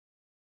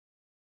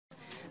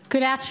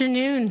Good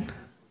afternoon.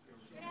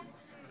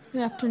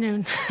 Good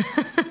afternoon.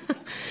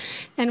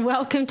 And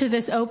welcome to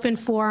this open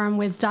forum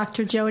with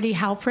Dr. Jodi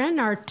Halpern,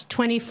 our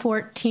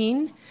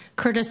 2014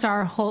 Curtis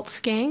R.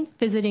 Holzgang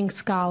Visiting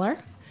Scholar.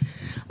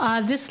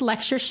 This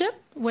lectureship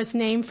was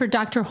named for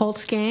Dr.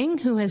 Holzgang,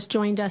 who has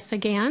joined us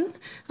again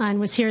and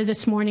was here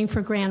this morning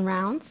for Grand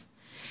Rounds.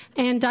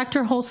 And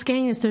Dr.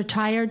 Holzgang is the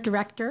retired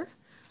director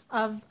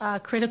of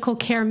critical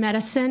care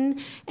medicine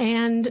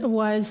and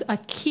was a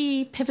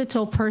key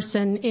pivotal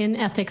person in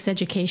ethics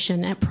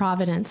education at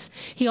Providence.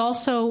 He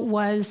also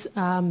was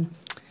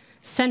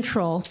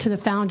central to the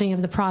founding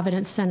of the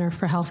Providence Center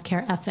for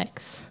Healthcare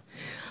Ethics.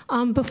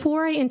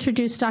 Before I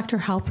introduce Dr.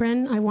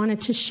 Halpern, I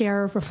wanted to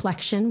share a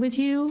reflection with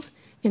you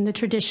in the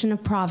tradition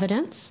of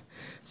Providence.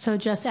 So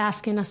just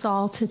asking us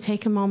all to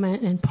take a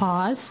moment and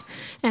pause.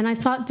 And I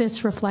thought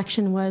this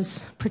reflection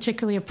was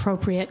particularly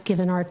appropriate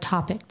given our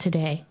topic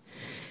today.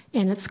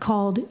 And it's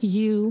called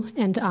You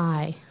and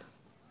I.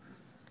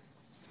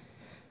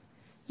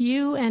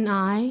 You and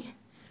I,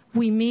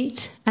 we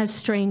meet as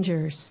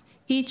strangers,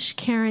 each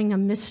carrying a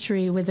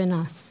mystery within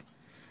us.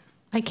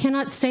 I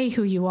cannot say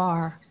who you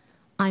are.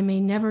 I may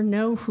never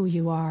know who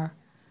you are.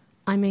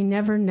 I may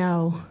never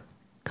know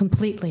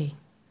completely.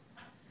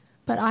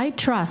 But I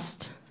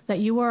trust that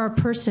you are a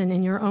person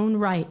in your own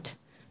right,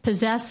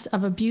 possessed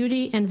of a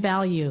beauty and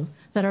value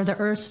that are the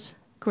earth's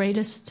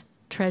greatest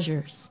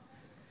treasures.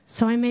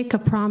 So I make a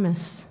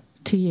promise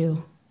to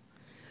you.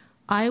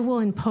 I will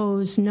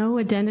impose no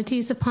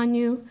identities upon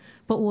you,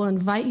 but will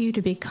invite you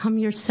to become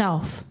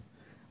yourself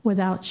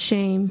without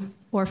shame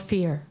or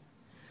fear.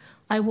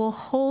 I will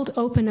hold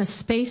open a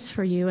space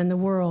for you in the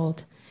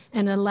world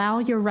and allow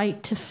your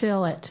right to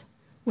fill it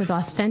with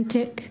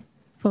authentic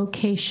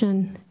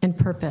vocation and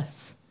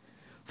purpose.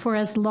 For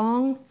as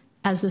long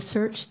as the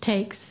search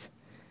takes,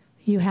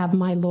 you have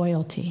my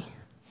loyalty.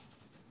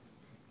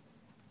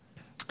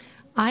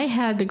 I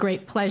had the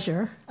great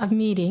pleasure of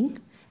meeting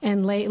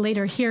and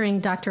later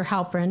hearing Dr.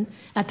 Halpern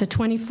at the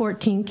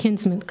 2014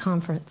 Kinsman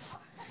Conference.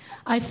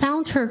 I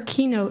found her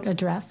keynote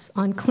address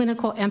on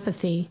clinical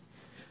empathy,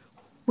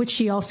 which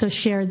she also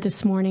shared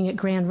this morning at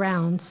Grand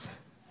Rounds,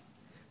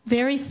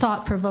 very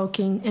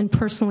thought-provoking and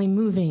personally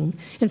moving.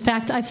 In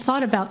fact, I've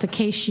thought about the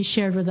case she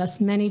shared with us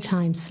many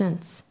times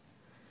since.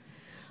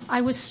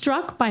 I was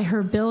struck by her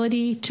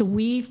ability to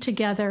weave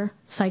together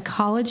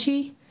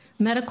psychology,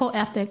 medical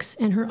ethics,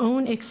 and her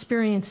own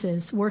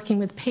experiences working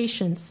with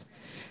patients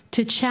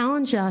to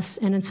challenge us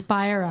and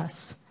inspire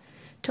us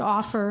to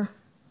offer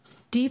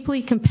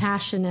deeply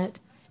compassionate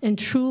and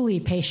truly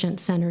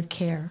patient-centered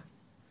care.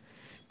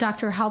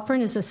 Dr.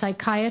 Halpern is a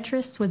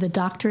psychiatrist with a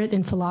doctorate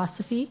in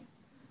philosophy.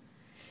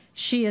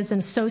 She is an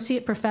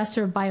associate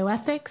professor of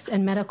bioethics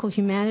and medical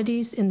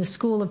humanities in the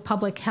School of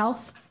Public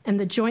Health and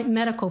the Joint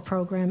Medical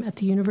Program at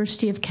the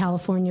University of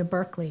California,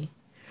 Berkeley.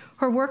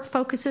 Her work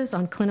focuses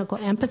on clinical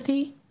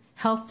empathy,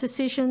 health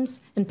decisions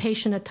and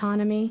patient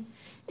autonomy,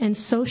 and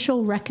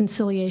social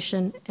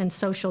reconciliation and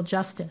social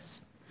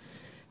justice.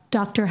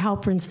 Dr.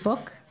 Halpern's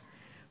book,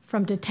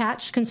 From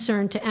Detached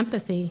Concern to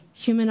Empathy,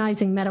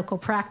 Humanizing Medical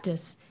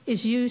Practice,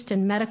 is used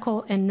in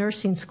medical and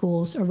nursing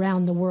schools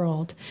around the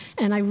world.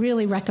 And I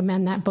really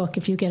recommend that book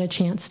if you get a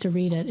chance to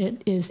read it.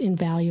 It is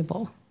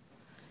invaluable.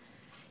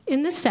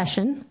 In this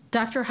session,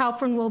 Dr.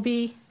 Halpern will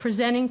be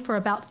presenting for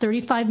about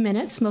 35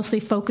 minutes, mostly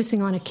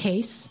focusing on a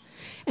case,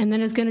 and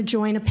then is going to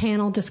join a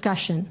panel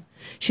discussion.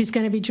 She's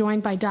going to be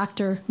joined by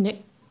Dr.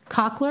 Nick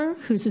Cockler,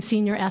 who's a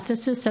senior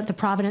ethicist at the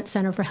Providence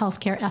Center for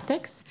Healthcare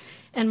Ethics,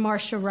 and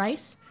Marcia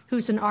Rice,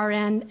 who's an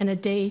RN and a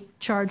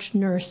day-charge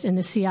nurse in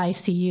the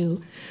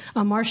CICU.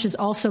 Marcia's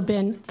also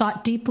been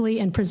thought deeply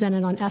and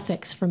presented on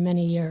ethics for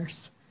many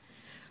years.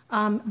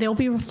 They'll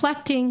be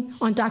reflecting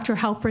on Dr.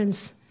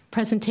 Halpern's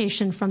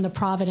presentation from the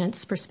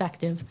Providence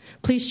perspective.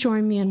 Please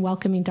join me in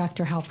welcoming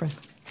Dr. Halpern.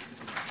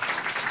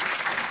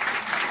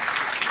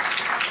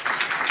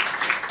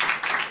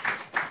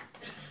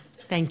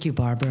 Thank you,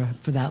 Barbara,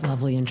 for that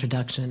lovely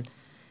introduction.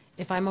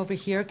 If I'm over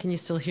here, can you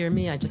still hear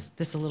me? This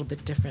is a little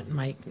bit different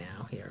mic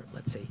now here.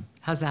 Let's see.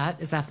 How's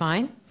that? Is that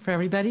fine for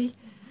everybody?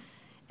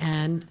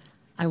 And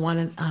I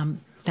want to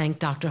thank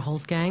Dr.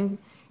 Holzgang.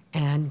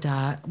 And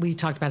we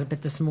talked about it a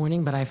bit this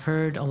morning, but I've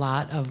heard a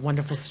lot of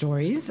wonderful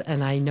stories.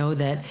 And I know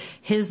that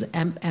his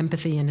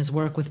empathy and his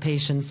work with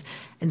patients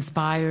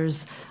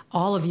inspires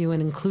all of you,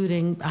 and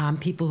including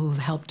people who've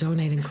helped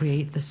donate and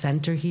create the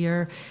center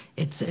here.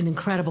 It's an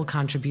incredible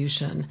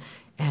contribution.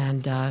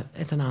 And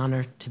it's an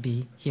honor to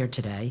be here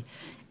today.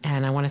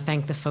 And I want to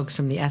thank the folks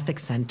from the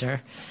Ethics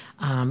Center.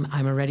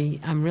 I'm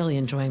really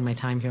enjoying my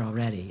time here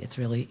already. It's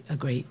really a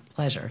great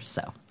pleasure.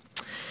 So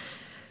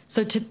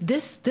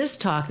this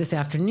talk this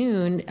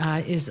afternoon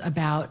is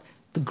about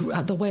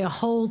the way a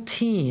whole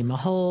team, a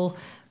whole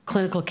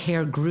clinical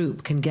care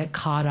group can get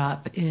caught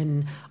up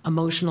in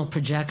emotional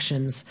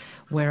projections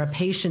where a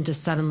patient is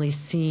suddenly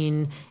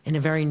seen in a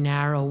very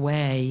narrow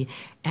way,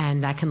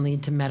 and that can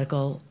lead to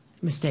medical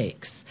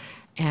mistakes.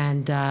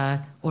 And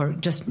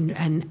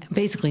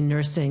basically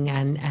nursing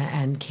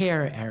and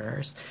care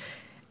errors.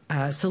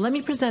 So let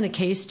me present a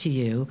case to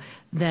you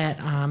that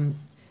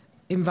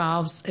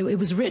involves, it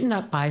was written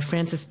up by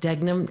Francis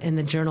Degnam in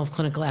the Journal of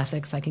Clinical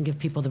Ethics. I can give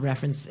people the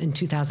reference in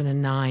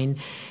 2009.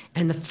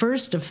 And the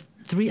first of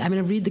three, I'm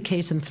going to read the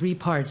case in three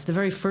parts. The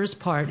very first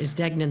part is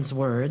Degnam's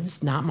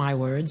words, not my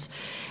words.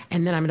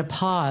 And then I'm going to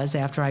pause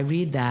after I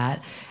read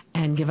that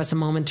and give us a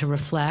moment to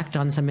reflect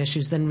on some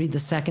issues, then read the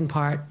second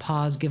part,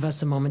 pause, give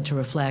us a moment to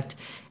reflect,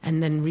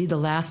 and then read the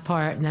last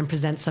part, and then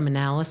present some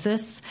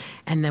analysis,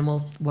 and then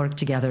we'll work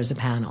together as a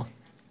panel.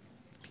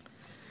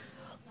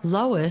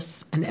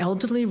 Lois, an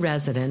elderly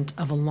resident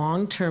of a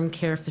long-term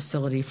care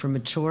facility for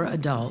mature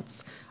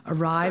adults,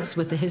 arrives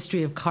with a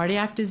history of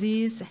cardiac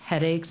disease,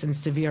 headaches, and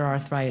severe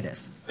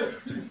arthritis.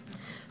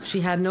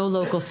 She had no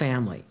local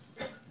family.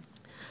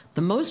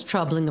 The most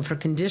troubling of her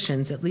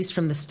conditions, at least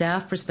from the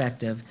staff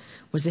perspective,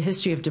 was a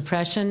history of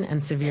depression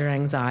and severe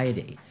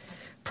anxiety.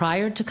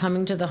 Prior to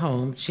coming to the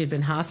home, she had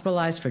been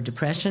hospitalized for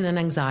depression and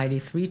anxiety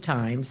 3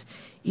 times,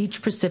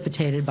 each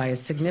precipitated by a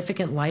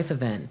significant life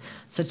event,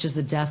 such as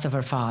the death of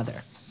her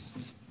father.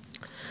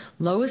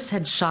 Lois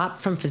had shopped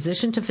from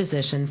physician to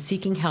physician,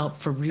 seeking help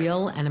for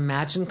real and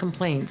imagined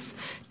complaints,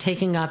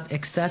 taking up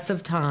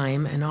excessive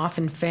time and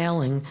often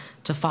failing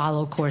to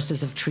follow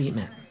courses of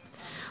treatment.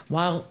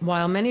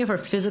 While many of her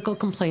physical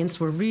complaints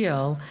were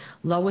real,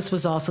 Lois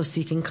was also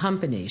seeking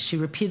company. She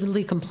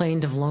repeatedly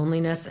complained of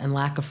loneliness and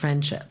lack of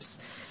friendships.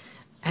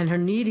 And her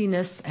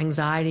neediness,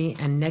 anxiety,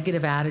 and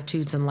negative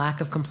attitudes and lack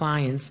of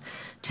compliance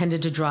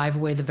tended to drive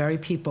away the very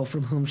people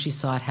from whom she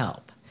sought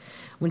help.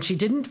 When she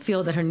didn't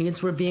feel that her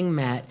needs were being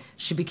met,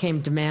 she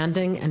became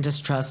demanding and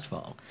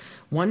distrustful.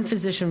 One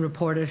physician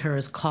reported her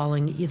as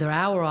calling either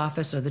our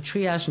office or the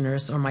triage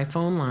nurse or my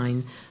phone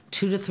line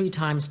 2 to 3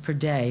 times per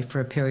day for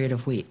a period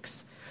of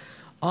weeks.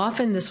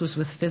 Often this was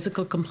with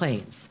physical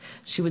complaints.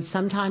 She would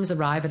sometimes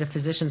arrive at a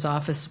physician's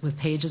office with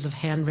pages of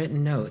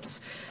handwritten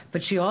notes,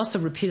 but she also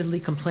repeatedly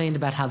complained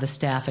about how the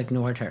staff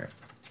ignored her.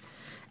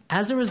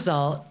 As a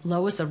result,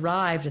 Lois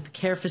arrived at the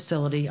care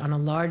facility on a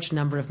large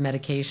number of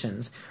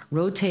medications,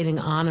 rotating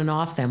on and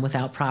off them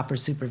without proper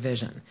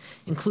supervision,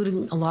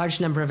 including a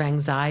large number of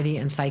anxiety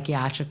and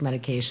psychiatric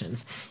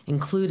medications,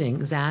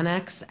 including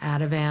Xanax,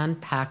 Ativan,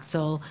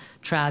 Paxil,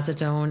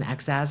 Trazodone,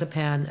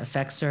 Oxazepam,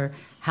 Effexor,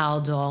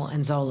 Haldol,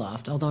 and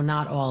Zoloft, although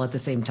not all at the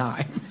same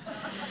time.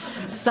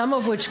 Some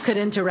of which could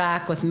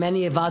interact with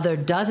many of other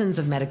dozens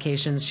of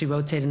medications she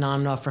rotated on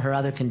and off for her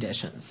other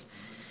conditions.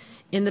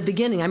 In the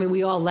beginning, I mean,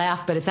 we all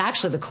laugh, but it's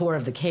actually the core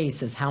of the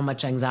case is how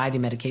much anxiety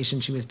medication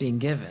she was being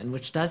given,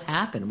 which does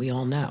happen, we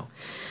all know.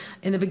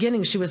 In the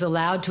beginning, she was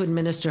allowed to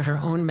administer her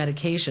own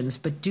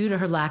medications, but due to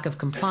her lack of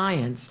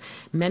compliance,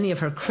 many of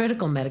her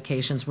critical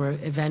medications were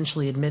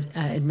eventually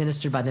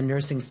administered by the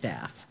nursing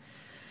staff.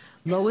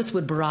 Lois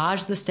would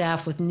barrage the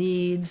staff with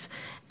needs,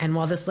 and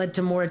while this led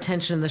to more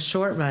attention in the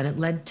short run, it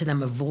led to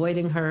them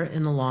avoiding her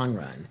in the long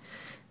run.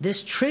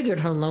 This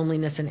triggered her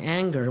loneliness and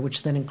anger,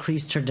 which then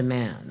increased her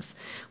demands.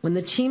 When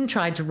the team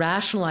tried to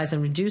rationalize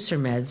and reduce her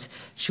meds,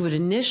 she would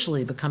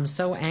initially become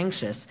so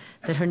anxious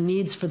that her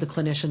needs for the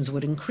clinicians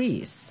would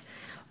increase.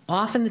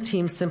 Often the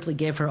team simply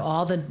gave her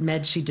all the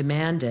meds she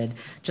demanded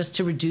just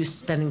to reduce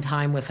spending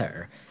time with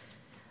her.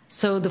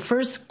 So the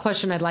first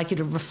question I'd like you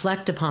to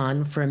reflect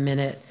upon for a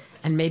minute,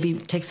 and maybe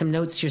take some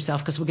notes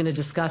yourself because we're going to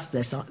discuss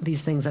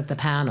these things at the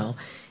panel,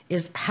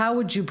 is how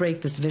would you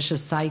break this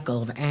vicious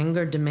cycle of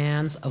anger,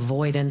 demands,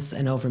 avoidance,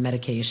 and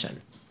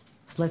over-medication?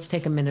 So let's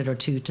take a minute or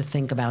two to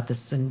think about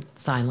this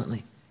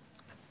silently.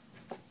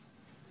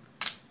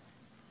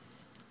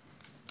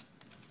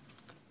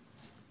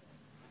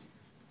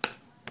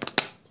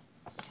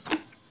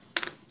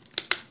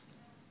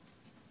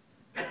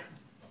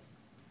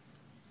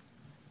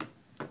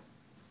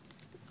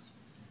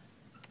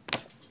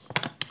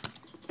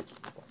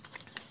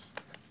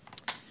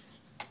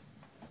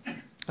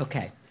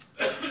 Okay.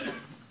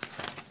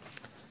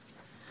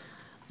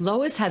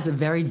 Lois has a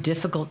very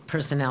difficult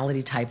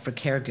personality type for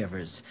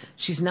caregivers.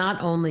 She's not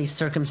only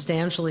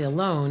circumstantially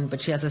alone, but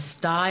she has a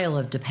style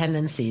of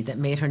dependency that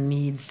made her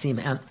needs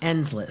seem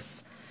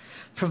endless.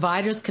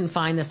 Providers can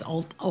find this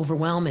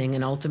overwhelming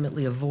and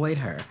ultimately avoid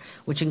her,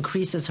 which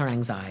increases her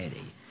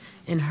anxiety.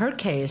 In her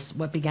case,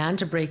 what began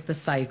to break the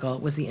cycle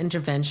was the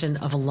intervention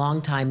of a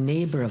longtime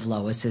neighbor of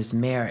Lois's,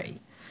 Mary.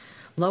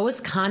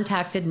 Lois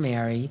contacted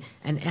Mary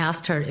and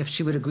asked her if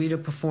she would agree to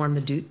perform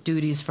the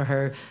duties for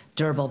her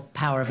durable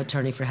power of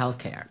attorney for health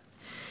care.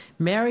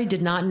 Mary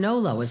did not know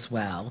Lois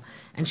well,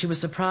 and she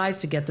was surprised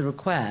to get the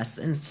request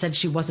and said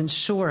she wasn't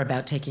sure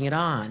about taking it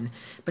on,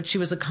 but she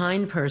was a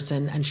kind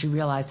person and she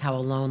realized how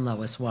alone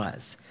Lois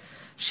was.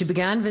 She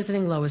began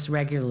visiting Lois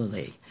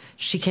regularly.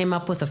 She came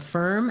up with a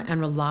firm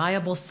and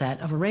reliable set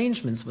of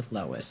arrangements with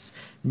Lois.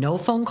 No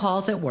phone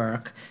calls at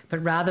work,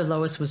 but rather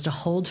Lois was to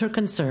hold her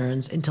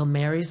concerns until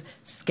Mary's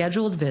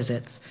scheduled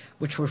visits,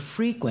 which were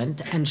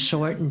frequent and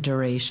short in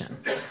duration.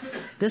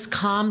 This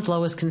calmed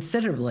Lois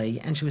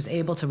considerably, and she was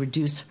able to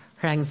reduce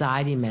her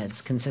anxiety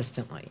meds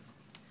consistently.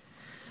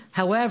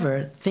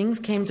 However, things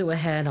came to a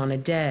head on a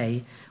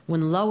day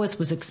when Lois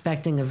was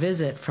expecting a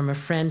visit from a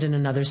friend in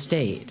another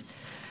state.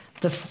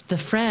 The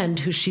friend,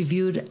 who she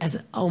viewed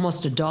as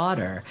almost a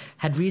daughter,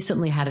 had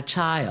recently had a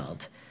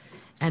child,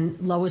 and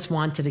Lois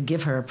wanted to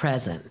give her a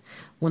present.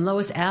 When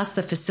Lois asked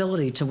the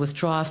facility to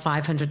withdraw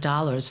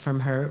 $500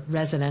 from her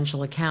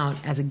residential account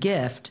as a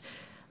gift,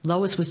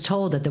 Lois was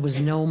told that there was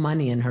no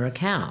money in her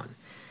account.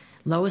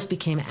 Lois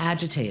became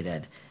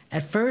agitated.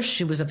 At first,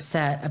 she was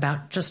upset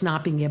about just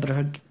not being able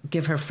to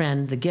give her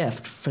friend the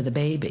gift for the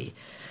baby.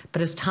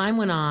 But as time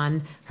went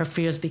on, her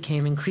fears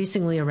became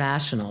increasingly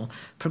irrational,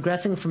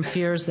 progressing from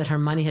fears that her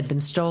money had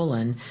been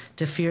stolen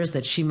to fears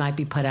that she might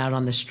be put out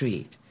on the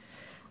street.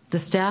 The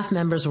staff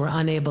members were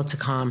unable to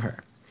calm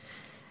her.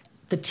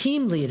 The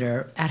team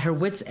leader, at her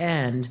wit's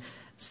end,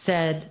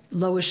 said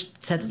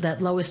that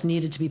Lois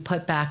needed to be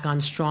put back on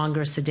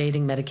stronger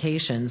sedating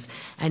medications,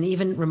 and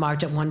even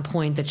remarked at one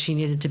point that she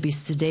needed to be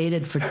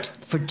sedated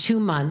for 2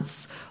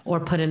 months or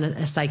put in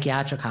a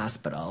psychiatric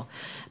hospital.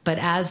 But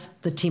as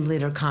the team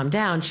leader calmed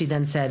down, she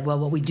then said, well,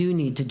 what we do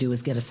need to do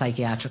is get a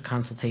psychiatric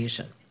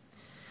consultation.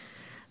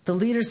 The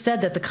leader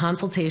said that the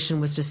consultation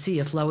was to see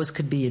if Lois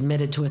could be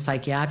admitted to a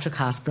psychiatric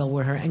hospital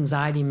where her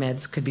anxiety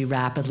meds could be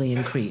rapidly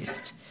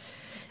increased.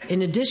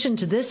 In addition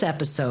to this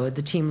episode,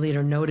 the team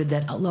leader noted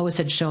that Lois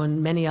had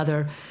shown many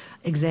other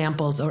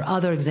examples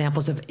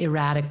of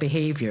erratic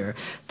behavior.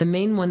 The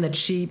main one that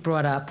she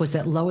brought up was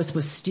that Lois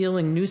was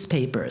stealing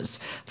newspapers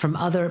from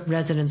other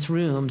residents'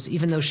 rooms,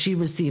 even though she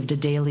received a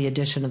daily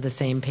edition of the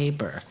same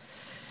paper.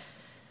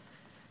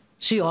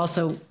 She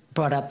also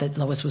brought up that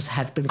Lois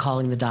had been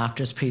calling the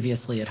doctors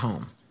previously at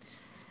home.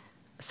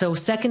 So,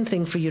 second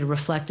thing for you to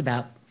reflect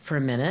about for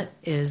a minute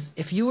is,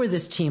 if you were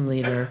this team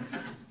leader,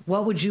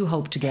 what would you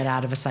hope to get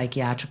out of a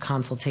psychiatric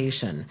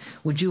consultation?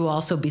 Would you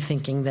also be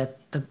thinking that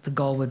the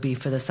goal would be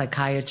for the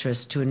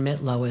psychiatrist to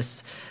admit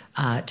Lois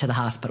to the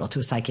hospital, to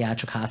a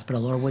psychiatric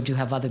hospital, or would you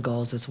have other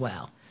goals as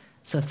well?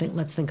 So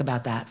let's think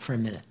about that for a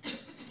minute,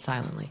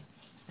 silently,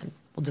 and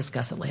we'll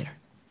discuss it later.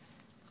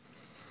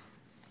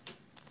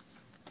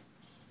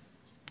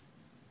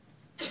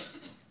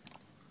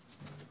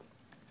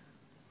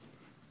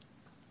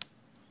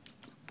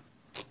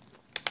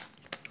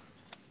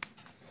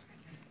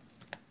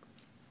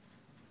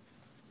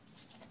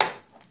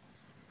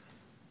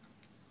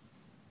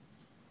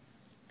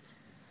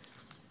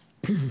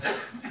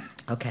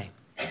 Okay.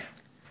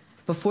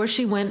 Before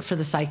she went for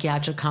the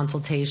psychiatric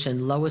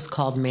consultation, Lois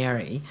called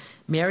Mary.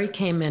 Mary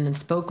came in and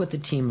spoke with the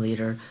team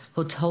leader,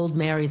 who told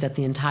Mary that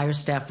the entire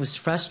staff was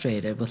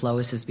frustrated with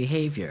Lois's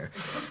behavior.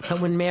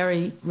 But when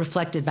Mary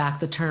reflected back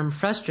the term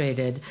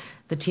frustrated,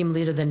 the team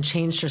leader then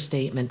changed her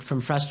statement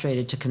from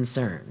frustrated to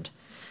concerned.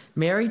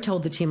 Mary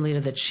told the team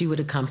leader that she would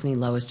accompany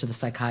Lois to the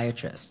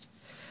psychiatrist.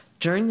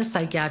 During the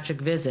psychiatric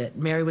visit,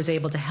 Mary was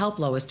able to help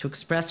Lois to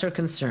express her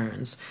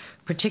concerns,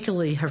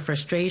 particularly her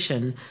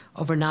frustration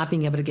over not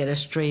being able to get a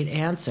straight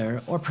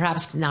answer, or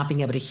perhaps not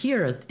being able to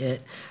hear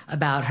it,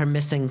 about her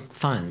missing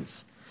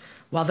funds.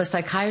 When the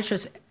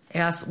psychiatrist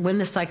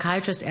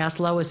asked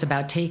Lois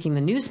about taking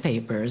the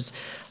newspapers,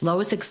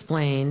 Lois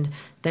explained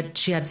that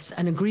she had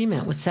an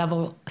agreement with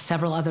several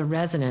other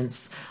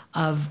residents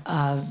of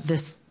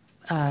this.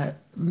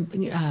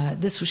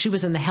 She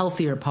was in the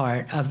healthier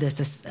part of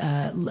this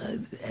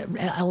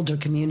elder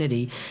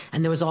community,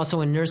 and there was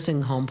also a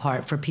nursing home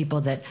part for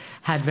people that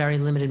had very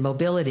limited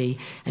mobility,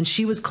 and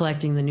she was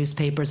collecting the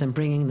newspapers and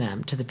bringing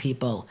them to the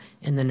people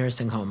in the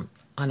nursing home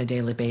on a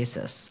daily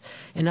basis.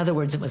 In other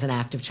words, it was an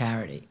act of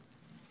charity.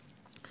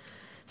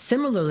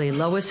 Similarly,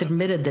 Lois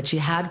admitted that she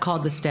had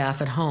called the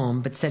staff at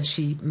home, but said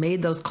she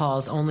made those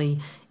calls only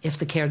if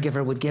the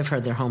caregiver would give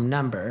her their home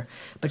number,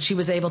 but she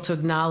was able to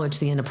acknowledge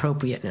the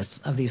inappropriateness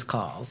of these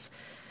calls.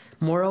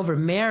 Moreover,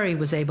 Mary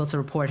was able to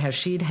report how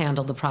she'd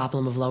handled the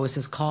problem of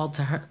Lois's call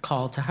to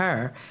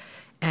her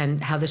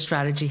and how the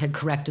strategy had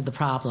corrected the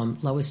problem.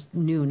 Lois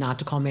knew not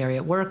to call Mary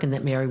at work and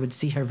that Mary would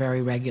see her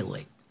very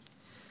regularly.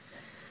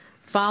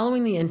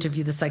 Following the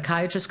interview, the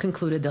psychiatrist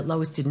concluded that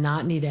Lois did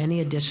not need any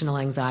additional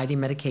anxiety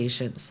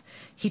medications.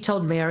 He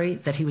told Mary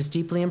that he was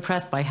deeply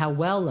impressed by how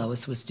well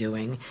Lois was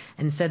doing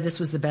and said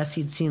this was the best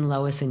he'd seen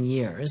Lois in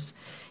years.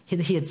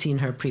 He had seen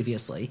her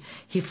previously.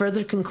 He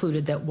further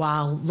concluded that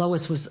while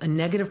Lois was a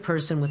negative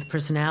person with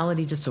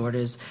personality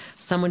disorders,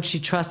 someone she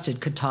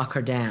trusted could talk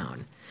her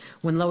down.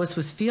 When Lois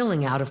was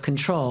feeling out of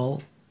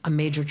control, a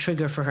major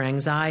trigger for her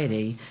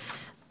anxiety,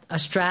 a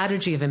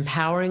strategy of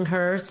empowering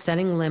her,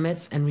 setting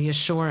limits, and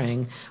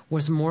reassuring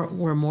was more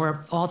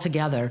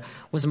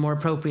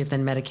appropriate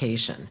than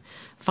medication.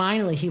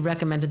 Finally, he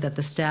recommended that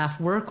the staff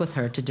work with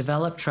her to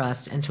develop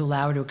trust and to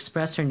allow her to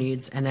express her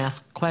needs and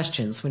ask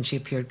questions when she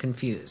appeared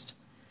confused.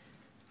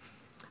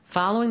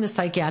 Following the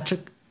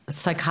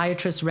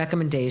psychiatrist's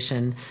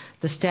recommendation,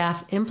 the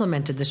staff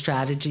implemented the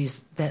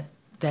strategies that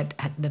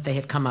they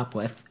had come up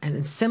with,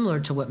 and similar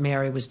to what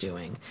Mary was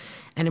doing.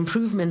 And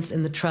improvements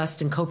in the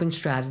trust and coping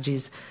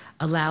strategies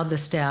allowed the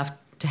staff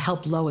to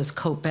help Lois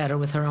cope better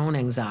with her own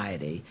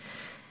anxiety.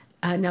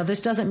 Now,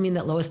 this doesn't mean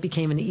that Lois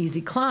became an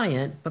easy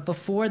client, but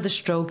before the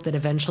stroke that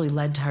eventually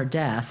led to her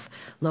death,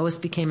 Lois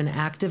became an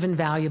active and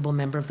valuable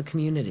member of the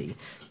community,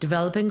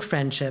 developing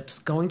friendships,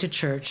 going to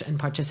church, and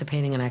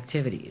participating in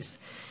activities.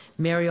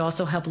 Mary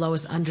also helped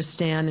Lois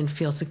understand and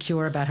feel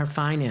secure about her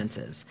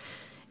finances.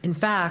 In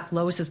fact,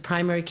 Lois's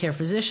primary care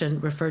physician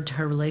referred to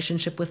her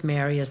relationship with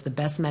Mary as the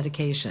best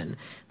medication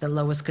that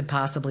Lois could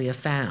possibly have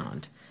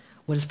found.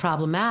 What is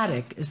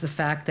problematic is the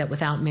fact that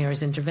without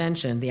Mary's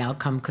intervention, the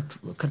outcome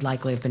could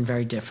likely have been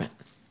very different.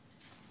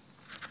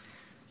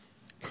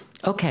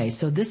 Okay,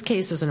 so this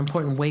case is an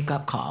important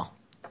wake-up call.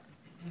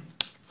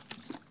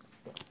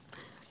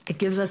 It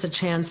gives us a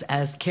chance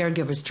as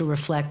caregivers to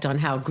reflect on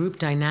how group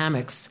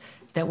dynamics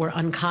that we're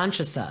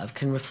unconscious of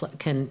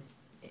can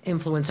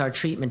influence our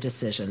treatment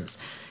decisions,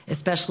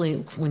 especially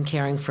when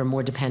caring for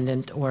more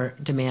dependent or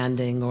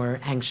demanding or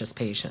anxious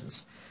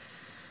patients.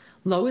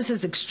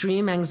 Lois's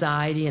extreme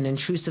anxiety and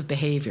intrusive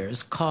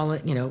behaviors,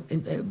 going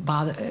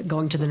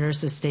to the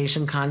nurse's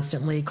station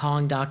constantly,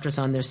 calling doctors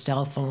on their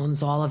cell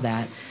phones, all of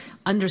that,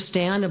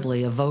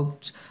 understandably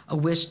evoked a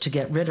wish to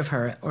get rid of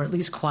her or at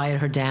least quiet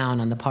her down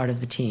on the part of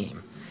the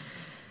team.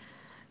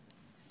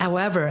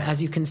 However,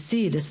 as you can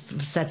see, this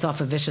sets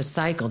off a vicious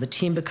cycle. The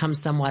team becomes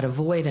somewhat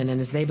avoidant,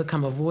 and as they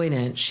become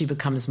avoidant, she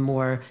becomes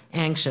more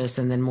anxious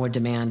and then more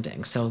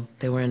demanding. So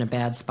they were in a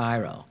bad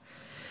spiral.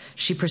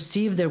 She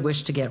perceived their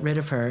wish to get rid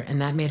of her,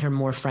 and that made her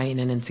more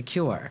frightened and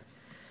insecure.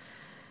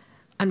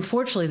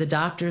 Unfortunately, the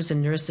doctors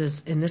and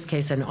nurses in this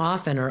case and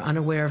often are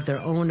unaware of their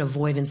own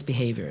avoidance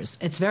behaviors.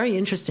 It's very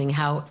interesting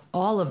how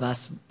all of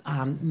us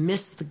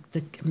miss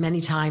many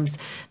times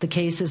the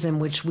cases in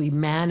which we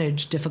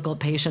manage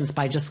difficult patients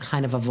by just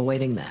kind of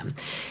avoiding them.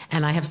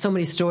 And I have so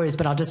many stories,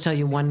 but I'll just tell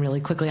you one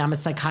really quickly. I'm a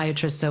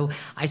psychiatrist, so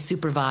I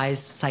supervise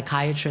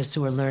psychiatrists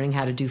who are learning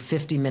how to do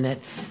 50-minute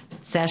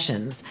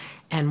sessions.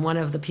 And one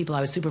of the people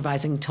I was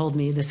supervising told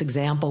me this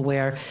example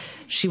where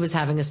she was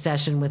having a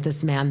session with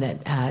this man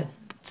that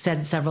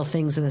said several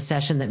things in the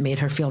session that made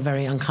her feel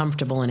very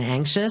uncomfortable and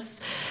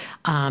anxious.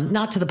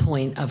 Not to the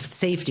point of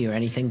safety or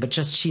anything, but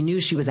just she knew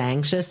she was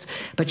anxious,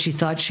 but she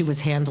thought she was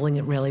handling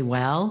it really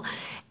well.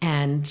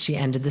 And she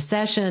ended the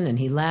session and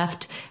he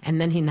left, and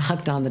then he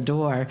knocked on the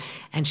door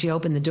and she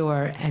opened the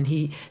door and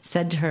he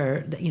said to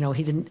her that,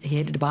 he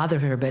hated to bother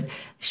her, but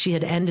she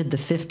had ended the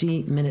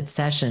 50-minute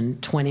session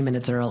 20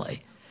 minutes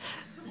early.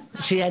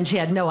 She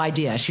had no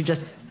idea. She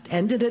just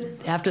ended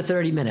it after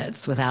 30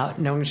 minutes without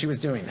knowing she was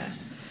doing that.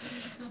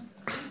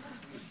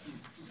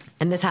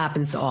 And this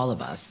happens to all of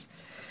us.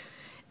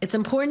 It's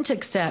important to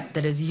accept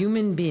that as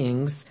human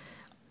beings,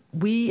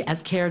 we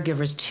as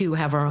caregivers too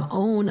have our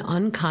own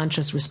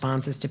unconscious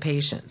responses to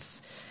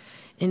patients.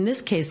 In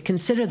this case,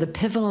 consider the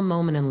pivotal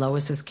moment in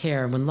Lois's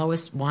care when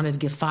Lois wanted to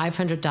give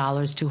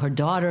 $500 to her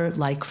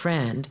daughter-like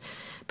friend,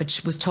 but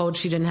she was told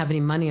she didn't have any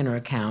money in her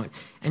account,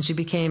 and she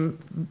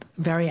became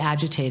very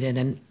agitated,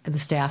 and the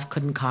staff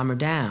couldn't calm her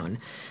down.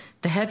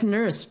 The head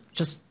nurse,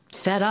 just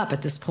fed up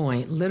at this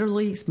point,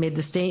 literally made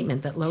the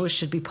statement that Lois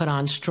should be put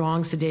on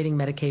strong sedating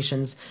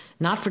medications,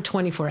 not for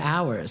 24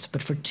 hours,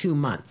 but for 2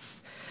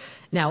 months.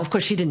 Now, of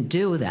course, she didn't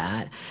do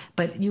that,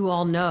 but you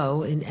all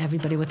know, and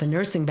everybody with a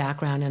nursing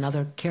background and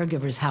other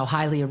caregivers, how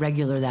highly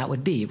irregular that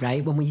would be,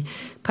 right? When we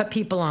put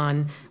people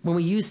on, when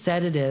we use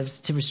sedatives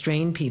to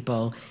restrain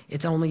people,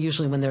 it's only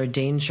usually when they're a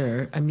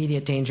danger,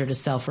 immediate danger to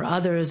self or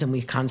others, and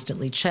we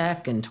constantly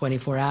check in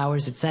 24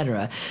 hours, et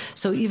cetera.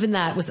 So even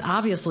that was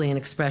obviously an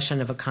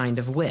expression of a kind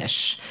of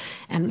wish.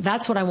 And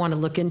that's what I want to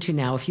look into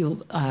now. If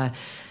you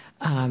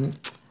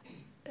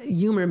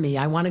humor me,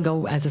 I want to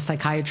go as a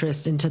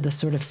psychiatrist into the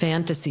sort of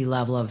fantasy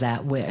level of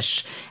that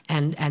wish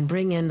and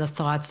bring in the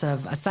thoughts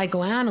of a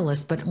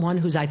psychoanalyst, but one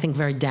who's, I think,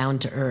 very down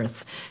to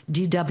earth,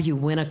 D.W.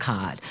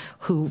 Winnicott,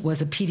 who was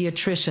a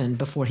pediatrician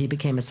before he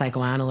became a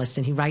psychoanalyst,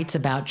 and he writes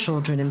about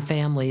children and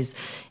families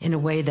in a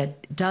way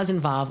that does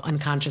involve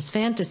unconscious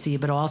fantasy,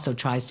 but also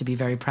tries to be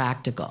very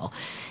practical.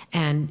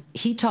 And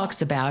he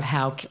talks about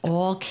how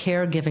all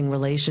caregiving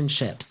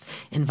relationships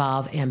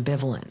involve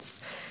ambivalence.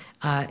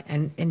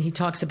 And he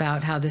talks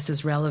about how this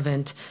is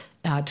relevant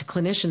to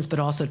clinicians, but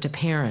also to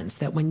parents,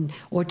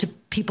 or to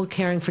people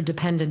caring for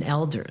dependent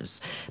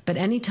elders. But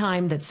any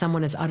time that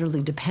someone is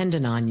utterly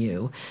dependent on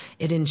you,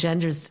 it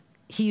engenders,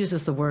 he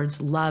uses the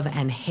words love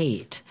and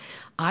hate.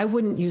 I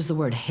wouldn't use the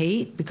word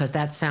hate because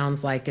that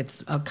sounds like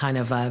it's a kind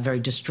of a very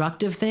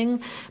destructive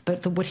thing.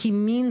 But what he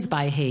means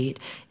by hate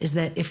is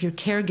that if you're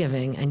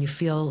caregiving and you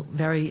feel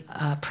very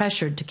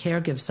pressured to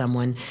caregive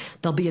someone,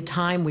 there'll be a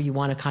time where you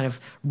want to kind of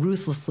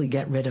ruthlessly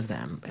get rid of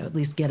them, at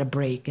least get a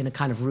break in a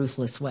kind of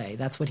ruthless way.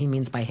 That's what he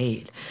means by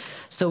hate.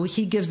 So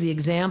he gives the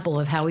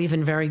example of how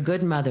even very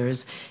good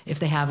mothers, if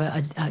they have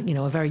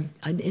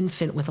an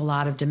infant with a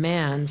lot of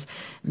demands,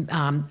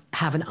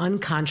 have an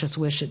unconscious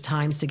wish at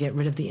times to get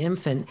rid of the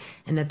infant,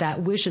 and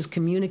that wish is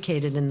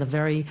communicated in the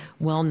very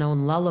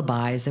well-known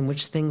lullabies in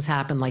which things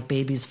happen like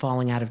babies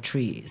falling out of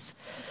trees.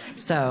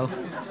 So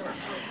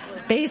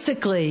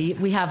basically,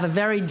 we have a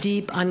very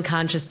deep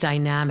unconscious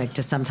dynamic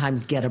to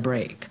sometimes get a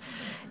break.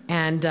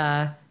 And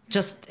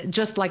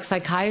just like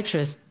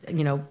psychiatrists,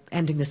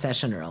 ending the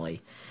session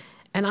early.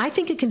 And I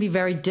think it can be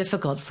very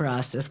difficult for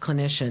us as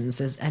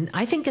clinicians, and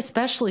I think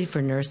especially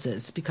for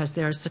nurses, because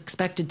they're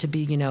expected to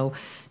be,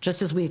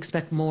 just as we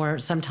expect more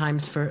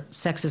sometimes for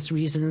sexist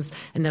reasons,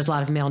 and there's a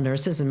lot of male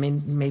nurses, and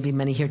maybe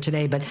many here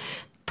today, but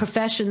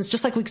professions,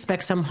 just like we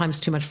expect sometimes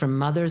too much from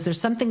mothers,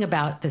 there's something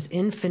about this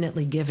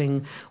infinitely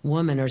giving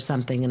woman or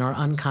something in our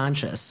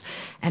unconscious.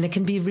 And it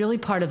can be really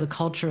part of the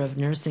culture of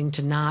nursing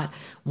to not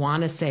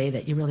want to say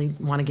that you really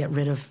want to get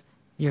rid of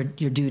your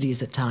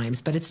duties at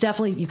times. But it's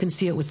definitely, you can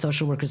see it with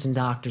social workers and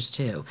doctors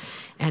too.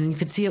 And you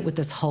could see it with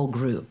this whole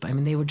group. I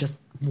mean, they were just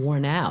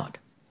worn out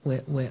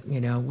with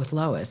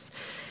Lois.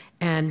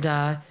 And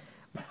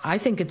I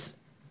think it's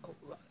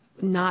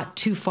not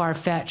too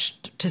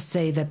far-fetched to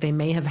say that they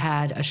may have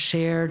had a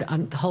shared,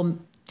 the whole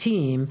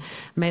team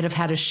may have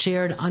had a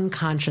shared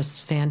unconscious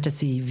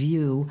fantasy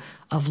view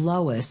of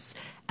Lois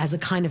as a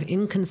kind of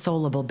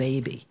inconsolable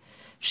baby.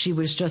 She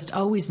was just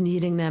always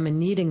needing them.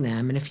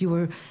 And if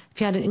you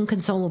had an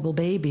inconsolable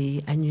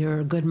baby and you're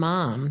a good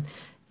mom,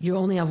 you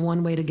only have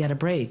one way to get a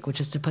break, which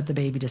is to put the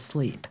baby to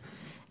sleep.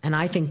 And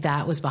I think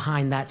that was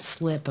behind that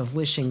slip of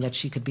wishing that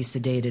she could be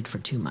sedated for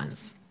 2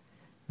 months.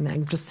 And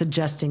I'm just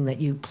suggesting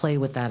that you play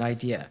with that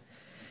idea.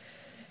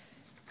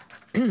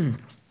 In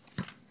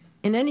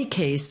any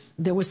case,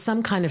 there was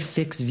some kind of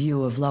fixed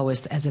view of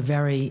Lois as a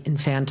very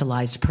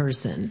infantilized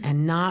person,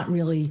 and not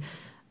really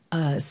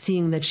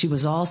seeing that she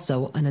was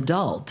also an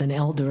adult, an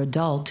elder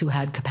adult who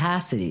had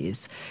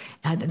capacities,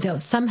 and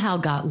that somehow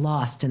got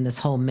lost in this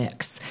whole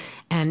mix.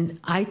 And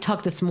I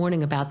talked this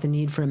morning about the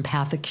need for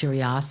empathic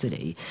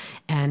curiosity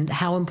and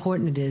how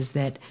important it is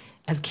that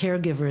as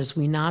caregivers,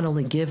 we not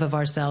only give of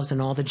ourselves in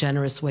all the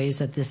generous ways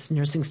that this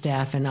nursing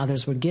staff and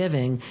others were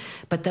giving,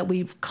 but that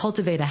we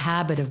cultivate a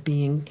habit of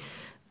being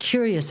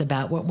curious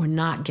about what we're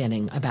not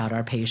getting about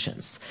our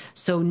patients.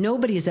 So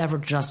nobody is ever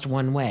just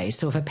one way.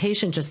 So if a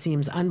patient just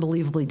seems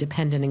unbelievably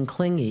dependent and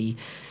clingy,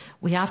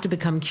 we have to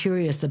become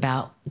curious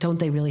about, don't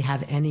they really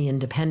have any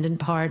independent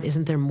part?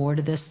 Isn't there more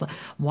to this?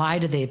 Why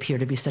do they appear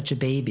to be such a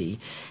baby?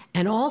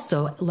 And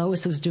also,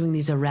 Lois was doing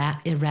these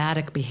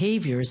erratic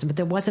behaviors, but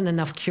there wasn't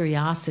enough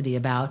curiosity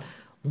about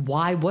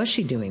why was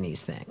she doing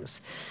these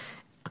things.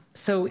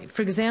 So,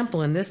 for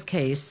example, in this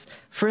case,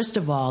 first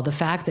of all, the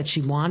fact that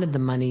she wanted the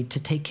money to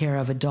take care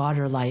of a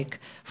daughter-like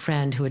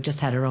friend who had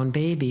just had her own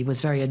baby was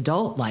very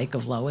adult-like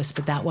of Lois,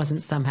 but that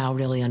wasn't somehow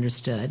really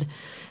understood.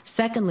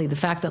 Secondly, the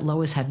fact that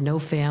Lois had no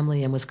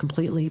family and was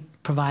completely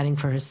providing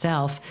for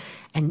herself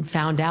and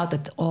found out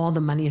that all the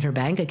money in her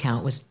bank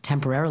account was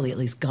temporarily at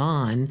least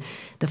gone,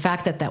 the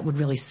fact that that would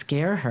really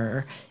scare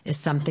her is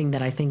something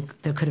that I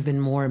think there could have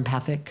been more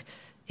empathic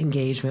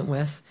engagement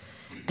with.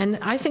 And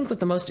I think what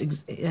the most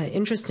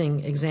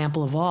interesting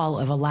example of all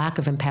of a lack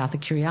of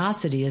empathic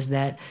curiosity is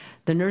that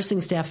the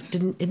nursing staff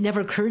it never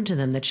occurred to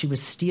them that she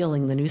was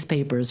stealing the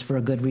newspapers for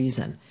a good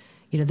reason.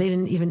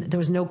 There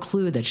was no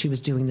clue that she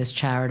was doing this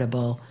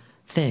charitable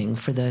thing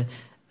for the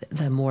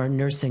more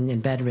nursing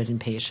and bedridden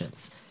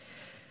patients.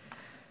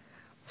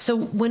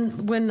 So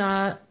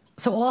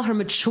so all her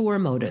mature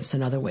motives,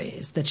 in other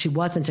ways, that she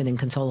wasn't an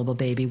inconsolable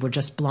baby, were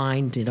just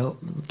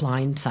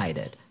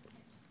blindsided.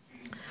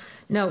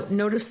 Now,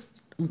 notice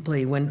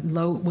when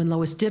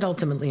Lois did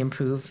ultimately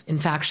improve, in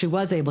fact, she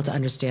was able to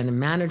understand and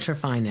manage her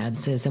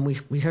finances. And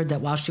we heard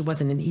that while she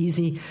wasn't an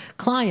easy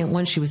client,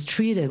 once she was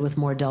treated with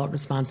more adult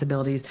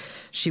responsibilities,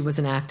 she was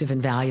an active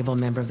and valuable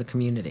member of the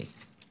community.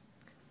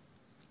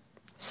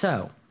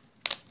 So,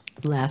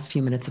 the last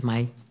few minutes of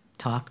my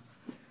talk.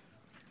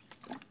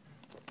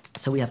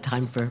 So we have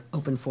time for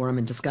open forum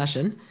and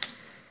discussion.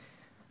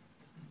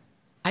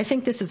 I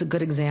think this is a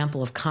good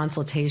example of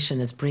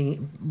consultation as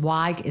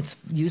why it's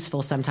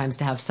useful sometimes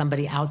to have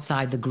somebody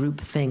outside the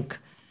groupthink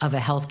of a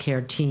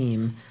healthcare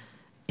team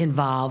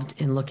involved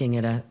in looking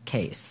at a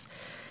case.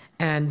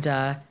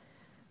 And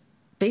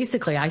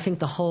basically, I think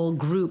the whole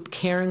group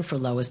caring for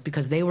Lois,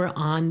 because they were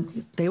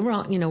on, it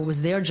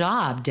was their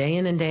job day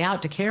in and day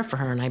out to care for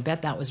her, and I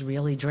bet that was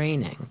really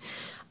draining.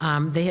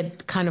 They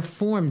had kind of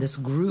formed this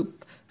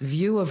group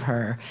view of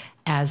her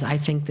as, I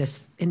think,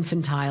 this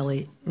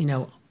infantilely,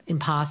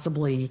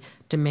 impossibly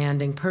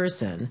demanding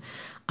person.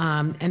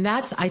 And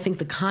that's, I think,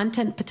 the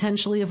content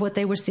potentially of what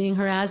they were seeing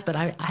her as, but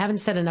I haven't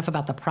said enough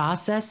about the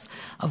process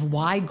of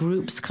why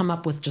groups come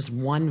up with just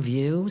one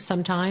view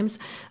sometimes,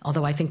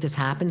 although I think this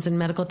happens in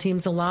medical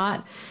teams a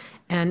lot.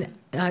 And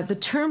the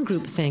term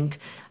groupthink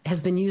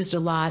has been used a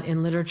lot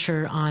in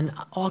literature on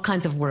all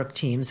kinds of work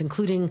teams,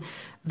 including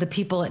the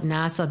people at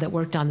NASA that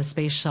worked on the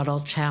Space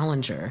Shuttle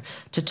Challenger,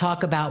 to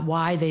talk about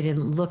why they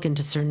didn't look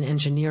into certain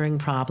engineering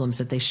problems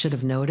that they should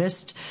have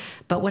noticed.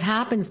 But what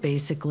happens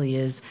basically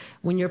is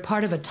when you're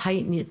part of a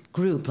tight-knit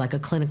group, like a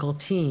clinical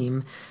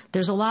team,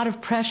 there's a lot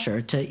of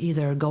pressure to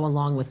either go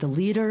along with the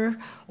leader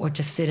or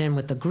to fit in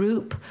with the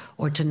group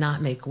or to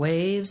not make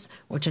waves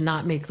or to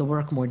not make the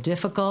work more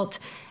difficult.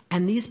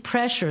 And these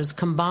pressures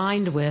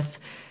combined with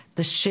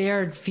the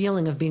shared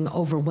feeling of being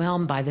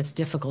overwhelmed by this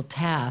difficult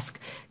task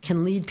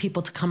can lead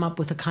people to come up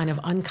with a kind of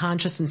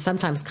unconscious and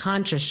sometimes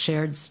conscious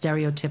shared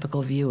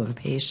stereotypical view of a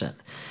patient.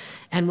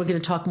 And we're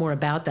going to talk more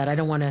about that. I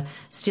don't want to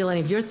steal any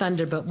of your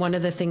thunder, but one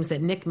of the things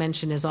that Nick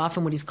mentioned is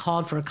often when he's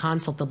called for a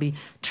consult, there'll be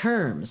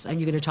terms, and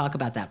you're going to talk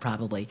about that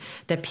probably,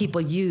 that people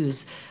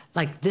use,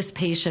 like this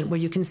patient, where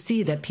you can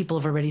see that people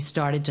have already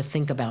started to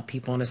think about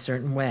people in a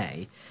certain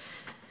way.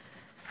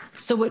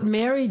 So what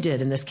Mary did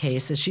in this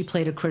case is she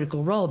played a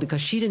critical role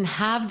because she didn't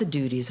have the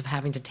duties of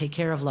having to take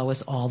care of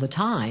Lois all the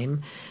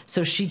time.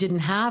 So she didn't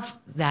have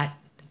that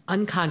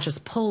unconscious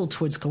pull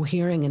towards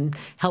cohering and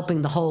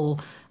helping the whole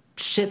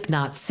ship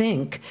not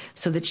sink,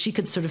 so that she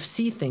could sort of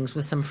see things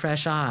with some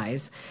fresh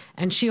eyes.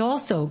 And she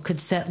also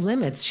could set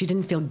limits. She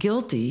didn't feel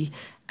guilty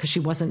because she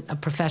wasn't a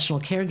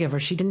professional caregiver.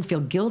 She didn't feel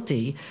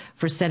guilty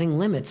for setting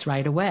limits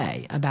right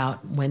away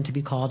about when to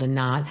be called and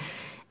not.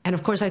 And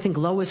of course, I think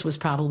Lois was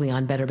probably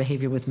on better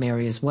behavior with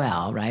Mary as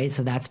well, right?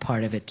 So that's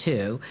part of it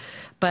too.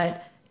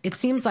 But it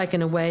seems like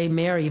in a way,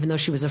 Mary, even though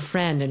she was a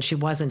friend and she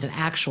wasn't an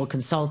actual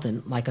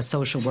consultant, like a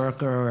social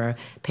worker or a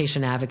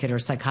patient advocate or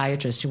a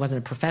psychiatrist, she wasn't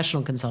a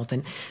professional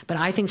consultant, but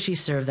I think she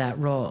served that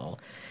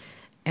role.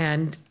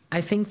 And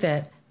I think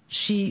that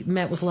she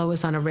met with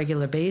Lois on a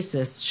regular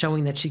basis,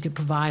 showing that she could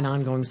provide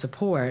ongoing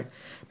support,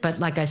 but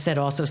like I said,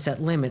 also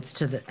set limits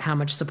to how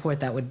much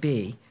support that would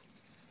be.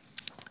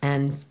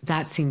 And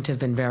that seemed to have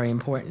been very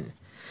important.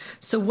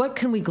 So what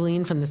can we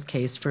glean from this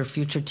case for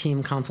future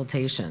team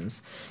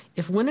consultations?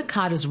 If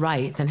Winnicott is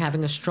right, then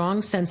having a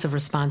strong sense of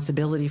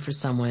responsibility for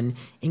someone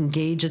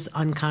engages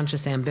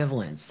unconscious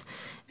ambivalence.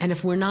 And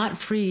if we're not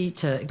free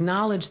to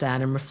acknowledge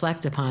that and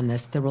reflect upon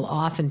this, there will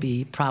often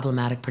be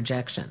problematic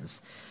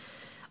projections.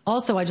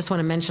 Also, I just want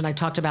to mention, I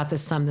talked about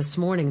this some this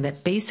morning,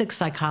 that basic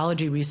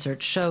psychology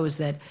research shows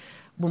that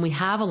when we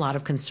have a lot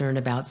of concern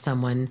about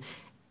someone,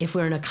 if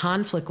we're in a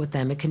conflict with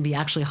them, it can be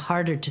actually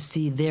harder to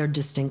see their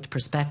distinct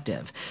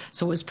perspective.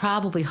 So it was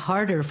probably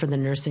harder for the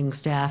nursing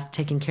staff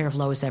taking care of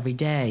Lois every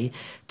day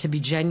to be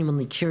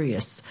genuinely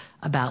curious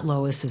about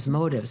Lois's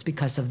motives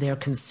because of their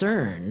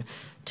concern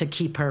to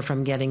keep her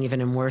from getting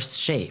even in worse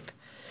shape.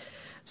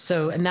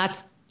 So, and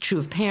that's true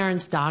of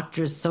parents,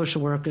 doctors,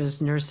 social workers,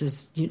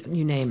 nurses,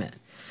 you name it.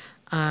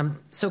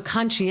 So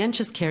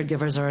conscientious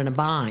caregivers are in a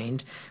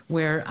bind,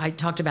 where I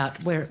talked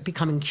about where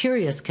becoming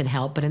curious can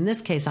help. But in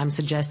this case, I'm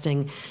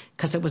suggesting,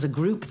 because it was a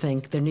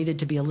groupthink, there needed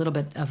to be a little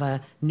bit of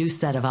a new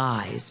set of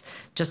eyes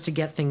just to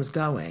get things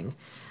going.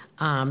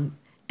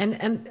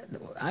 And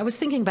I was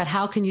thinking about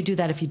how can you do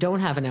that if you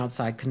don't have an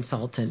outside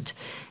consultant?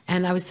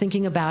 And I was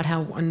thinking about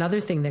how another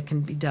thing that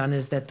can be done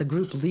is that the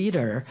group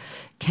leader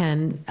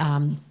can,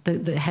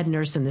 the head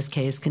nurse in this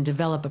case, can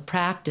develop a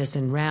practice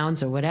in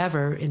rounds or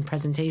whatever, in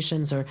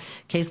presentations or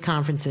case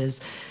conferences,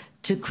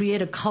 to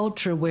create a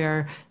culture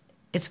where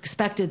it's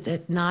expected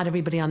that not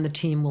everybody on the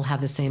team will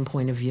have the same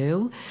point of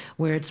view,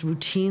 where it's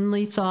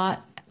routinely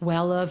thought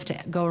well of to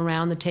go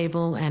around the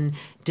table and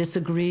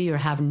disagree or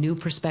have new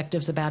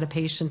perspectives about a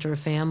patient or a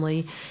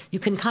family. You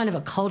can kind of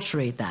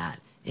acculturate that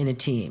in a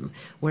team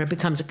where it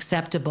becomes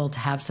acceptable to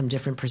have some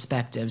different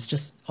perspectives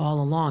just all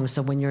along.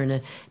 So when you're in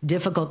a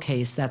difficult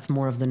case, that's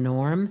more of the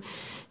norm.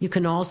 You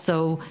can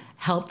also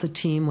help the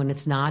team when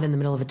it's not in the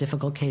middle of a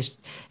difficult case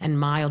and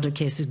milder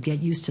cases get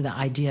used to the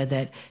idea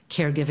that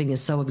caregiving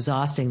is so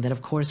exhausting that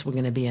of course we're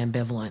going to be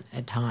ambivalent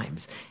at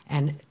times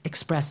and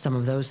express some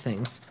of those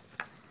things.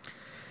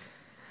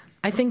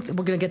 I think that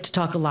we're going to get to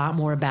talk a lot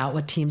more about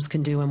what teams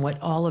can do and what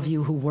all of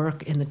you who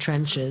work in the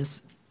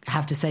trenches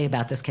have to say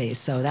about this case.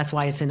 So that's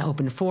why it's an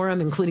open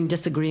forum, including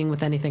disagreeing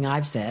with anything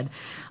I've said.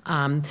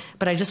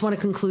 But I just want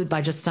to conclude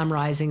by just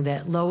summarizing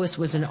that Lois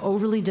was an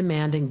overly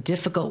demanding,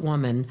 difficult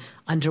woman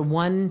under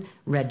one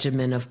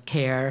regimen of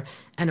care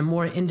and a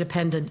more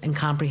independent and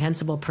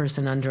comprehensible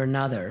person under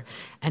another.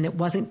 And it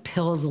wasn't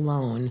pills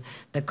alone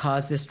that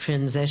caused this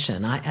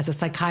transition. As a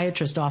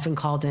psychiatrist often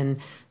called in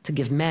to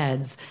give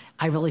meds,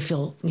 I really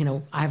feel,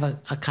 I have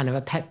a kind of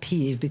a pet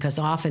peeve because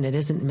often it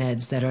isn't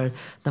meds that are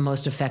the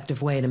most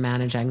effective way to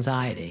manage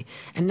anxiety.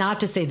 And not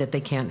to say that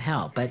they can't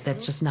help, but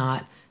that's just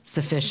not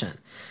sufficient.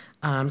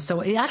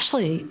 So it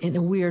actually, in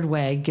a weird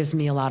way, gives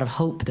me a lot of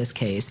hope, this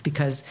case,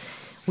 because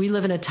we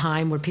live in a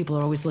time where people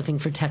are always looking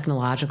for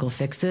technological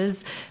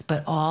fixes,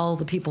 but all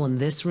the people in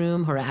this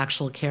room who are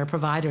actual care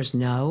providers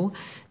know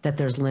that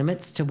there's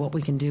limits to what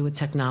we can do with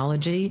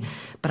technology.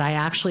 But I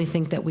actually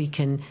think that we've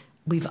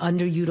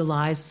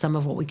underutilized some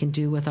of what we can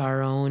do with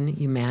our own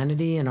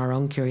humanity and our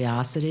own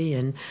curiosity.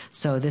 And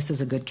so this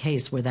is a good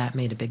case where that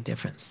made a big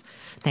difference.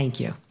 Thank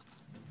you.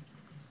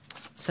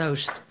 So,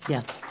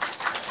 yeah.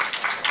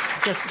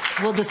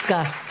 We'll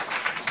discuss.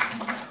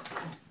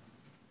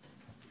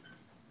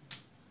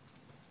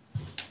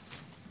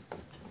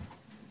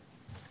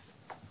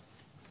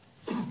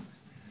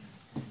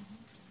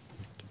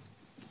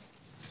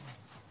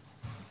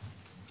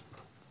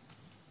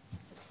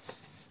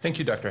 Thank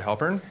you, Dr.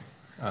 Halpern.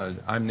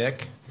 I'm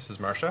Nick. This is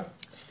Marcia.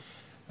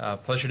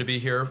 Pleasure to be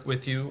here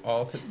with you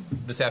all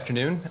this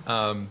afternoon.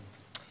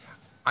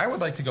 I would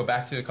like to go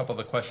back to a couple of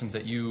the questions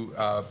that you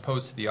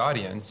posed to the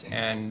audience.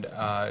 And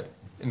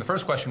the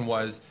first question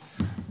was,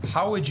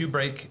 how would you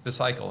break the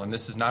cycle? And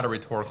this is not a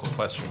rhetorical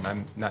question.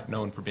 I'm not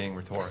known for being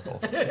rhetorical,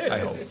 I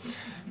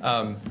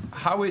hope.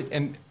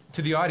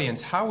 to the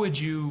audience, how would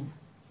you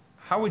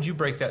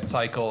break that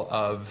cycle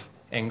of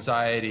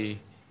anxiety,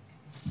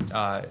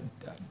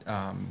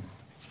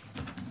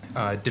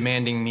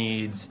 demanding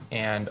needs,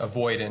 and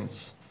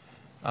avoidance,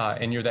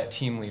 and you're that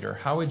team leader?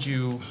 How would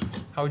you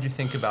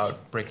think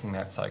about breaking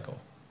that cycle?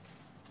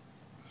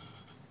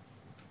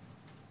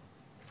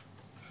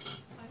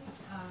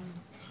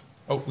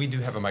 Oh, we do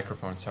have a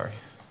microphone. Sorry.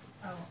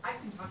 Oh, I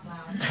can talk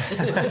loud.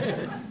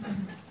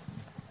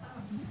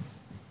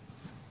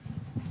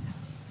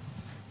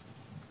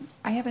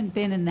 I haven't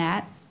been in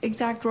that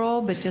exact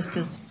role, but just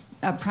as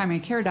a primary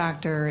care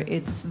doctor,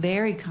 it's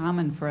very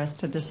common for us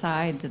to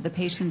decide that the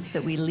patients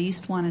that we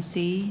least want to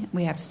see,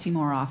 we have to see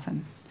more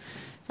often.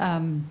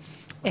 And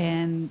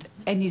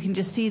you can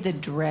just see the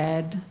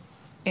dread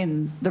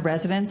in the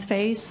resident's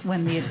face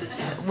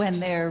when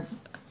their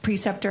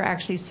preceptor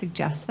actually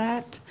suggests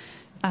that.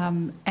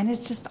 And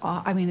it's just,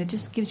 I mean, it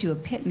just gives you a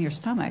pit in your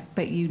stomach,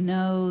 but you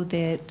know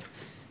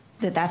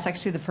that's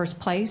actually the first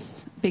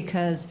place,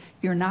 because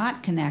you're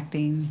not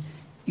connecting,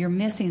 you're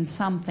missing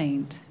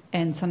something,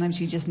 and sometimes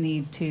you just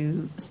need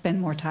to spend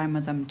more time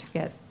with them to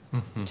get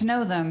to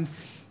know them.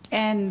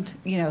 And,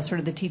 you know, sort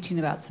of the teaching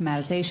about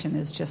somatization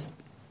is just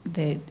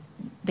that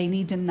they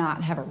need to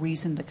not have a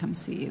reason to come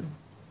see you.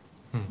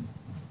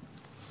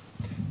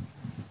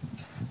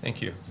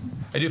 Thank you.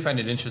 I do find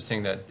it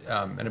interesting that,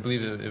 and I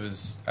believe it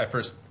was, I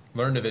first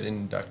learned of it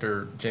in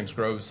Dr. James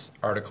Grove's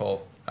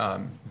article,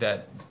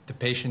 that the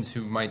patients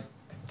who might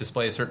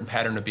display a certain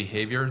pattern of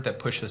behavior that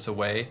push us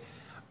away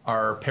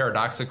are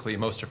paradoxically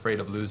most afraid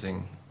of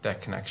losing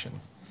that connection.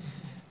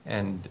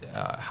 And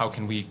how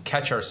can we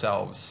catch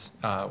ourselves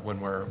when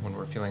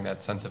we're feeling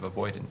that sense of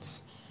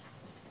avoidance?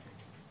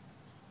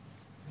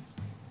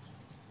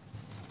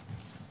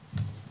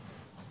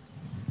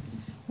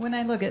 When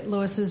I look at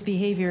Lois's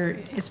behavior,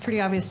 it's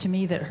pretty obvious to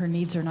me that her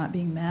needs are not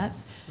being met.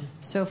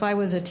 So if I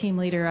was a team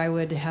leader, I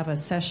would have a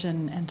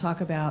session and talk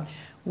about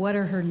what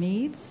are her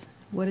needs,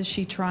 what is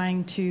she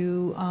trying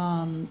to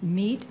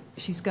meet.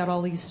 She's got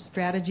all these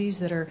strategies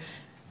that are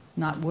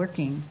not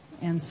working,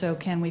 and so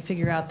can we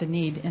figure out the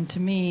need? And to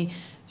me,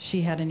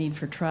 she had a need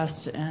for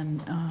trust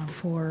and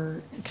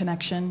for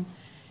connection,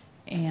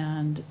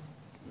 and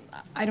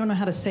I don't know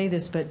how to say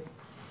this, but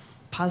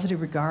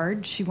positive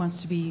regard. She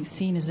wants to be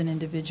seen as an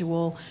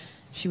individual.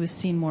 She was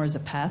seen more as a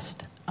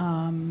pest.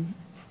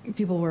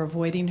 People were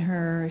avoiding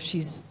her.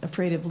 She's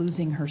afraid of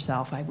losing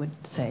herself, I would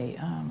say.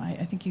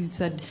 I think you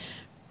said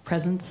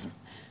presence.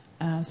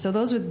 So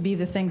those would be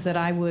the things that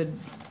I would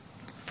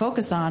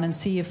focus on and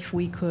see if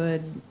we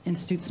could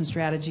institute some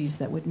strategies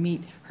that would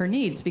meet her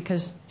needs,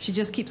 because she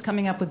just keeps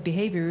coming up with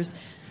behaviors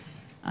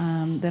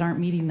that aren't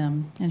meeting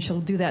them. And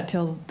she'll do that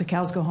till the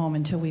cows go home,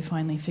 until we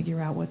finally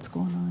figure out what's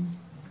going on.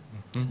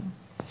 So.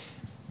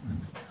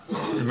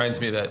 It reminds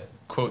me of that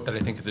quote that I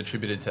think is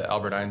attributed to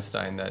Albert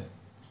Einstein, that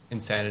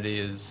insanity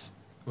is,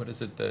 what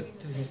is it,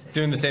 that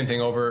doing the same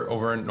thing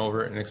over and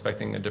over and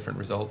expecting a different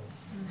result.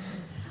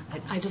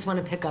 I just want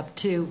to pick up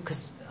too,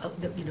 because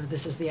you know,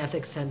 this is the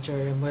Ethics Center,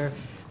 and we're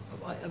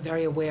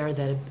very aware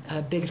that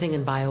a big thing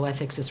in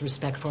bioethics is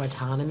respect for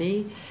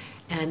autonomy,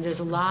 and there's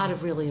a lot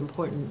of really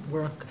important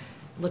work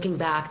looking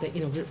back that,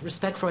 you know,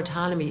 respect for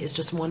autonomy is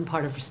just one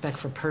part of respect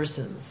for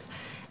persons.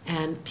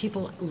 And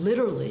people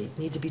literally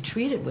need to be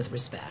treated with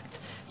respect.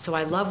 So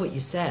I love what you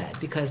said,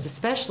 because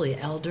especially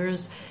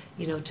elders,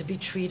 you know, to be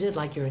treated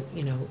like you're,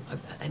 you know,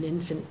 an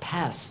infant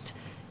pest,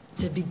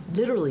 to be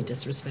literally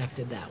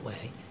disrespected that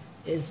way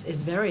is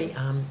very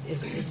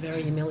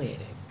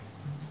humiliating.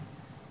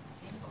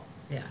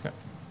 Yeah.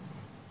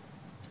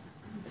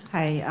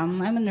 Hi,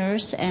 I'm a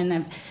nurse, and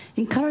I've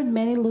encountered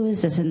many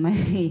Lewises in my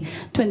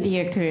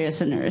 20-year career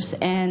as a nurse.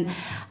 And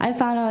I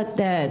found out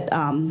that,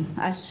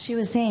 as she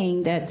was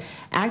saying, that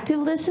active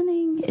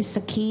listening is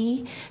the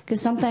key, because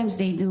sometimes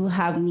they do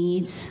have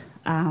needs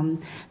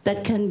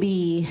that can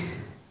be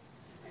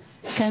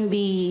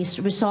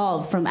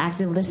resolved from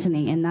active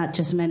listening and not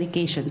just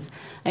medications.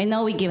 I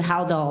know we give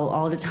Haldol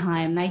all the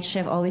time. Night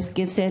shift always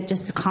gives it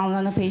just to calm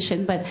down the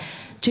patient, but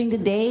during the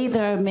day,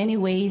 there are many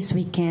ways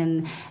we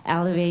can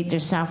elevate their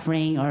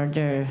suffering or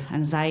their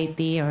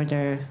anxiety or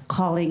their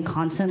calling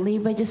constantly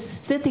by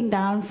just sitting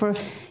down for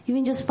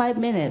even just 5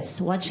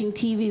 minutes, watching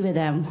TV with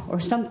them or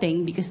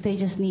something, because they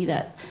just need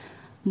that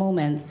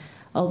moment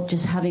of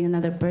just having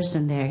another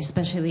person there,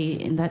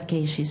 especially in that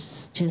case, she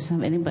doesn't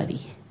have anybody,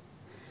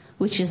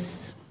 which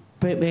is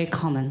very, very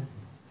common.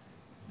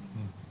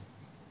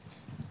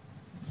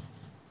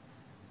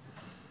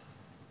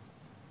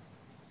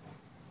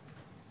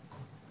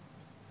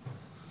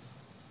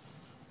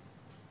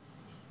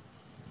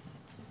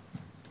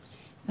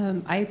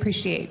 I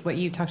appreciate what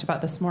you talked about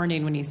this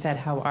morning when you said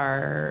how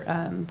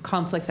our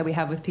conflicts that we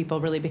have with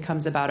people really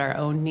becomes about our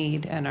own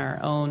need and our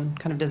own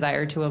kind of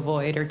desire to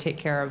avoid or take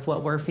care of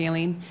what we're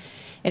feeling.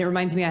 And it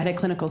reminds me, I had a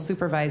clinical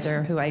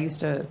supervisor who I used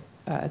to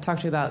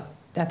talk to about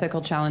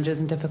ethical challenges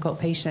and difficult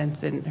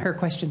patients, and her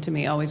question to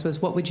me always was,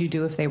 what would you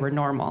do if they were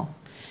normal?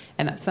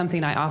 And that's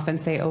something I often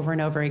say over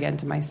and over again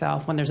to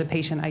myself. When there's a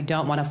patient, I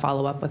don't want to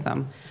follow up with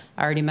them.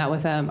 I already met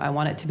with them. I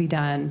want it to be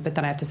done. But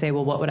then I have to say,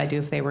 well, what would I do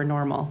if they were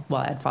normal?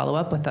 Well, I'd follow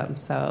up with them.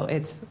 So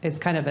it's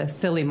kind of a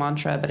silly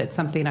mantra, but it's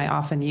something I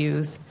often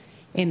use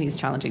in these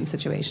challenging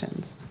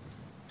situations.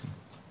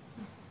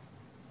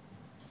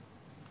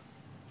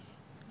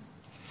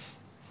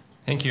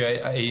 Thank you.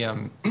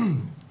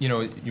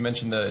 You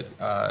mentioned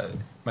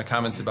my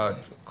comments about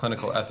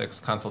clinical ethics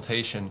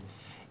consultation,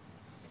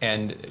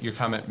 and your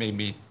comment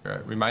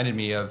reminded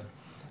me of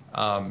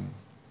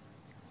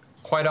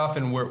quite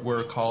often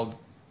we're called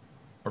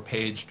or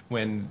paged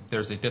when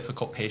there's a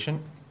difficult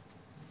patient,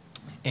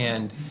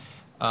 and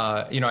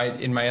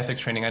in my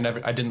ethics training,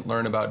 I didn't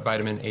learn about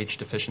vitamin H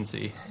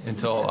deficiency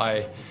until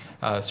I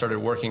started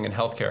working in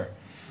healthcare,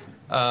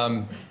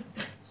 but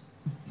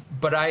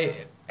I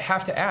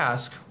have to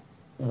ask,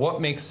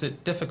 what makes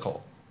it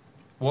difficult?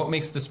 What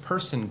makes this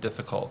person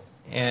difficult?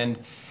 And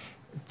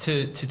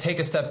to take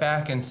a step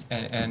back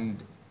and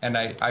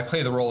I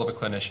play the role of a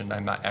clinician.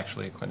 I'm not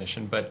actually a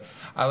clinician, but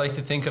I like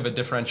to think of a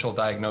differential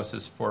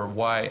diagnosis for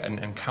why an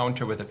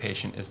encounter with a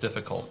patient is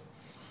difficult.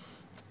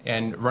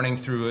 And running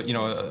through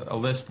a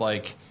list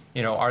like,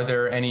 are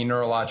there any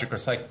neurologic or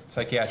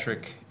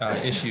psychiatric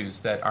issues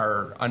that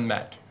are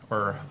unmet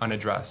or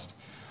unaddressed?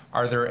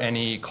 Are there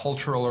any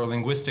cultural or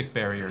linguistic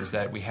barriers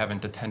that we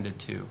haven't attended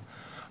to?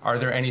 Are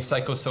there any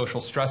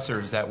psychosocial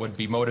stressors that would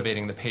be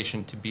motivating the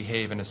patient to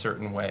behave in a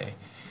certain way?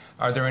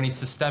 Are there any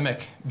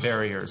systemic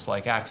barriers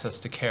like access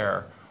to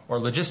care, or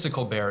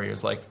logistical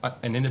barriers like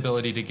an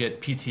inability to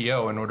get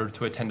PTO in order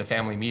to attend a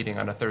family meeting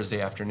on a Thursday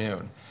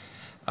afternoon?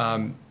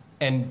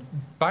 And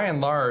by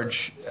and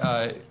large,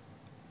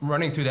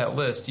 running through that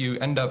list, you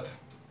end up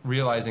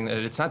realizing that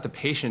it's not the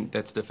patient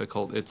that's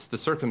difficult, it's the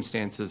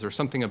circumstances or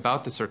something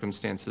about the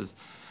circumstances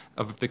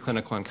of the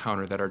clinical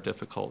encounter that are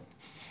difficult.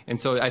 And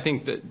so I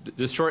think that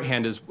the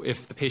shorthand is,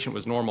 if the patient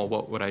was normal,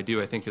 what would I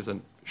do? I think is a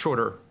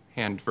shorter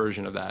hand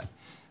version of that.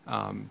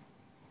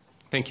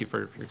 Thank you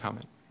for your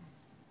comment.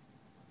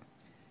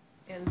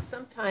 And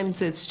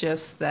sometimes it's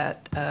just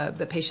that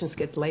the patients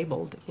get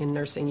labeled in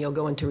nursing. You'll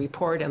go into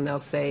report and they'll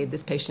say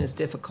this patient is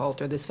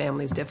difficult or this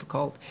family is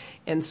difficult.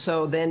 And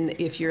so then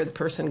if you're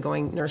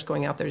the nurse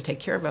going out there to take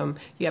care of them,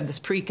 you have this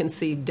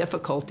preconceived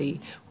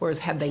difficulty. Whereas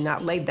had they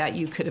not laid that,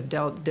 you could have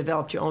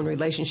developed your own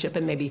relationship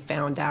and maybe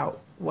found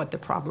out what the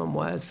problem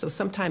was. So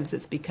sometimes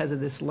it's because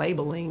of this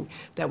labeling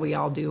that we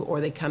all do,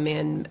 or they come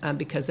in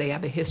because they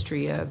have a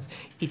history of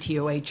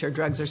ETOH or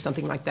drugs or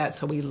something like that.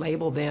 So we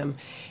label them,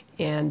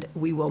 and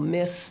we will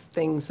miss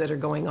things that are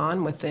going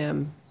on with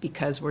them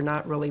because we're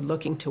not really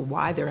looking to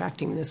why they're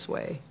acting this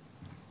way.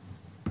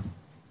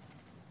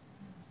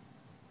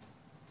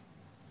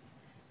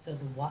 So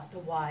the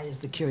why is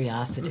the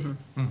curiosity.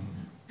 Mm-hmm.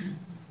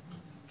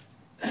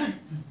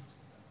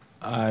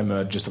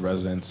 I'm just a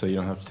resident, so you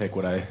don't have to take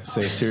what I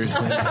say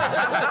seriously.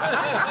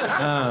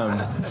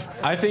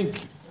 I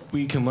think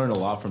we can learn a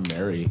lot from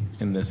Mary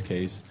in this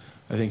case.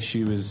 I think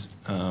she was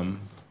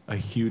a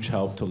huge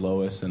help to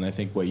Lois, and I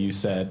think what you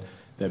said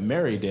that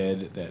Mary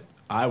did that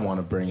I want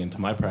to bring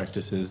into my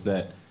practice is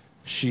that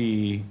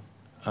she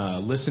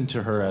listened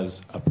to her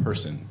as a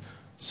person.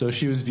 So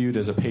she was viewed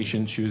as a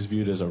patient, she was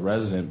viewed as a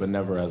resident, but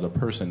never as a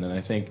person. And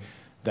I think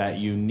that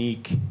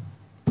unique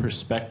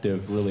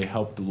perspective really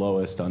helped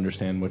Lois to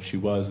understand what she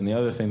was. And the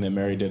other thing that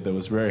Mary did that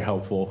was very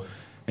helpful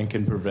and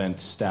can prevent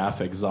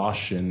staff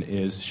exhaustion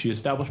is she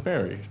established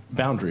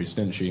boundaries,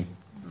 didn't she?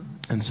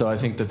 And so I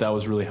think that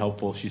was really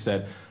helpful. She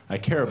said, I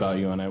care about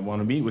you and I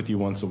want to meet with you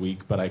once a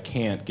week, but I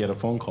can't get a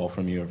phone call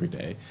from you every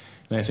day.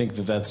 And I think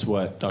that that's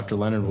what Dr.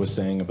 Leonard was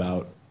saying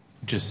about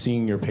just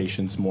seeing your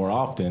patients more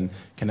often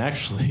can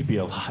actually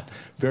be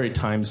very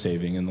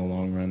time-saving in the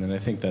long run. And I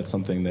think that's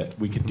something that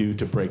we could do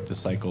to break the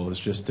cycle, is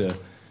just to,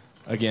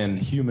 again,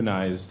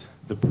 humanize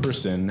the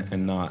person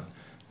and not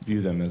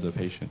view them as a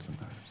patient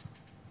sometimes.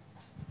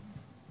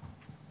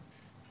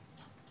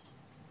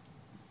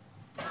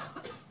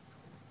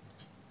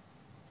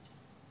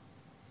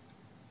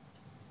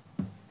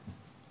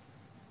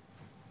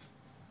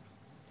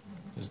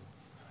 There's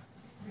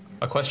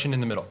a question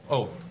in the middle.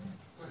 Oh.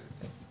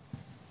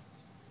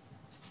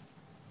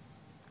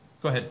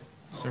 Go ahead,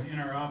 sir. In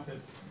our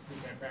office,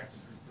 I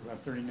practiced for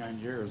about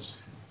 39 years.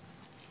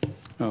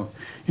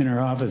 In our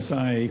office,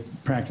 I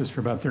practiced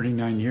for about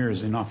 39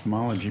 years in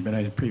ophthalmology, but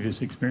I had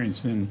previous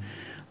experience in,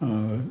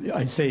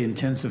 I'd say,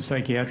 intensive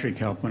psychiatric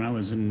help when I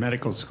was in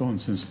medical school in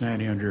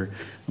Cincinnati under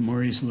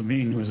Maurice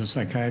Levine, who was a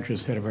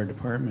psychiatrist, head of our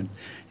department.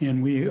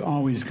 And we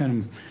always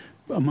kind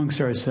of,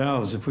 amongst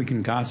ourselves, if we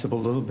can gossip a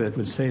little bit,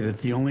 would say that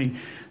the only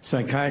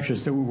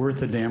psychiatrists that were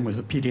worth a damn was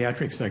a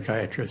pediatric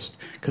psychiatrist,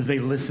 because they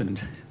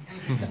listened.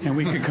 And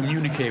we could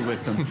communicate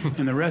with them.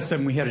 And the rest of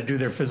them, we had to do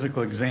their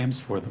physical exams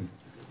for them.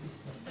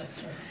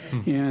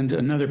 And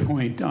another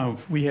point,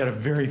 we had a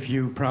very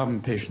few problem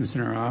patients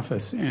in our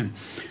office. And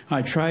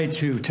I tried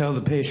to tell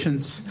the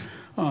patients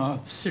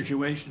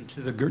situation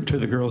to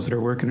the girls that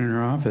are working in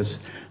our office.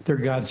 They're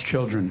God's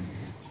children.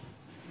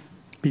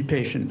 Be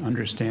patient,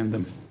 understand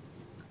them.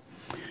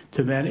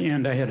 To that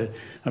end, I had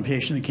a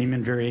patient that came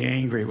in very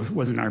angry. It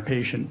wasn't our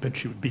patient, but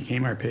she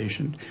became our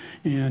patient.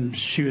 And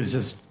she was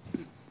just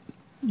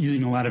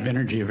using a lot of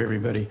energy of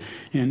everybody.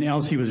 And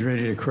Elsie was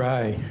ready to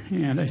cry.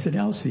 And I said,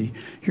 Elsie,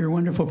 you're a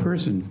wonderful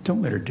person.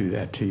 Don't let her do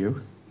that to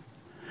you.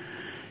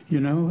 You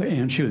know,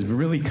 and she was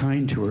really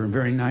kind to her and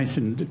very nice.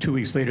 And 2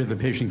 weeks later, the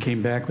patient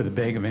came back with a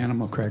bag of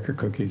animal cracker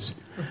cookies.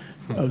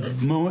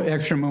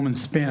 Extra moments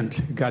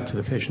spent got to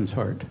the patient's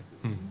heart.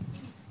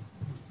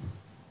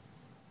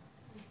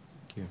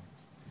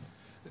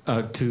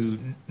 To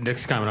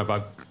Nick's comment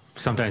about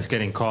sometimes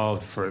getting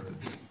called for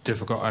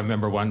difficult, I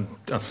remember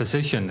a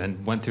physician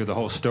and went through the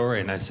whole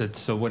story, and I said,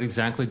 so what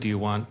exactly do you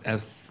want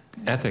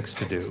ethics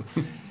to do?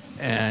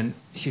 And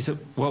she said,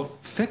 well,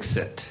 fix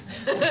it.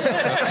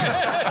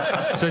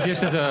 So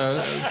just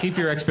keep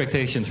your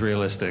expectations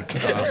realistic.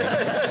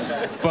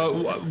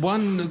 But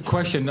one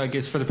question, I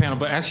guess, for the panel,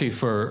 but actually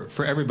for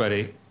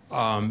everybody,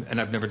 and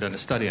I've never done a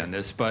study on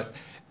this, but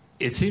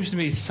it seems to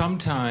me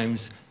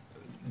sometimes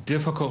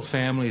difficult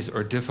families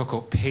or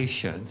difficult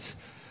patients,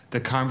 the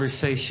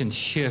conversation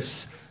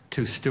shifts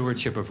to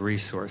stewardship of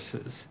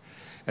resources.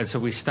 And so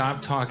we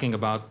stop talking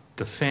about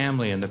the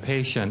family and the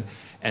patient,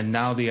 and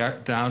now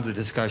the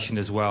discussion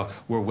is, well,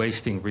 we're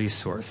wasting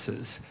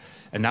resources.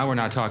 And now we're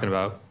not talking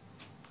about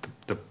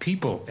the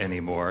people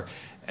anymore.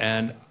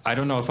 And I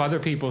don't know if other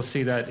people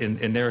see that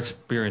in their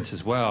experience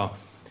as well.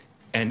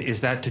 And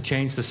is that to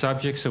change the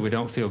subject so we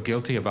don't feel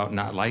guilty about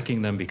not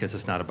liking them because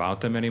it's not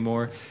about them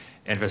anymore?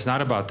 And if it's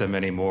not about them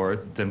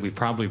anymore, then we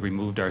probably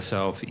removed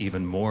ourselves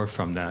even more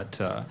from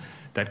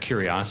that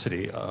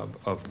curiosity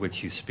of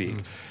which you speak.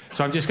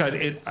 So I've just got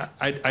it.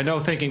 I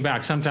know, thinking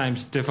back,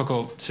 sometimes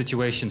difficult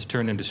situations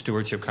turn into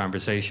stewardship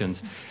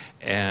conversations,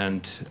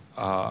 and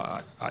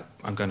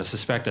I'm going to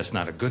suspect that's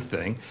not a good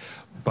thing.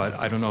 But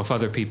I don't know if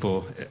other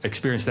people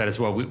experience that as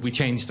well. We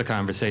changed the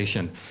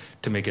conversation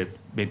to make it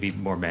maybe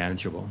more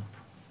manageable.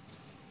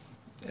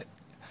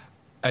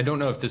 I don't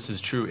know if this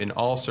is true in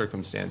all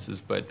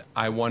circumstances, but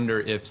I wonder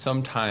if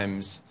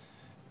sometimes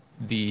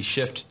the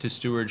shift to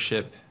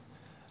stewardship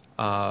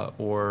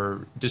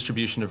or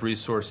distribution of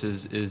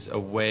resources is a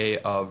way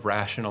of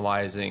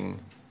rationalizing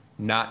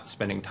not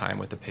spending time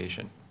with the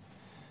patient.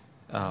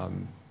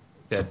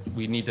 That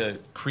we need to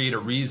create a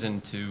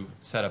reason to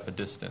set up a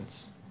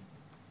distance.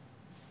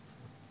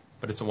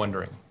 But it's a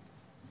wondering.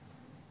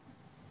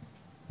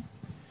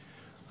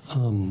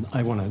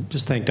 I want to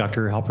just thank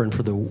Dr. Halpern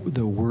for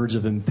the words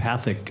of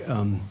empathic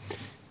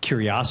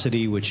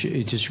curiosity, which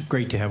it's just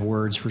great to have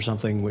words for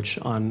something which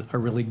on a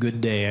really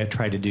good day I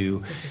try to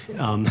do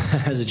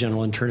as a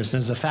general internist and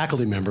as a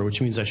faculty member,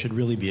 which means I should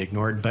really be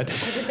ignored. But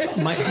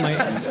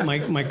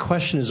my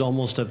question is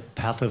almost a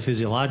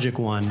pathophysiologic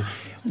one.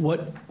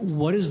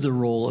 What is the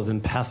role of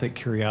empathic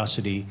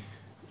curiosity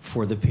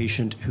for the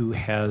patient who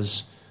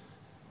has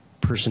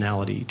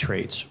personality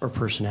traits or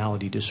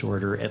personality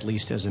disorder, at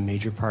least as a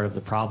major part of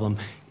the problem?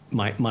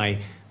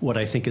 What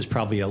I think is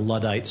probably a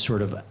Luddite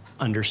sort of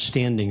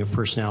understanding of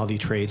personality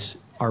traits,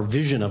 our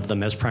vision of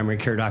them as primary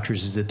care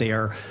doctors is that they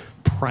are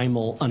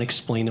primal,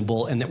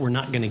 unexplainable, and that we're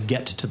not going to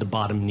get to the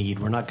bottom need.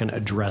 We're not going to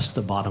address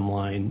the bottom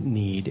line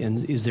need.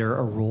 And is there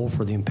a role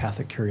for the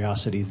empathic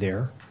curiosity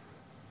there?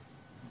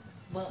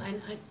 Well,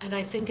 and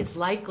I think it's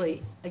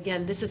likely,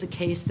 again, this is a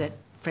case that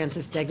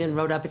Francis Degnan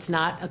wrote up. It's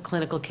not a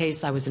clinical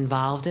case I was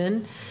involved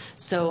in,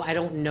 so I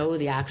don't know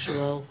the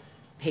actual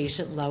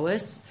patient,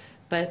 Lois,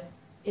 but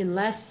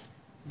unless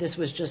this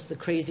was just the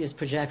craziest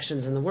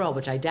projections in the world,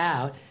 which I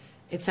doubt,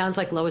 it sounds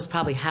like Lois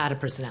probably had a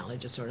personality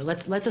disorder.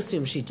 Let's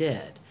assume she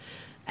did.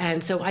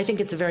 And so I think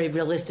it's a very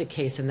realistic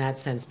case in that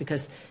sense,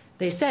 because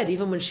they said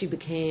even when she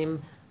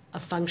became a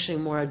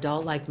functioning, more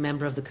adult-like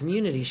member of the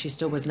community, she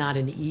still was not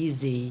an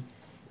easy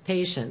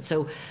patient.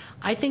 So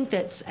I think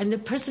that, and the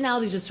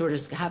personality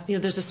disorders have,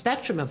 there's a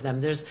spectrum of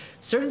them. There's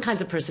certain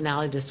kinds of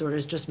personality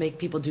disorders just make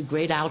people do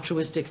great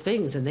altruistic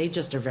things, and they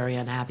just are very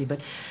unhappy.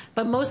 But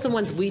most of the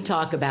ones we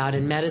talk about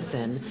in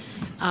medicine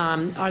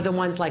are the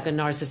ones like a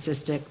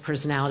narcissistic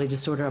personality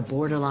disorder, a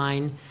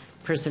borderline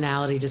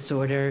personality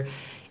disorder.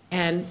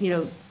 And,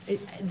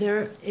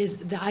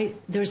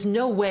 there's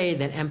no way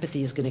that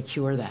empathy is going to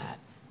cure that.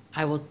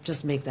 I will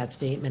just make that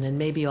statement, and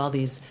maybe all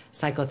these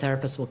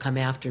psychotherapists will come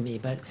after me,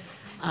 but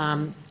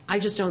I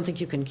just don't think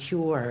you can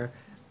cure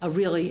a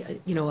really,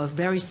 a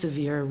very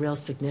severe, real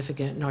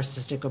significant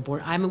narcissistic or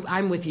borderline.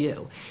 I'm with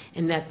you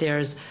in that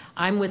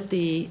I'm with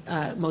the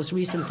most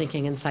recent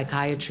thinking in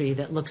psychiatry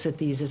that looks at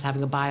these as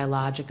having a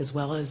biologic as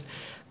well as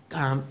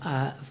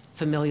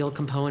familial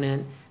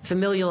component,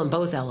 familial in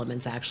both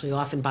elements, actually,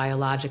 often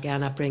biologic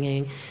and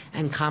upbringing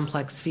and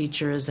complex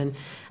features. And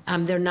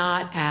they're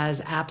not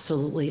as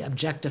absolutely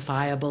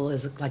objectifiable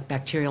as like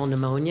bacterial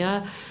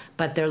pneumonia,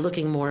 but they're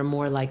looking more and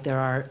more like there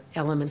are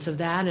elements of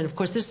that. And of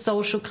course, there's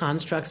social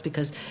constructs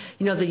because,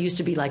 there used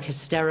to be like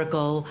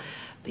hysterical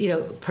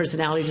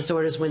personality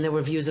disorders when there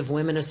were views of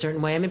women a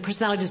certain way. I mean,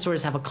 personality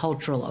disorders have a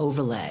cultural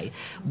overlay,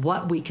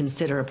 what we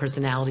consider a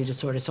personality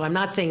disorder. So I'm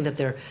not saying that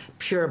they're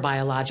pure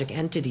biologic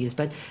entities,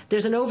 but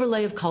there's an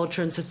overlay of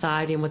culture and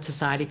society and what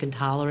society can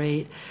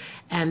tolerate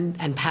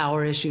and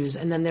power issues.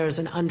 And then there's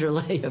an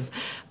underlay of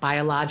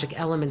biologic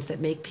elements that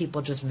make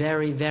people just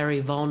very,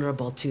 very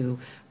vulnerable to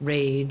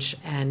rage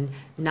and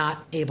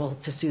not able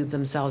to soothe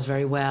themselves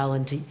very well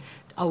and to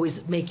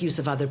always make use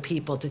of other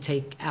people to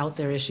take out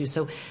their issues.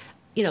 So,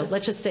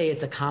 let's just say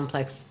it's a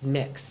complex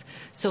mix.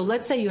 So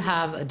let's say you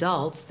have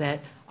adults that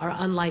are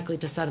unlikely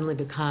to suddenly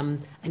become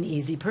an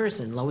easy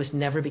person. Lois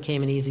never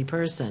became an easy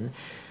person.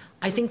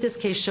 I think this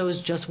case shows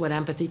just what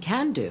empathy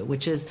can do,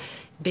 which is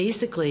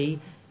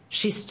basically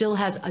she still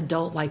has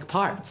adult-like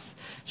parts.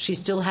 She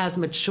still has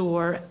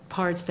mature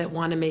parts that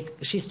want to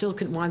she still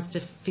wants to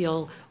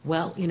feel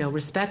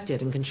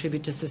respected and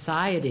contribute to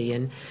society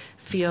and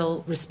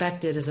feel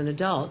respected as an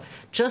adult,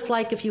 just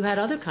like if you had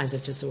other kinds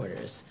of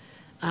disorders.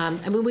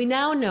 We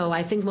now know,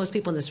 I think most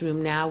people in this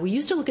room now, we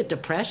used to look at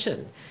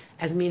depression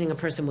as meaning a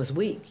person was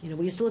weak.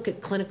 We used to look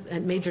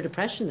at major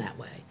depression that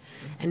way.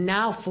 And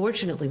now,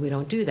 fortunately, we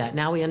don't do that.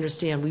 Now we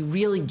understand, we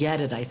really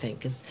get it, I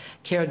think, as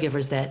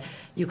caregivers, that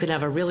you can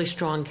have a really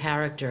strong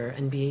character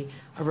and be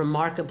a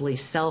remarkably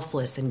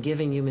selfless and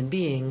giving human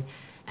being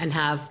and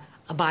have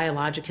a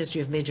biologic history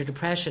of major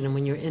depression. And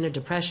when you're in a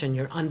depression,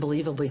 you're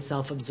unbelievably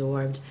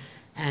self-absorbed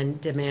and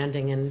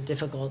demanding and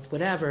difficult,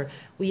 whatever.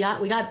 We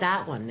got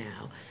that one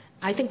now.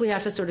 I think we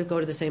have to sort of go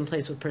to the same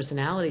place with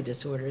personality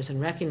disorders and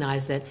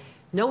recognize that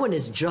no one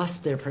is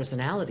just their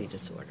personality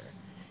disorder.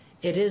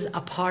 It is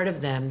a part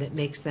of them that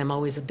makes them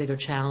always a bigger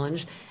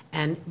challenge.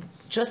 And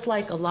just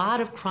like a lot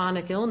of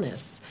chronic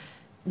illness,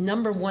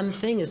 number one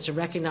thing is to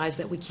recognize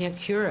that we can't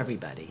cure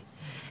everybody.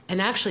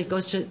 And actually it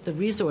goes to the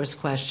resource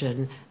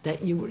question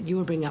that you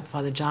were bringing up,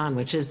 Father John,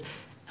 which is,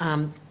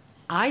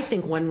 I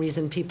think one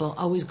reason people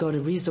always go to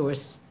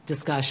resource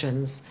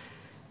discussions,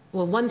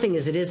 well, one thing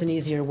is it is an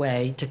easier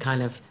way to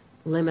kind of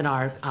limit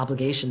our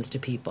obligations to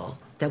people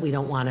that we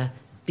don't want to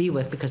be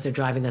with because they're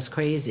driving us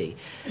crazy.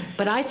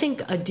 But I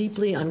think a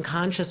deeply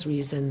unconscious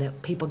reason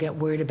that people get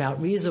worried about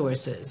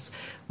resources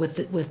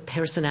with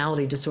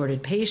personality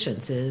disordered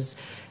patients is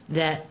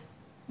that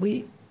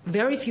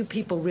very few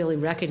people really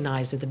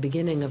recognize at the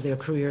beginning of their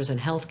careers in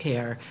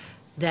healthcare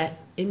that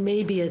it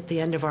may be at the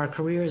end of our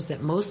careers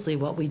that mostly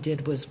what we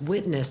did was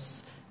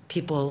witness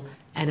people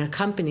and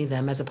accompany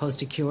them as opposed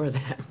to cure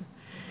them.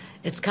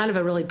 It's kind of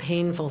a really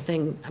painful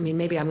thing. I mean,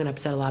 maybe I'm going to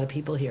upset a lot of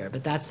people here,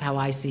 but that's how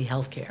I see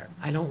healthcare.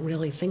 I don't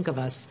really think of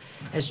us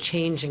as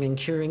changing and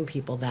curing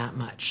people that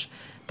much,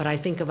 but I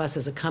think of us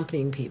as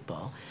accompanying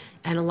people.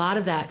 And a lot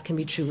of that can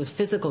be true with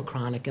physical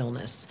chronic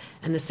illness,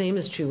 and the same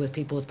is true with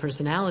people with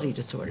personality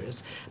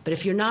disorders. But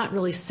if you're not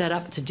really set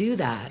up to do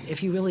that,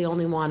 if you really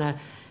only want to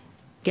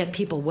get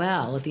people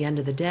well at the end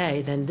of the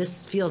day, then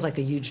this feels like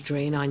a huge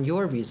drain on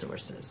your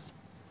resources.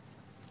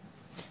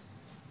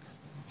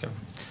 Okay.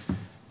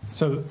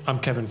 So I'm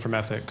Kevin from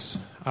Ethics.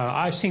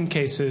 I've seen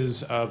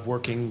cases of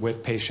working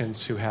with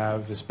patients who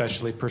have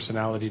especially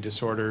personality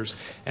disorders,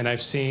 and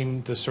I've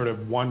seen the sort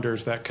of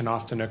wonders that can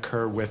often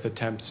occur with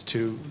attempts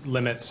to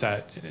limit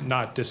set,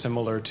 not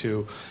dissimilar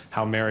to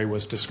how Mary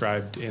was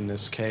described in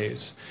this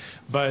case.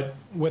 But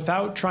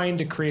without trying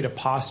to create a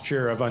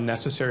posture of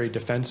unnecessary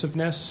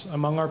defensiveness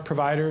among our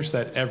providers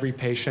that every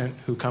patient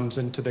who comes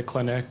into the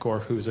clinic or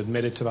who's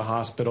admitted to the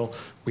hospital,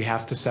 we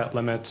have to set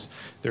limits.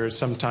 There is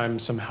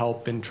sometimes some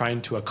help in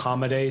trying to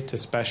accommodate,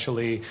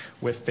 especially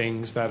with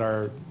things that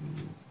are a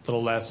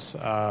little less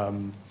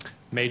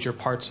major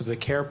parts of the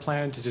care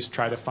plan, to just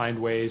try to find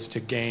ways to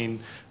gain,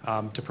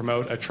 to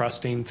promote a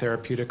trusting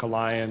therapeutic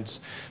alliance.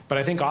 But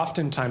I think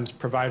oftentimes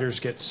providers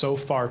get so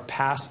far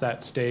past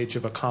that stage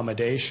of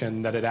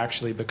accommodation that it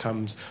actually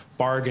becomes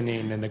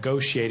bargaining and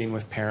negotiating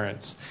with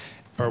parents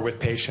or with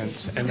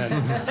patients. And then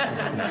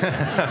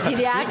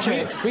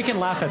pediatrics. We can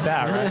laugh at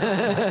that,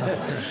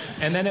 right?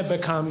 And then it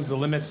becomes the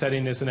limit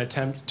setting is an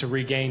attempt to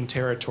regain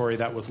territory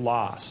that was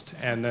lost.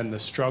 And then the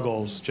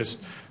struggles just,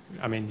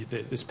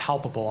 is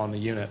palpable on the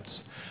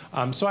units.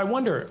 So I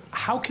wonder,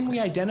 how can we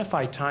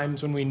identify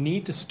times when we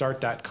need to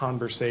start that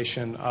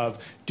conversation of,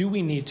 do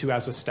we need to,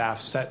 as a staff,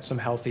 set some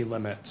healthy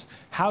limits?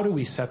 How do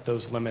we set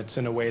those limits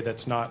in a way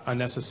that's not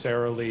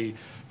unnecessarily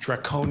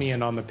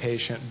draconian on the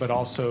patient, but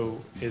also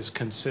is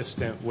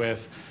consistent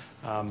with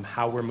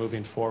how we're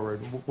moving forward?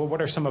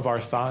 What are some of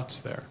our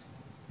thoughts there?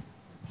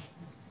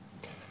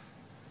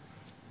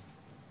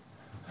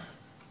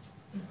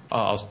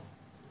 I'll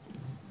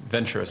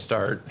venture a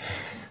start.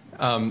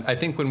 I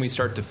think when we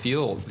start to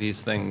feel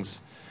these things,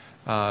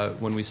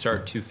 when we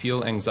start to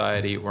feel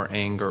anxiety or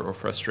anger or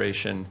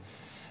frustration,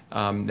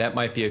 that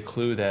might be a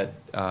clue that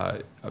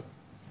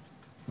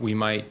we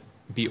might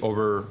be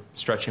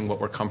overstretching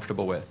what we're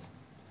comfortable with.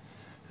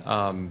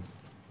 And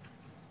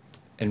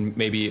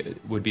maybe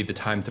it would be the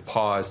time to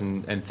pause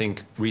and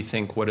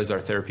rethink what is our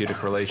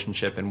therapeutic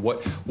relationship and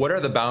what are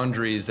the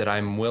boundaries that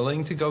I'm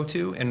willing to go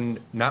to and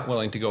not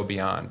willing to go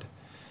beyond.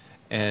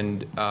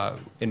 And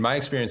in my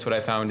experience, what I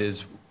found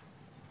is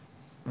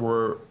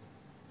we're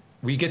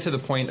we get to the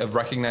point of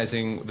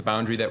recognizing the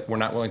boundary that we're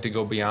not willing to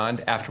go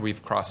beyond after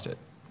we've crossed it.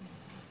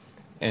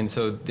 And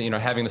so,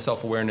 having the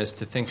self-awareness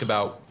to think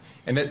about,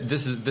 and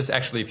this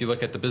actually, if you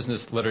look at the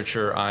business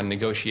literature on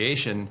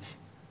negotiation,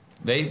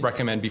 they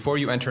recommend before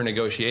you enter a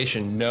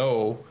negotiation,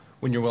 know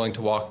when you're willing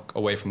to walk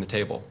away from the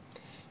table.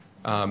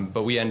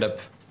 But we end up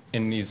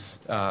in these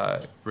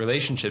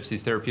relationships,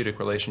 these therapeutic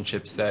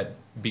relationships that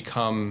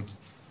become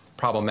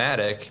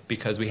problematic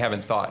because we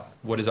haven't thought,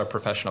 what is our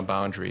professional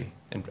boundary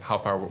and how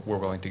far we're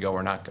willing to go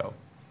or not go.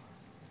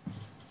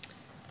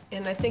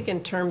 And I think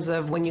in terms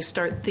of when you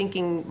start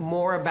thinking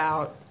more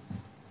about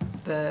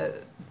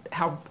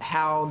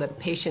how the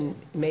patient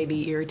may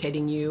be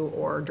irritating you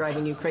or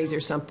driving you crazy or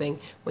something,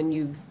 when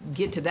you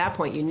get to that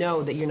point, you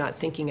know that you're not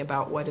thinking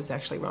about what is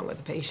actually wrong with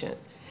the patient.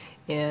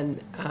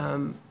 And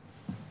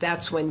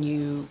that's when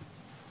you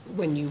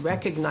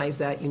recognize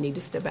that, you need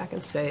to step back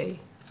and say,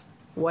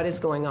 what is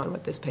going on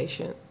with this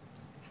patient?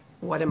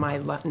 What am I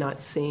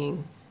not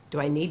seeing? Do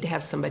I need to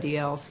have somebody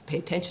else pay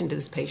attention to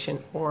this patient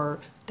or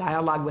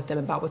dialogue with them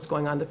about what's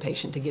going on with the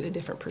patient to get a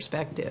different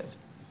perspective?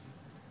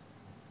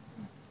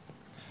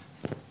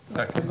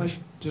 I'd like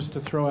just to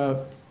throw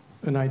out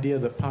an idea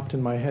that popped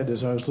in my head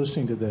as I was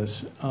listening to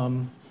this.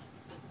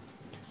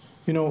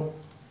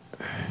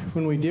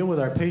 When we deal with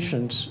our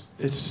patients,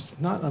 it's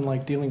not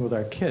unlike dealing with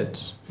our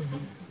kids. Mm-hmm.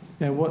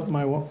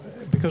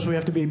 And because we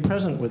have to be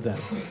present with them,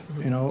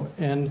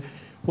 and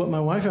what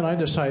my wife and I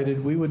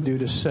decided we would do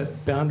to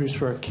set boundaries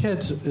for our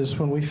kids is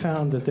when we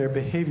found that their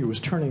behavior was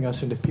turning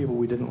us into people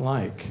we didn't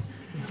like.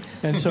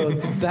 And so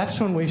that's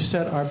when we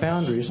set our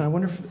boundaries. And I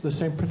wonder if the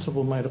same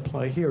principle might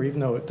apply here, even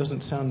though it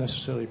doesn't sound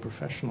necessarily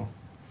professional.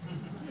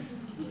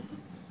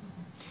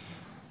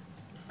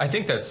 I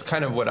think that's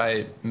kind of what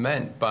I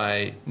meant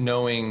by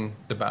knowing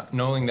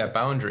that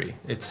boundary.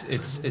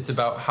 It's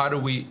about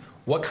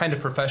what kind of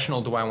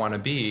professional do I want to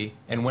be,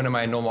 and when am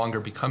I no longer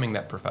becoming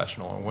that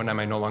professional, or when am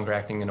I no longer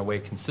acting in a way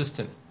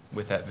consistent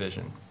with that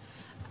vision?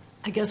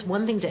 I guess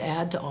one thing to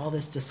add to all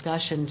this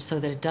discussion so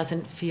that it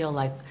doesn't feel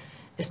like,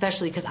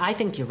 especially because I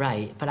think you're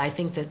right, but I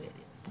think that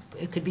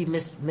it could be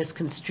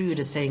misconstrued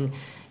as saying,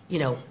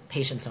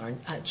 patients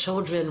aren't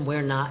children,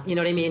 we're not, you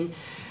know what I mean?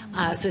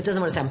 So it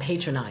doesn't want to sound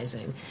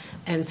patronizing.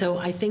 And so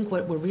I think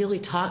what we're really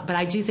but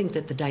I do think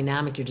that the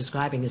dynamic you're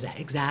describing is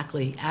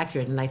exactly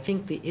accurate. And I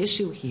think the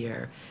issue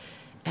here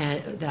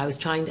that I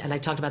was and I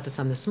talked about this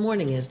this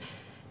morning, is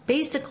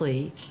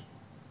basically,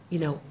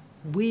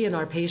 we and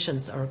our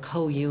patients are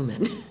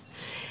co-human,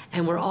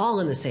 and we're all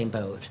in the same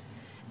boat.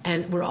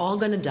 And we're all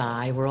going to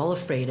die. We're all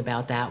afraid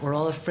about that. We're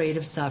all afraid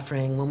of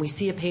suffering. When we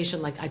see a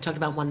patient, like I talked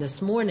about one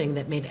this morning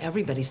that made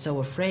everybody so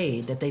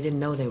afraid that they didn't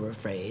know they were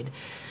afraid.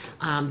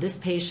 This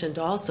patient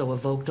also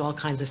evoked all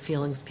kinds of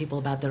feelings, people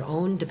about their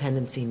own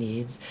dependency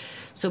needs.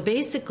 So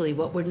basically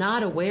what we're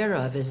not aware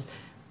of is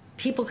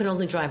people can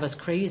only drive us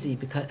crazy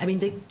because,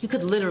 you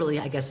could literally,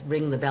 I guess,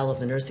 ring the bell of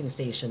the nursing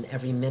station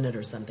every minute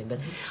or something. But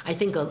I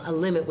think a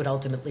limit would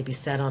ultimately be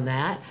set on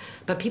that.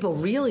 But people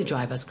really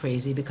drive us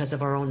crazy because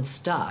of our own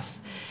stuff.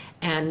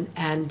 And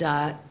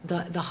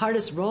the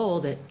hardest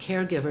role that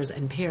caregivers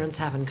and parents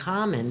have in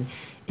common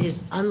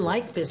is,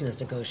 unlike business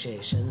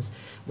negotiations,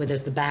 where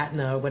there's the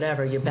BATNA or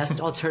whatever, your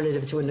best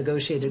alternative to a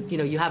negotiated,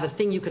 you have a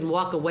thing you can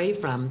walk away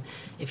from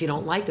if you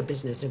don't like a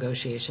business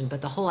negotiation.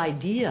 But the whole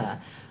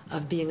idea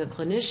of being a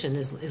clinician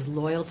is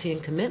loyalty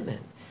and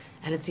commitment.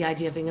 And it's the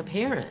idea of being a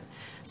parent.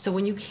 So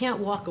when you can't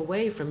walk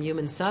away from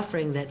human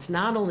suffering that's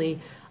not only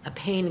a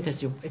pain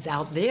because it's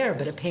out there,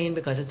 but a pain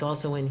because it's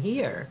also in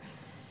here,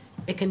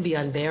 it can be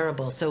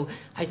unbearable. So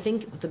I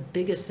think the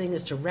biggest thing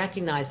is to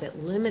recognize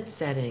that limit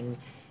setting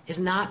is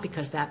not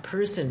because that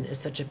person is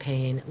such a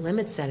pain.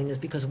 Limit setting is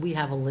because we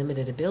have a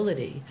limited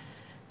ability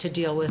to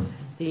deal with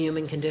the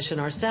human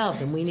condition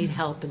ourselves, and we need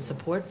help and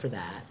support for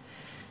that.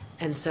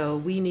 And so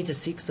we need to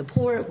seek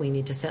support. We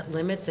need to set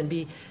limits and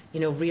be,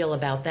 real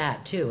about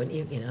that too.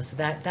 And so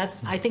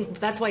that's I think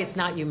that's why it's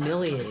not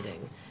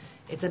humiliating.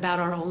 It's about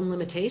our own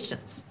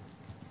limitations.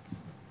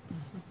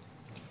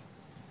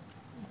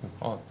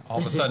 All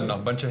of a sudden, a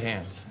bunch of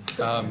hands.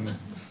 How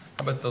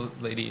about the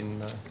lady in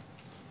the...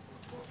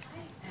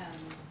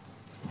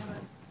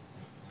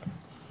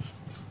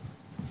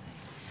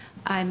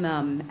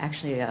 I'm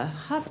actually a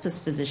hospice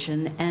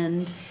physician,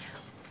 and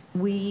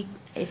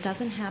it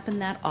doesn't happen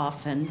that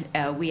often.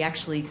 We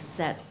actually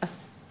set a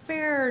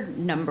fair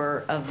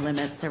number of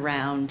limits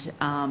around,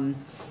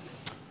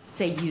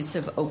 say, use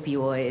of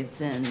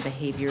opioids and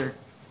behavior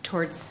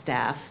towards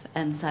staff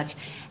and such.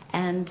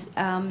 And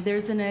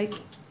there's an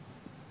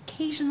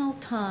occasional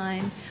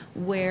time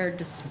where,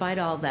 despite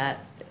all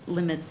that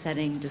limit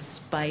setting,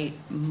 despite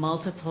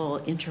multiple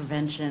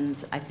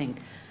interventions, I think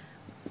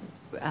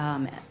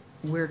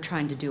we're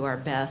trying to do our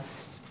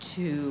best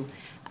to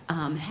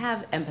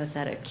have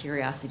empathetic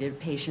curiosity to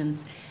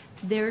patients.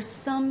 There's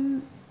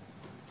some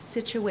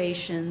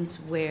situations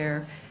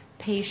where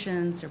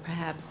patients or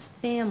perhaps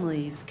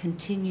families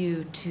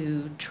continue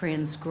to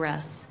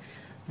transgress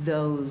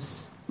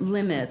those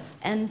limits,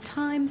 and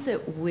times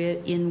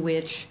in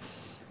which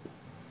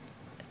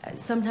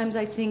sometimes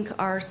I think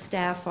our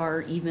staff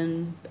are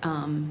even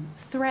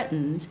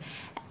threatened.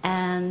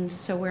 And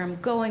so where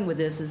I'm going with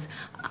this is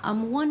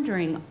I'm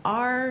wondering,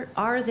 are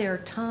there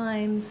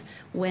times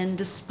when,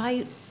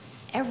 despite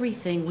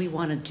everything we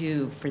want to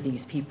do for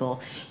these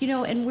people,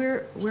 and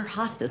we're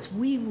hospice,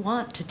 we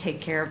want to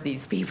take care of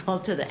these people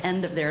to the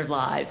end of their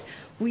lives.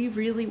 We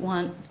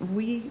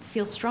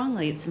feel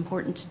strongly it's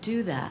important to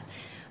do that.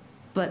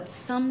 But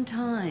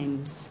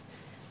sometimes,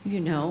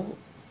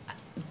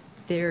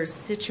 there's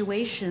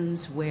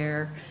situations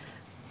where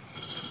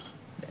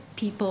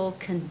people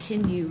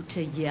continue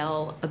to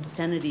yell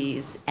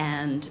obscenities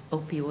and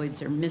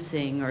opioids are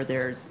missing, or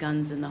there's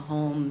guns in the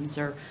homes,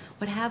 or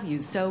what have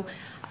you. So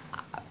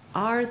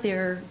are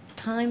there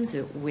times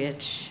at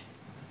which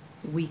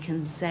we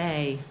can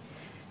say,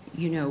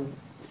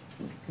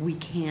 we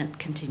can't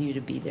continue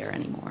to be there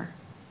anymore?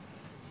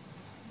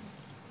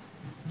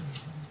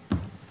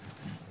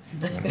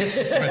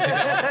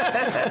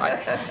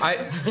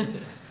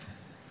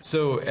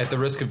 So at the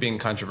risk of being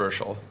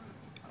controversial,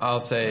 I'll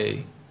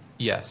say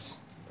yes.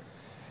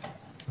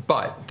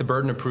 But the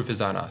burden of proof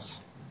is on us.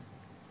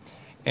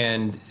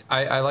 And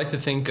I like to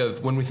think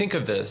of, when we think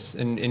of this,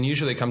 and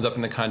usually it comes up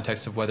in the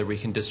context of whether we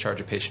can discharge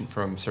a patient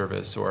from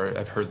service, or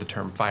I've heard the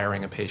term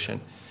firing a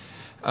patient.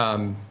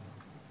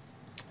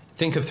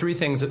 Think of three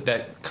things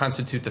that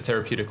constitute the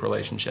therapeutic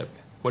relationship.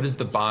 What is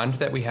the bond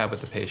that we have with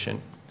the patient?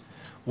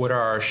 What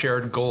are our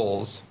shared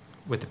goals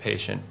with the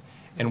patient?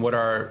 And what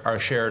are our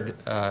shared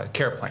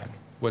care plan?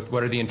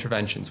 What are the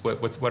interventions?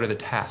 What are the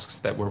tasks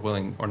that we're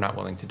willing or not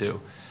willing to do?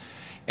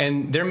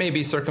 And there may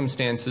be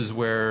circumstances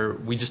where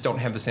we just don't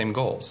have the same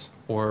goals,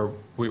 or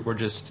we're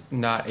just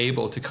not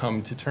able to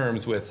come to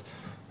terms with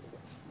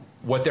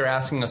what they're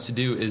asking us to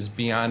do is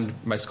beyond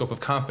my scope of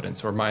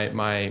competence, or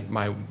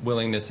my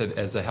willingness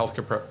as a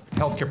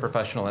healthcare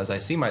professional as I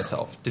see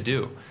myself to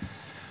do.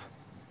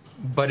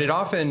 But it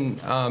often,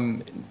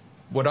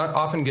 what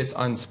often gets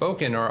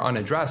unspoken or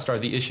unaddressed are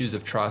the issues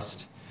of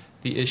trust,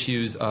 the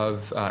issues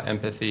of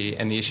empathy,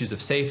 and the issues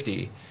of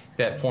safety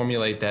that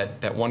formulate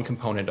that one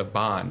component of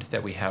bond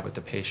that we have with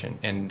the patient.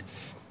 And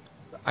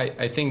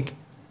I think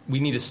we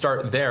need to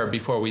start there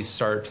before we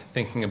start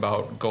thinking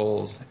about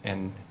goals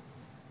and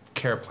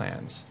care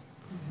plans.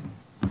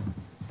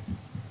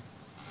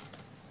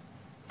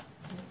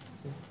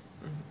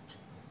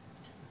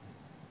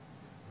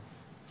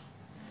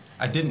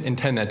 I didn't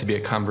intend that to be a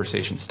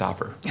conversation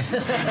stopper.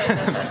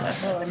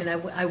 Well, I mean,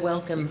 I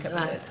welcome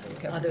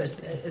others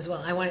as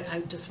well.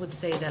 I just would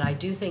say that I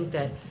do think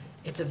that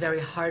it's a very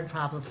hard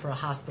problem for a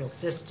hospital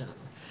system.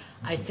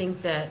 I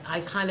think that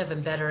I kind of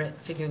am better at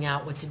figuring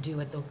out what to do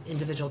at the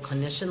individual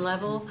clinician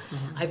level.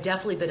 Mm-hmm. I've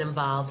definitely been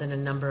involved in a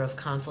number of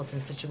consults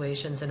and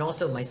situations, and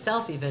also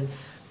myself even,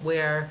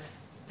 where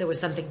there was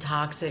something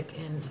toxic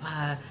in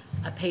a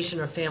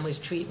patient or family's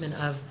treatment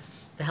of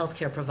the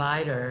healthcare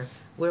provider,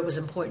 where it was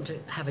important to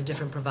have a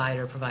different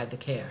provider provide the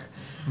care.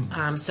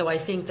 Mm-hmm. So I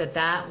think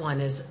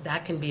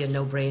that can be a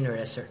no-brainer at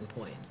a certain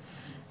point.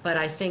 But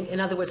I think,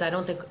 in other words, I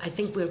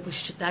think we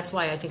should, that's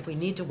why I think we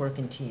need to work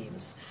in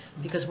teams,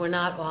 because we're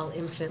not all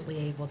infinitely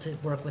able to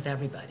work with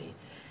everybody.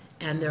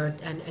 And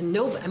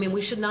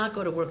we should not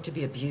go to work to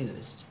be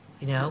abused,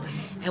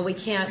 and we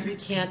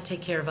can't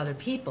take care of other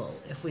people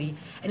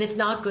and it's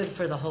not good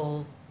for the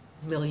whole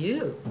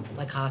milieu,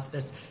 like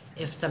hospice,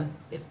 if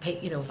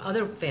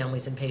other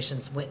families and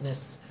patients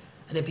witness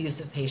an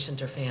abusive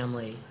patient or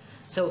family.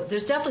 So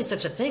there's definitely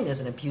such a thing as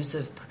an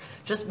abusive.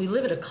 We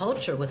live in a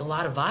culture with a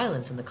lot of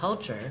violence in the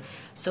culture.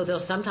 So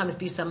there'll sometimes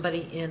be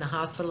somebody in a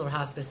hospital or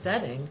hospice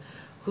setting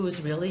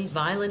who's really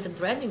violent and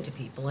threatening to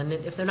people. And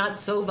if they're not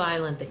so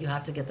violent that you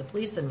have to get the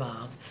police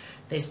involved,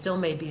 they still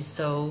may be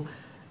so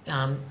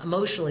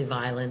emotionally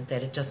violent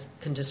that it just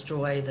can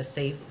destroy the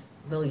safe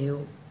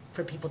milieu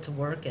for people to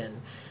work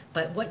in.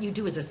 But what you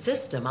do as a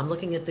system, I'm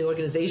looking at the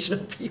organization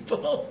of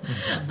people.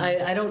 Mm-hmm.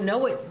 I don't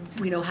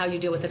know how you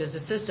deal with it as a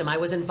system. I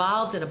was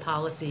involved in a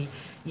policy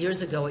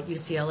years ago at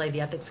UCLA.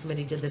 The ethics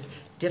committee did this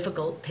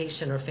difficult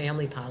patient or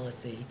family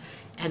policy,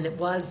 and it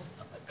was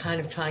kind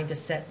of trying to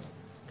set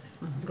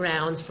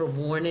grounds for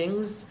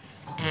warnings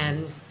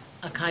and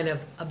a kind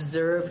of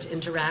observed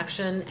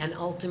interaction and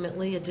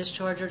ultimately a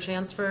discharge or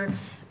transfer.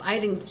 I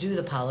didn't do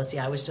the policy.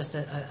 I was just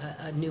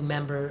a new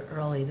member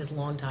this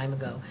long time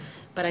ago.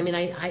 But I mean,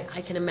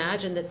 I can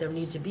imagine that there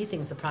need to be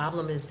things. The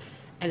problem is,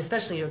 and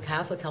especially your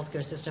Catholic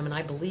healthcare system, and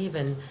I believe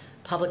in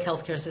public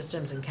healthcare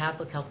systems and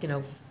Catholic health,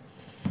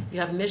 you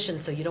have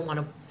missions, so you don't want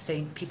to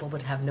say people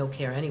would have no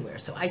care anywhere.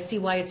 So I see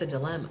why it's a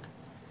dilemma.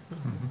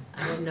 Mm-hmm.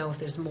 I don't know if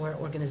there's more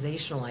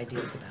organizational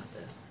ideas about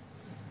this.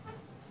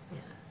 Yeah.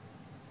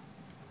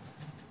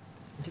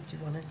 Did you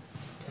want to?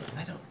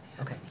 I don't.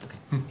 Okay.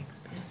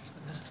 Experience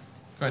with this.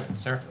 Go ahead,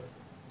 Sarah.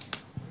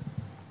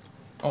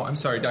 Oh, I'm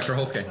sorry, Dr.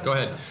 Holzgang. Go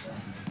ahead.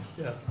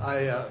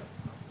 Yeah,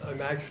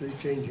 I'm actually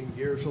changing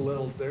gears a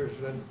little. There's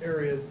an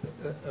area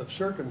of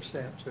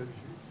circumstances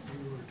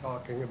you were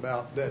talking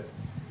about that.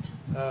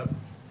 I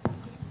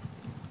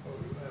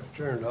have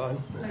turned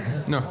on?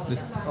 No.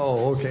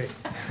 Oh, okay.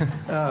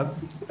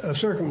 A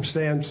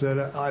circumstance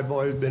that I've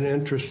always been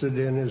interested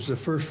in is the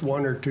first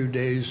 1 or 2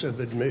 days of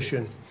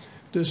admission.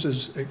 This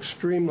is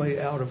extremely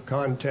out of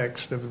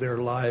context of their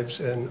lives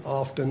and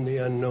often the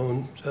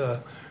unknown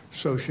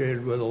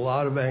associated with a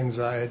lot of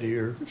anxiety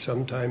or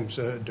sometimes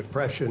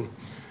depression.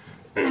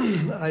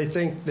 I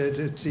think that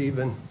it's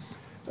even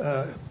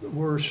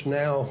worse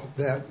now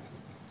that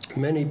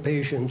many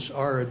patients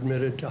are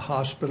admitted to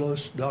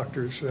hospitalists.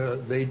 Doctors,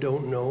 they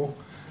don't know.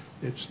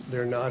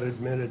 They're not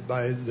admitted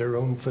by their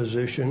own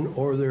physician,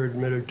 or they're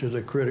admitted to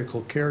the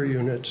critical care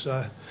units.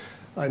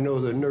 I know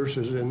the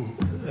nurses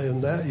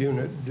in that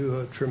unit do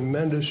a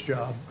tremendous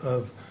job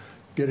of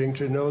getting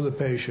to know the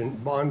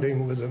patient,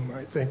 bonding with them.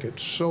 I think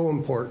it's so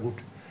important.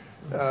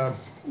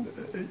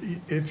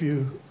 If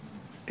you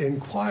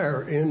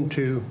inquire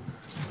into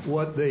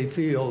what they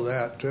feel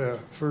that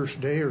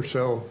first day or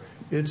so,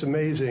 it's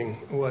amazing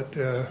what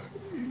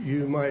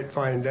you might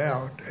find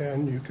out,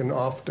 and you can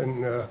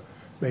often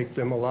make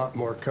them a lot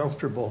more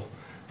comfortable.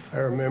 I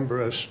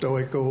remember a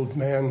stoic old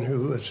man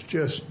who was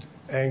just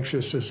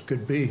anxious as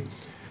could be.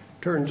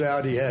 Turns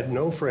out he had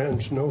no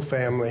friends, no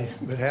family,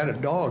 but had a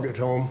dog at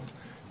home,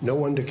 no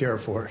one to care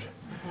for it.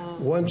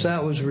 Once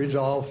that was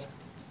resolved,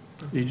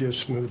 he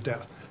just smoothed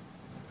out.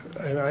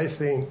 And I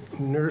think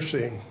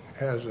nursing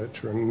has a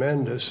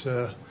tremendous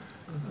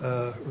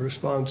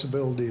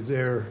responsibility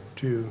there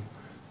to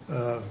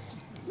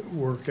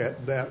work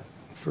at that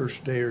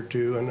first day or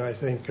two, and I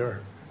think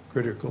our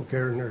critical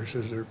care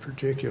nurses are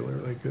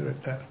particularly good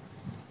at that.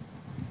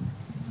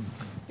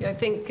 Yeah, I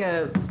think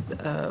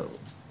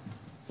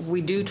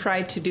we do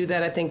try to do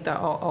that. I think that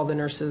all the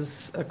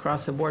nurses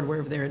across the board,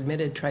 wherever they're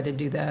admitted, try to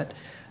do that.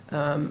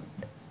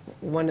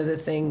 One of the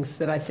things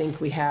that I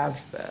think we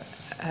have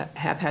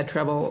had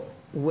trouble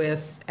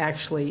with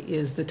actually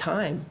is the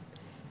time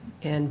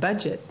and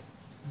budget.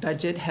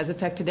 Budget has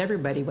affected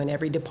everybody. When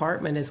every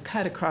department is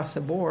cut across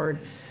the board,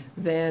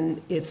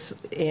 then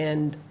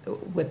and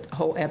with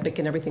whole Epic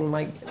and everything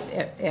like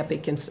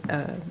Epic, and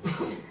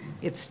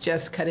it's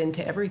just cut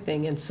into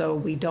everything. And so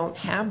we don't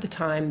have the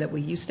time that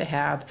we used to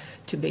have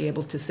to be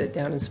able to sit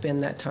down and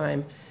spend that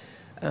time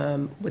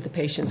with the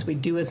patients. We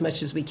do as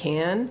much as we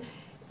can,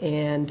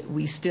 and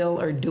we still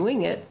are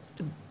doing it,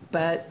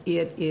 but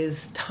it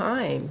is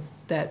time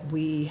that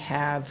we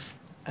have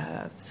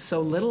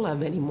so little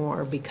of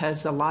anymore,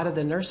 because a lot of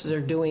the nurses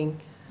are doing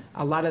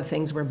a lot of the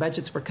things where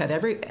budgets were cut.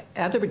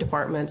 Other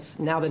departments,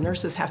 now the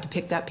nurses have to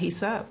pick that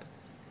piece up.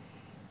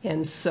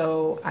 And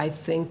so I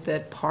think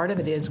that part of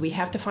it is we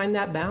have to find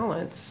that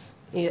balance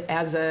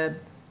as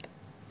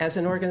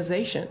an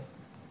organization.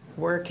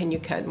 Where can you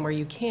cut and where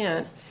you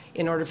can't,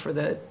 in order for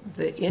the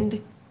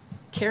end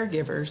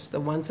caregivers,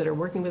 the ones that are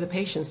working with the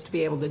patients, to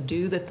be able to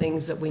do the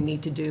things that we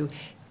need to do.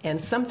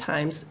 And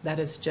sometimes that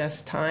is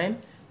just time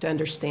to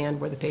understand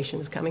where the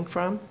patient is coming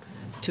from,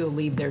 to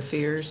alleviate their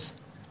fears,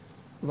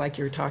 like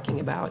you're talking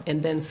about.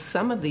 And then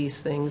some of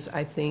these things,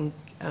 I think,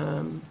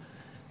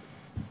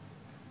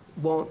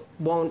 won't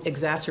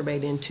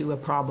exacerbate into a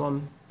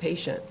problem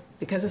patient,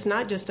 because it's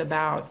not just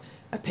about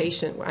a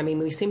patient. I mean,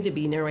 we seem to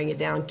be narrowing it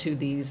down to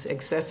these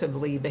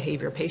excessively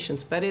behavioral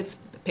patients, but it's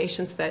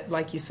patients that,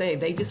 like you say,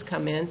 they just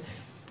come in,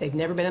 they've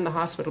never been in the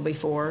hospital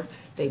before,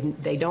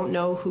 they don't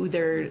know who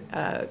their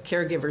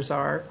caregivers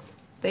are,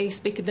 they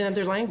speak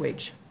another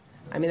language.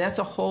 I mean, that's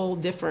a whole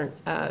different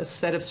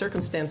set of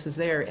circumstances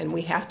there, and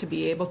we have to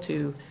be able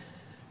to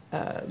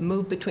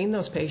move between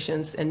those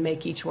patients and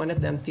make each one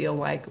of them feel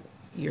like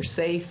you're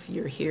safe,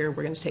 you're here,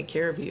 we're going to take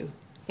care of you.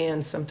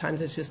 And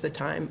sometimes it's just the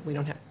time,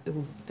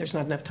 there's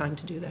not enough time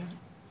to do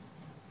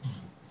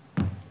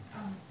that.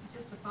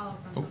 Just to follow up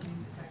on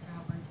something that Dr.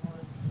 Halpern told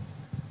us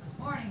this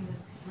morning,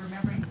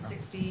 remembering the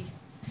 60,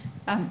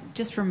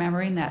 just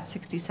remembering that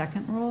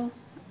 60-second rule,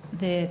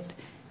 that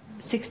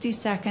 60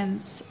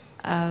 seconds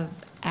of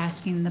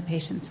asking the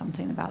patient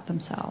something about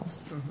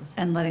themselves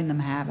and letting them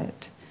have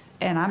it.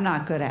 And I'm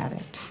not good at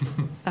it.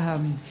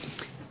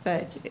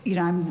 But, you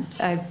know,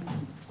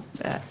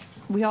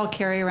 we all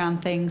carry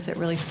around things that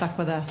really stuck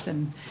with us.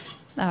 And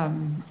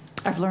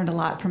I've learned a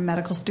lot from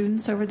medical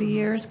students over the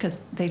years, because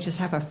they just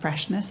have a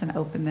freshness and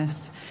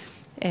openness.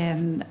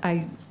 And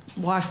I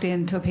walked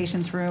into a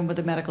patient's room with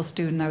a medical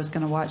student. I was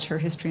going to watch her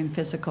history and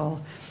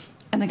physical.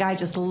 And the guy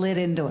just lit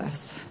into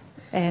us.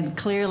 And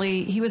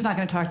clearly, he was not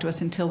going to talk to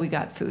us until we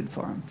got food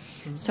for him.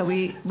 So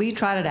we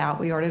trotted out.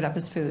 We ordered up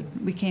his food.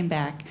 We came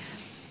back.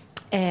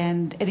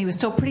 And he was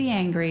still pretty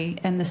angry.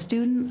 And the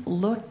student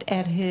looked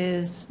at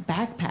his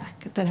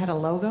backpack that had a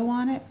logo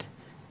on it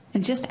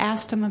and just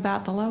asked him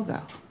about the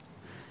logo.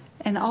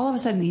 And all of a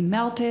sudden, he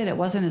melted. It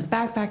wasn't his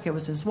backpack. It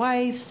was his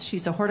wife's.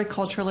 She's a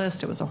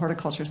horticulturalist. It was a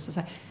horticulture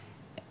society.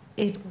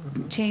 It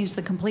changed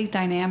the complete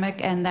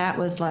dynamic, and that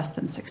was less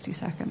than 60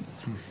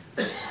 seconds.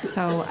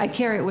 So I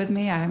carry it with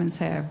me. I haven't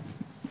said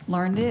I've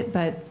learned it,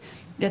 but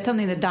it's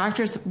something that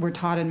doctors were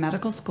taught in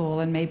medical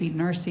school, and maybe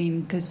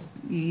nursing, because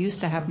you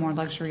used to have more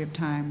luxury of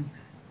time,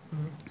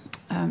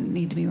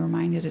 need to be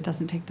reminded it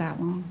doesn't take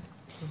that long.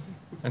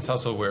 And it's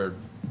also where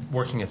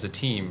working as a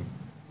team,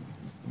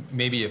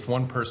 maybe if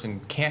one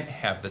person can't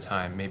have the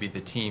time, maybe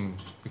the team,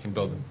 we can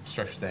build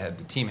structures that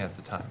the team has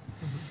the time.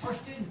 Or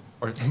students.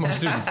 Or more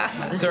students.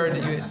 Sarah,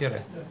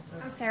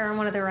 I'm Sarah. I'm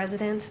one of the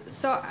residents.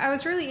 So I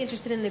was really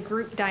interested in the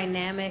group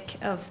dynamic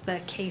of the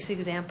case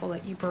example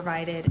that you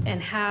provided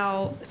and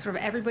how sort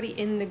of everybody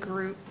in the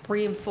group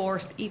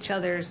reinforced each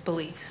other's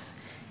beliefs.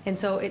 And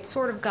so it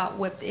sort of got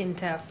whipped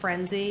into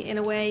frenzy in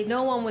a way.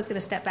 No one was going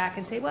to step back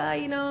and say, well,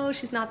 you know,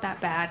 she's not that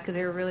bad, because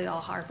they were really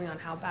all harping on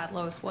how bad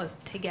Lois was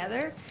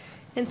together.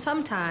 And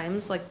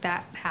sometimes, like,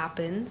 that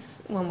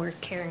happens when we're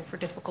caring for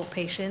difficult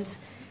patients.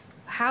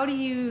 How do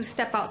you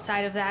step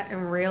outside of that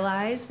and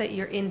realize that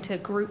you're into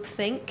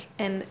groupthink?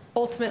 And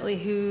ultimately,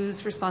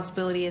 whose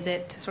responsibility is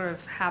it to sort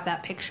of have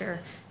that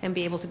picture and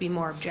be able to be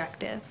more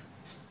objective?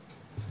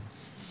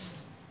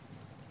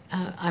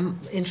 I'm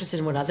interested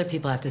in what other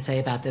people have to say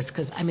about this,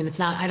 because I mean, it's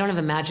not. I don't have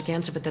a magic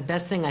answer, but the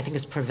best thing I think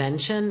is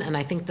prevention. And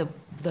I think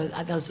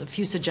those a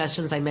few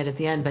suggestions I made at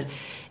the end. But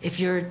if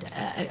you're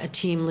a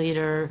team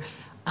leader,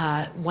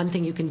 one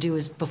thing you can do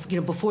is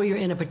before you're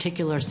in a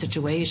particular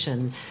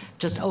situation,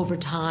 just over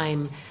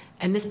time.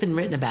 And this has been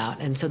written about,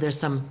 and so there's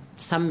some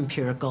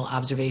empirical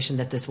observation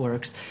that this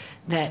works.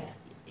 That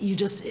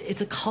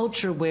it's a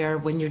culture where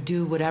when you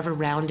do whatever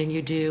rounding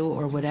you do,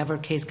 or whatever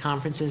case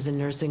conferences in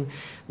nursing,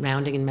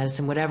 rounding in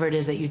medicine, whatever it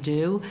is that you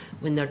do,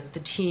 when the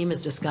team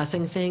is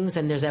discussing things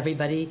and there's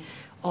everybody,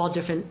 all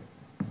different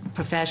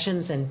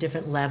professions and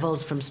different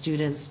levels, from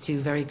students to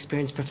very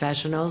experienced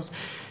professionals,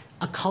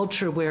 a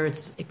culture where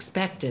it's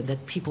expected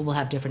that people will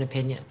have different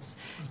opinions.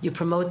 You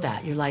promote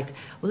that. You're like,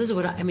 well, this is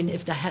what I mean,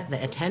 if the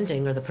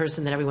attending or the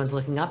person that everyone's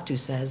looking up to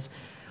says,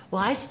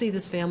 well, I see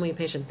this family and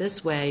patient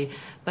this way,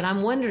 but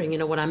I'm wondering,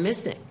 what I'm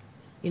missing.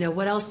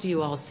 What else do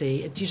you all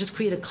see? You just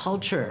create a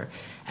culture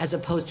as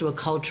opposed to a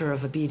culture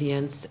of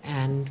obedience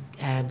and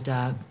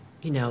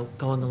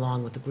going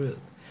along with the group.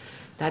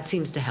 That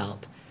seems to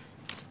help.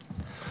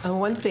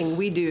 One thing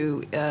we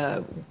do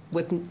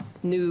with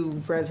new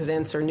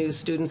residents or new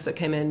students that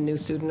come in, new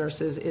student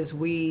nurses, is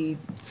we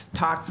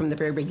talk from the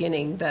very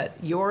beginning that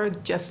you're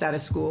just out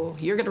of school.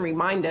 You're going to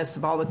remind us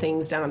of all the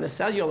things down on the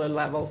cellular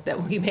level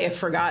that we may have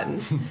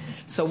forgotten.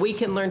 So we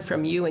can learn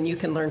from you and you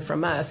can learn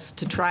from us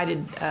to try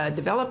to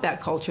develop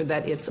that culture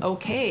that it's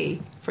okay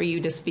for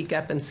you to speak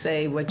up and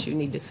say what you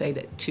need to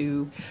say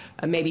to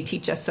maybe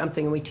teach us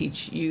something and we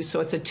teach you. So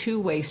it's a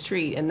two-way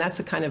street, and that's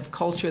the kind of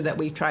culture that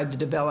we've tried to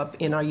develop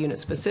in our unit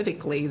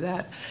specifically,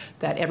 that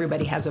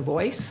everybody has a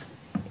voice,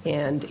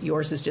 and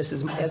yours is just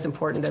as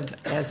important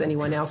as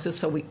anyone else's.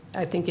 So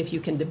I think if you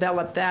can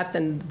develop that,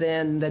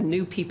 then the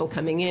new people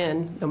coming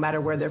in, no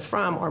matter where they're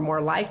from, are more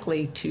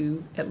likely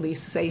to at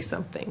least say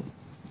something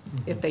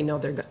if they know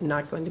they're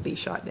not going to be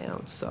shot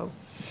down. So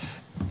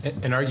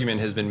an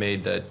argument has been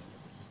made that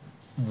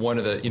one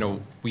of the,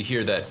 we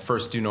hear that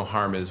first do no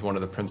harm is one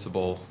of the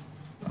principal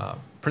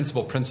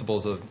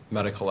principles of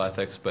medical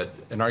ethics, but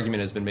an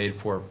argument has been made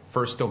for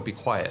first don't be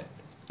quiet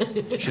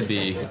should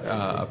be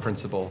a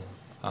principle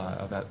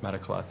of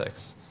medical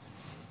ethics.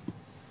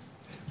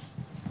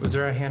 Was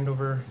there a hand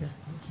over here?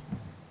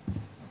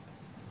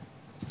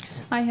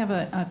 I have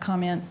a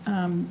comment.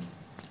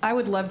 I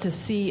would love to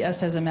see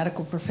us as a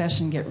medical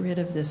profession get rid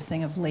of this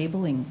thing of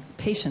labeling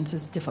patients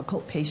as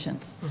difficult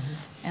patients.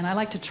 Mm-hmm. And I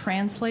like to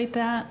translate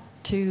that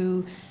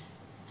to,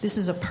 this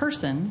is a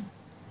person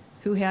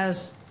who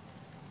has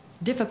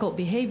difficult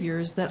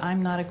behaviors that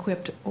I'm not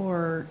equipped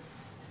or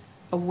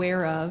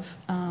aware of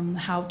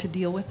how to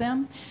deal with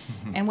them.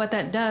 Mm-hmm. And what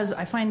that does,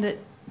 I find that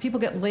people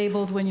get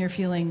labeled when you're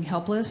feeling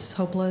helpless,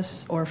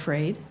 hopeless, or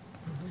afraid.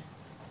 Mm-hmm.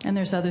 And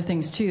there's other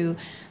things too.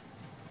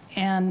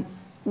 And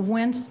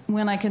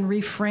when I can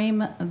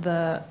reframe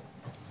the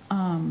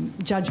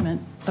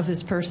judgment of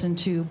this person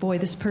to, boy,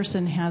 this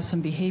person has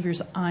some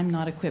behaviors I'm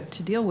not equipped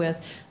to deal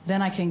with,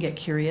 then I can get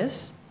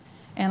curious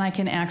and I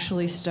can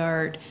actually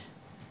start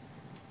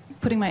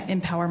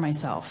empower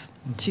myself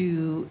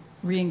to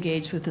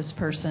re-engage with this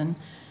person.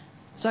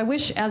 So I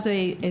wish as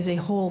a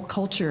whole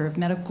culture, of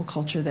medical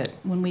culture, that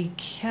when we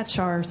catch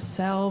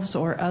ourselves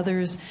or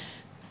others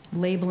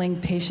labeling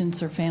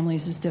patients or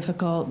families as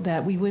difficult,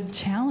 that we would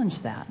challenge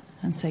that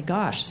and say,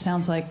 gosh,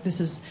 sounds like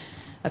this is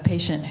a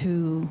patient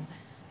who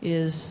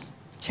is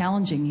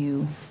challenging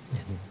you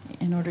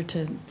in order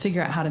to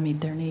figure out how to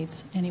meet their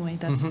needs. Anyway,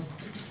 that's...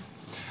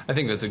 Mm-hmm. I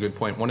think that's a good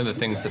point. One of the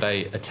things that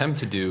I attempt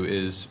to do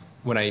is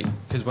when I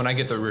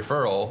get the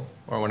referral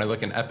or when I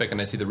look in Epic and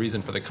I see the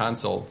reason for the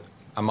consult,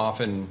 I'm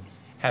often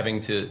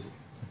having to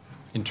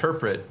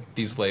interpret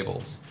these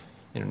labels,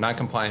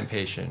 non-compliant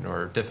patient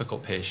or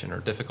difficult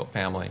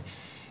family.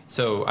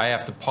 So I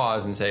have to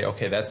pause and say,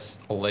 okay, that's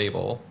a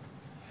label.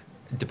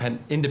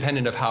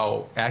 Independent of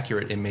how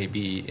accurate it may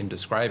be in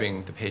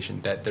describing the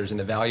patient, that there's an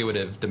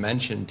evaluative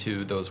dimension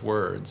to those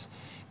words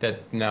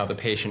that now the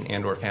patient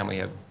and or family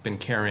have been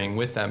carrying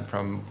with them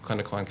from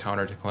clinical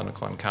encounter to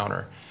clinical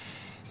encounter.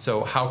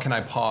 So how can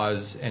I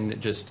pause and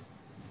just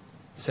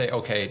say,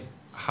 okay,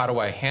 how do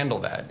I handle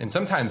that? And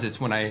sometimes it's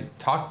when I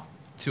talk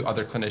to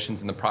other clinicians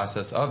in the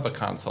process of a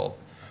consult,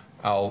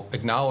 I'll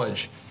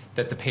acknowledge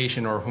that the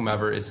patient or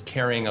whomever is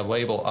carrying a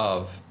label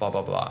of blah,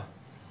 blah, blah.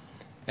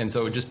 And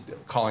so just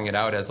calling it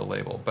out as a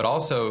label. But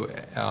also,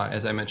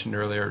 as I mentioned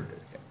earlier,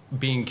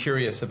 being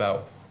curious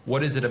about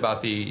what is it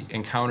about the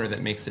encounter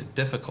that makes it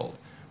difficult,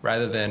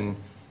 rather than,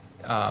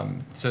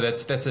 so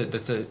that's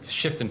a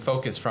shift in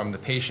focus from the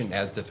patient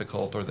as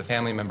difficult or the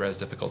family member as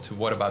difficult to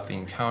what about the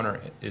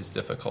encounter is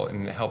difficult,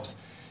 and it helps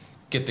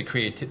get the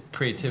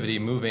creativity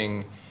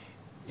moving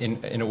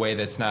in a way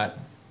that's not,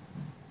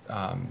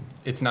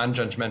 it's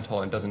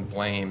non-judgmental and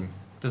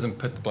doesn't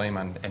put the blame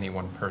on any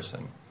one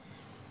person.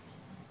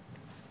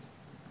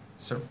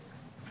 So,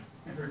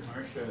 I heard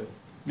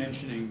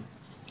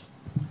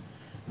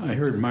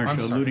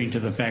Marcia alluding to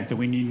the fact that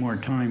we need more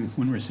time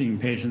when we're seeing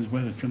patients,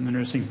 whether it's from the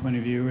nursing point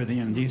of view or the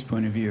MD's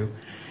point of view.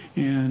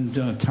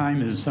 And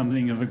time is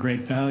something of a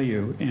great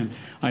value. And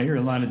I hear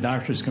a lot of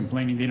doctors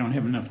complaining they don't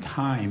have enough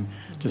time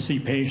to see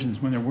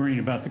patients when they're worrying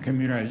about the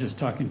commuter. I was just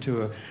talking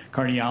to a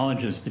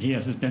cardiologist that he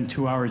has to spend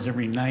 2 hours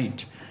every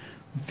night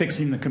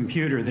fixing the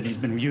computer that he's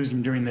been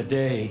using during the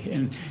day,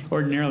 and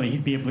ordinarily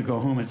he'd be able to go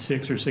home at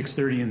 6 or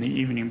 6:30 in the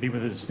evening and be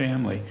with his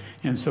family,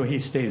 and so he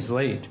stays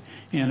late.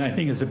 And I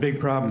think it's a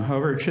big problem.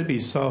 However, it should be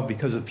solved,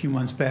 because a few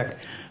months back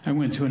I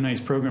went to a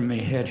nice program they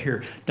had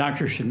here.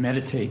 Doctors should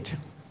meditate.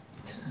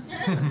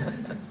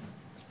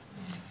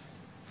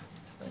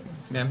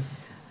 Ma'am?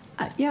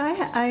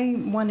 I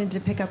wanted to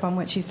pick up on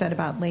what she said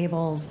about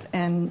labels,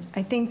 and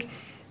I think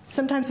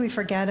sometimes we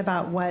forget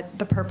about what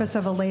the purpose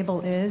of a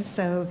label is.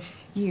 So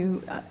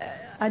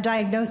a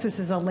diagnosis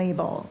is a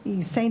label.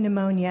 You say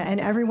pneumonia, and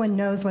everyone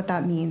knows what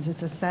that means.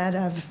 It's a set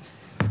of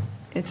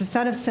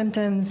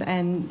symptoms,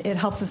 and it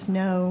helps us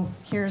know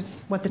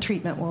here's what the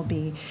treatment will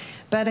be.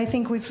 But I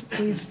think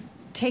we've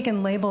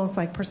taken labels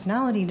like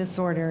personality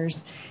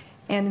disorders,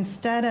 and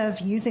instead of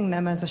using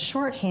them as a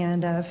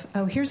shorthand of,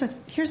 oh, here's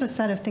a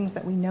set of things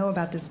that we know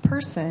about this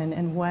person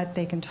and what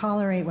they can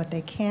tolerate, what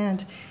they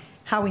can't,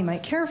 how we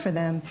might care for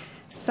them.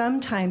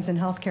 Sometimes in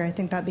healthcare, I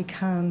think that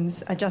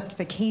becomes a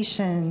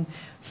justification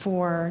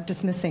for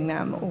dismissing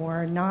them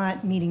or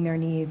not meeting their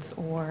needs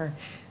or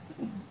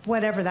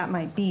whatever that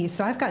might be.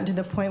 So I've gotten to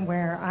the point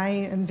where I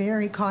am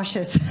very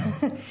cautious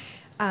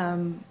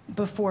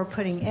before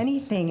putting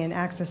anything in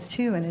Access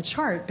 2 in a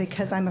chart,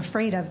 because I'm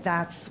afraid of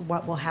that's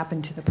what will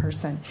happen to the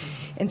person.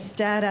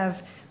 Instead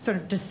of sort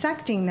of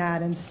dissecting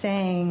that and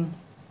saying,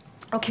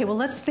 okay, well,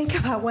 let's think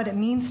about what it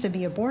means to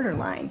be a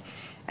borderline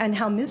and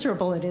how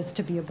miserable it is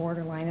to be a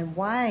borderline and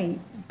why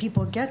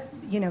people get,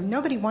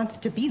 nobody wants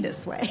to be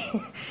this way.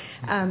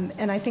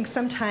 And I think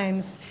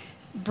sometimes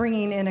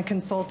bringing in a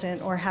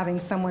consultant or having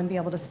someone be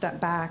able to step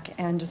back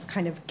and just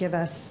kind of give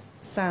us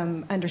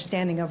some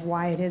understanding of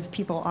why it is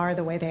people are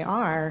the way they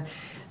are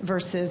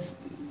versus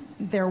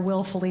they're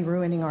willfully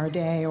ruining our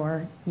day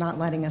or not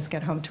letting us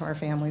get home to our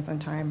families on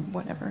time,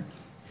 whatever.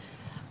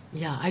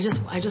 Yeah, I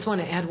just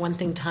want to add one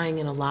thing, tying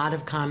in a lot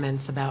of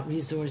comments about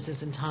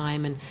resources and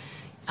time, and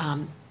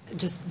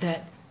just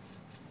that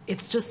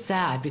it's just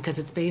sad because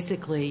it's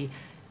basically,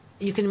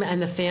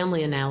 and the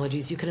family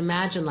analogies, you can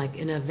imagine like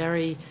in a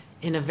very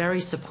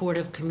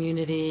supportive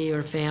community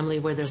or family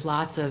where there's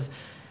lots of,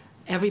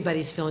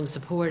 everybody's feeling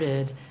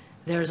supported,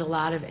 there's a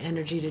lot of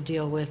energy to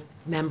deal with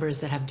members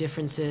that have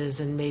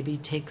differences and maybe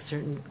take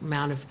certain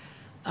amount of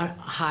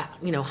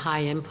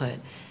high input.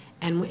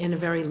 And in a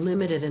very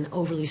limited and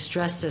overly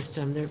stressed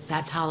system,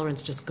 that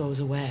tolerance just goes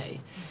away.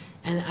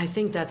 And I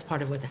think that's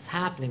part of what's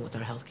happening with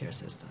our healthcare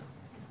system.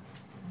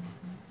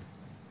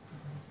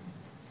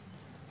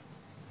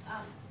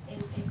 In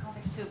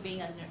context to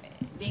being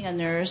a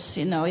nurse,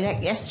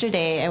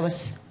 yesterday I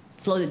was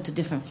floated to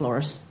different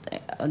floors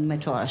on my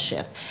 12-hour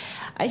shift.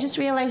 I just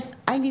realized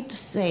I need to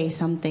say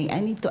something. I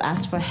need to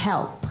ask for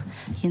help,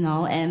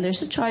 and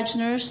there's a charge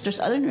nurse, there's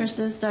other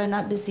nurses that are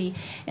not busy,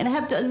 and I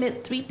have to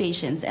admit 3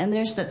 patients, and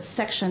there's that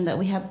section that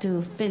we have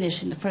to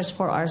finish in the first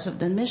 4 hours of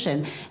the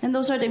admission, and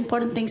those are the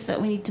important things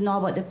that we need to know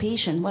about the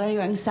patient. What are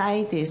your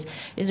anxieties?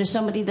 Is there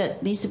somebody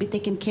that needs to be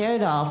taken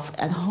care of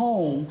at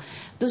home?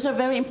 Those are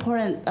very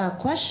important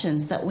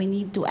questions that we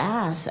need to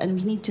ask, and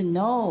we need to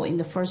know in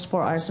the first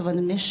 4 hours of an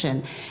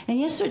admission. And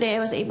yesterday I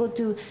was able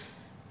to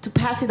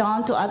pass it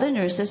on to other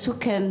nurses who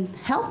can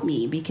help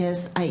me,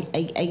 because I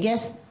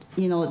guess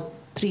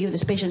 3 of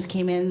these patients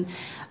came in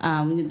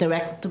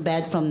direct to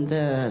bed from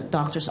the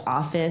doctor's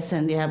office,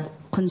 and they have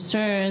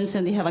concerns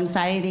and they have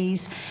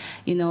anxieties,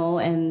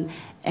 and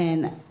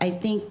I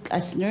think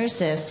as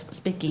nurses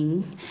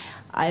speaking,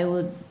 I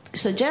would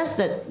suggest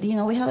that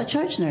we have a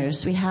charge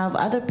nurse, we have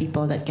other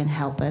people that can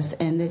help us,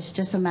 and it's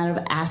just a matter of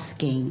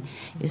asking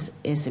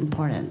is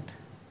important.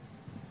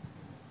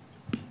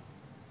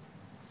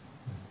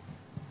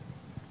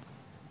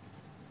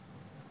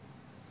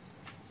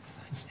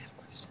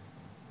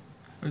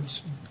 Go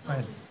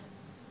ahead.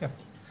 Yeah.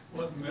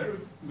 What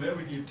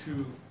Mary did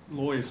to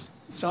Lois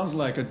sounds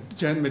like a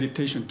Zen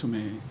meditation to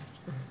me.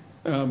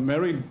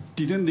 Mary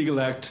didn't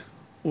neglect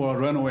or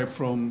run away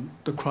from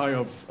the cry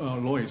of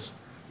Lois,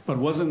 but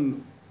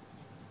wasn't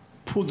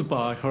pulled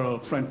by her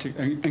frantic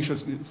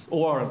anxiousness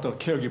or the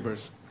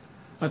caregivers.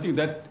 I think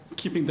that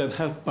keeping that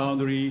health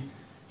boundary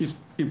is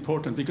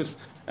important because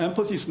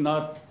empathy is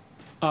not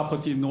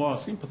apathy nor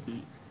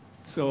sympathy.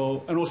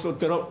 So, and also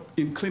there are,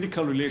 in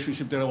clinical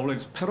relationship, there are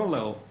always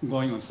parallel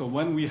going on. So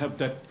when we have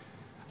that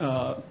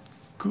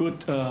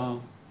good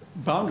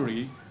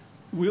boundary,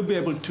 we'll be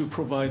able to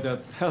provide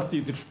that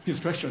healthy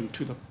distraction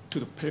to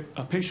the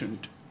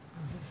patient.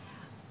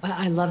 Well,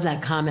 I love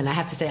that comment. I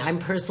have to say, I'm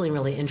personally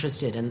really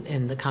interested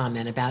in the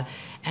comment about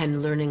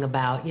and learning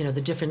about,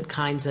 the different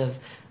kinds of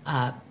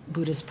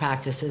Buddhist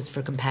practices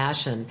for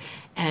compassion.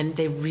 And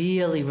they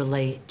really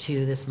relate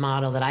to this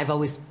model that I've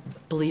always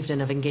believed in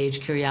of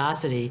engaged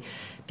curiosity,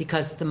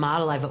 because the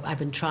model I've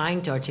been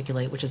trying to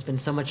articulate, which has been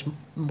so much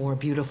more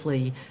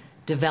beautifully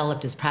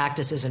developed as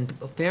practices and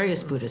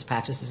various Buddhist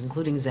practices,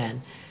 including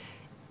Zen,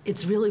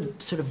 it's really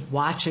sort of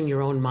watching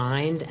your own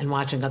mind and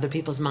watching other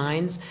people's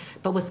minds,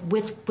 but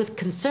with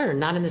concern,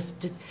 not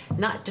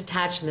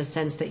detached in the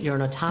sense that you're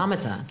an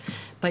automaton,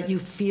 but you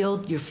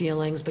feel your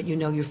feelings, but you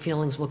know your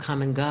feelings will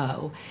come and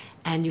go,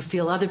 and you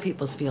feel other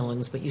people's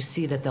feelings, but you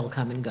see that they'll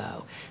come and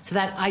go. So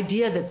that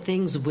idea that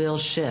things will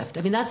shift,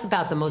 that's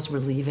about the most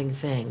relieving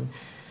thing.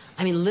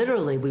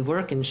 Literally, we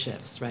work in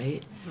shifts,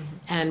 right? Mm-hmm.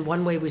 And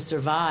one way we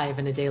survive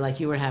in a day like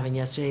you were having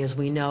yesterday is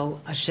we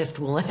know a shift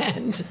will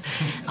end.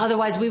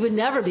 Otherwise, we would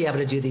never be able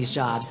to do these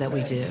jobs that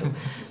we do.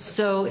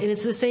 So, and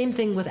it's the same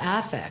thing with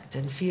affect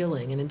and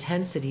feeling and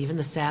intensity, even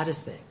the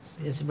saddest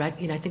things.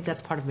 I think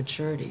that's part of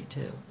maturity,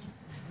 too.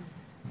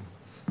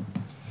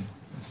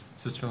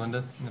 Sister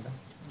Linda in the back.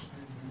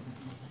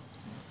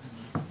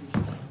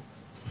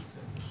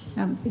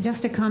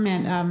 Just a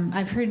comment.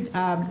 I've heard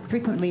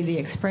frequently the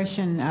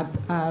expression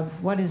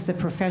of what is the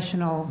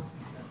professional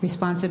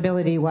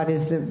responsibility, what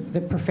is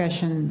the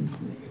profession,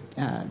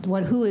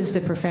 who is the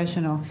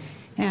professional.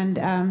 And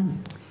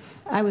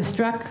I was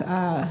struck,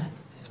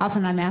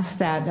 often I'm asked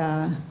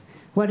that,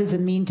 what does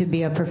it mean to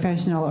be a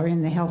professional or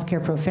in the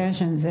healthcare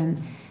professions?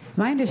 And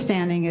my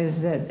understanding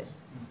is that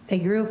a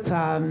group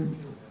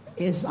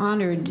is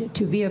honored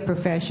to be a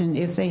profession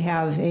if they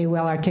have a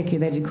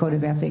well-articulated code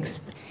of ethics,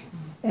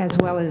 as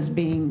well as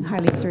being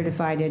highly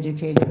certified,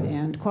 educated,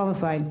 and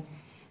qualified.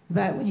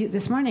 But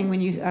this morning, when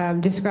you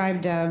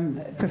described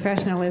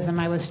professionalism,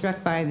 I was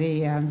struck by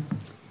the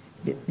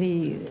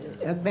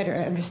better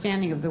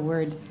understanding of the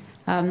word.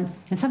 And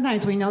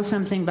sometimes we know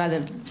something by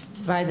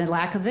the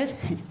lack of it.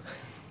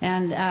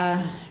 And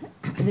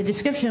the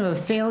description of a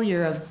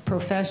failure of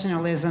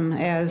professionalism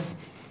as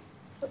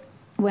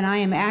when I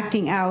am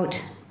acting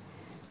out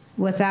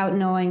without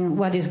knowing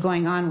what is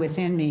going on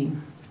within me.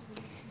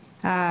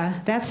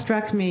 That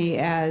struck me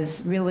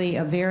as really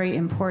a very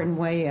important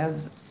way of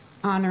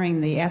honoring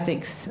the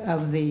ethics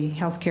of the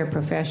healthcare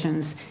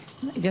professions,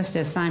 just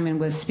as Simon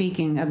was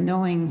speaking, of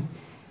knowing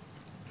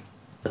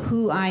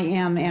who I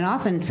am. And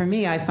often for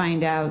me, I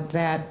find out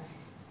that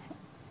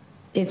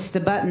it's the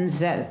buttons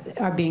that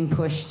are being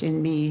pushed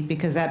in me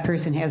because that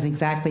person has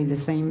exactly the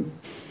same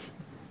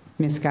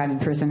misguided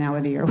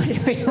personality or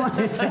whatever you want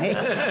to say.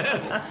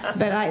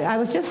 But I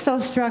was just so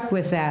struck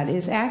with that,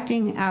 is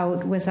acting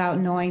out without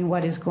knowing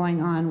what is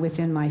going on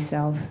within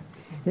myself.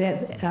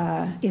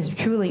 That is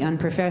truly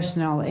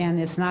unprofessional, and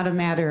it's not a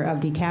matter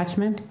of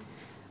detachment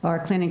or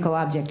clinical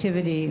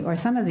objectivity or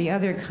some of the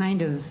other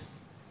kind of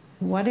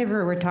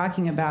whatever we're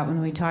talking about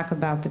when we talk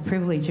about the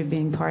privilege of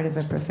being part of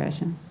a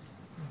profession.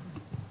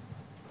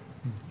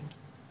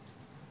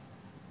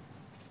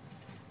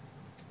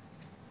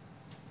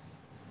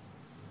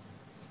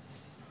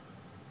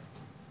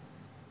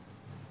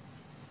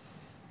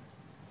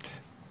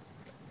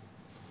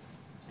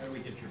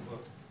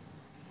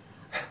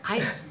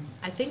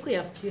 I think we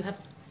have. Do you have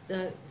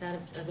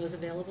are those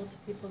available to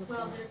people?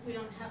 Well, we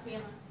haven't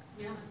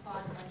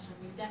bought a bunch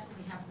of. We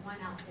definitely have one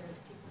out there that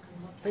people can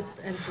look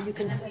at. And you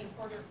can.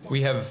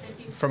 We have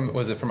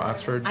was it from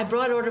Oxford? I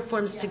brought order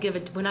forms to give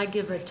it. When I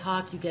give a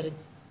talk, you get a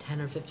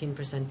 10 or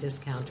 15%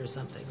 discount or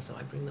something. So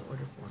I bring the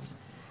order forms.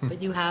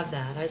 But you have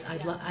that.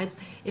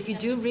 If you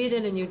do read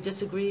it and you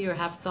disagree or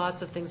have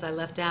thoughts of things I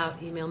left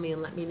out, email me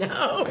and let me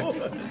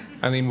know.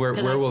 Eileen, where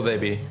will they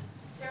be?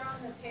 They're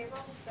on the table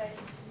that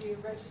you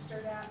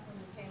registered at when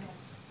you came in.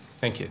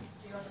 Thank you.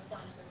 The order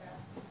forms are there.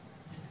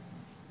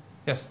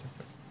 Yes.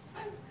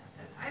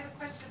 I have a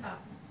question about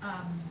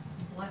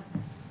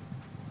bluntness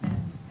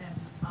and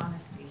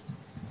honesty.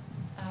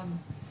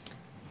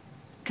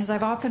 Because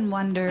I've often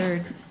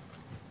wondered,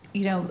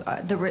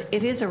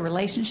 it is a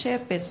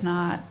relationship. It's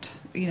not,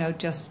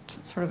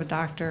 just sort of a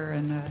doctor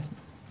and a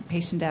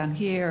patient down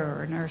here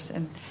or a nurse.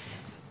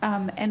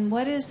 And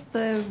what is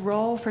the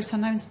role for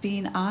sometimes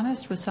being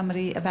honest with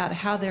somebody about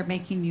how they're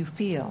making you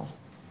feel?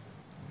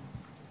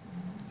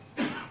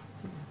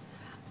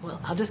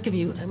 Well, I'll just give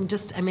you,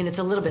 it's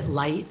a little bit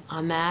light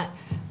on that.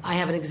 I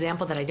have an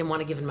example that I didn't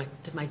want to give in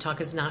my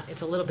talk. It's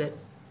a little bit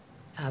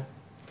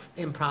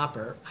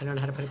improper. I don't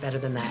know how to put it better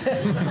than that.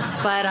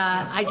 But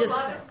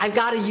I've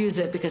got to use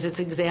it because it's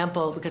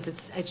example, because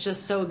it's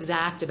just so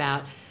exact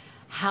about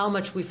how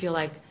much we feel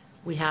like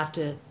we have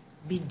to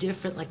be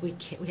different, like we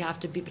have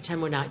to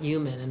pretend we're not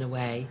human in a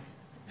way.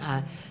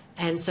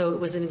 And so it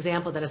was an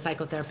example that a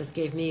psychotherapist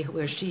gave me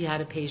where she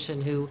had a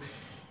patient who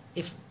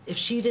if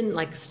she didn't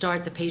like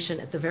start the patient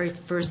at the very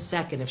first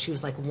second, if she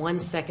was like 1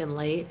 second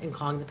late in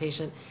calling the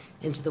patient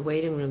into the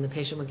waiting room, the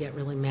patient would get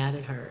really mad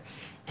at her.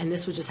 And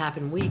this would just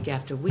happen week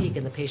after week,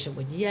 and the patient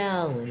would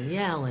yell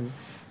and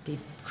be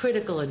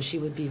critical, and she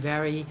would be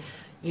very,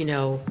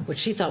 what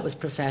she thought was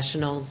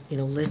professional,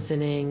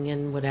 listening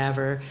and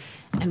whatever.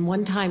 And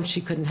one time she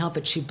couldn't help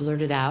it. She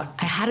blurted out,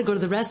 "I had to go to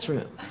the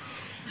restroom."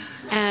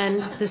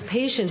 And this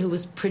patient who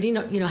was pretty,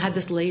 had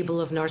this label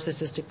of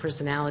narcissistic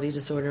personality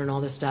disorder and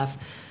all this stuff,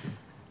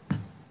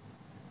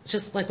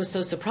 just like was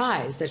so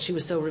surprised that she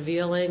was so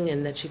revealing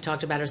and that she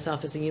talked about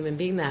herself as a human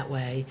being that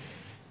way.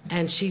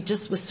 And she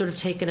just was sort of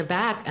taken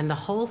aback, and the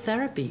whole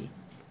therapy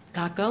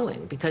got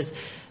going because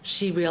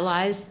she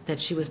realized that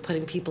she was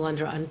putting people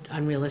under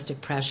unrealistic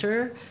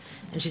pressure,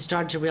 and she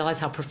started to realize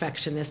how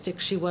perfectionistic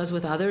she was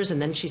with others, and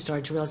then she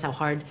started to realize how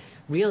hard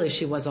really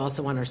she was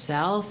also on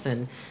herself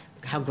and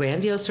how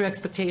grandiose her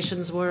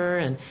expectations were.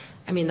 And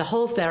I mean, the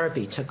whole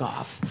therapy took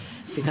off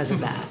because of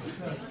that.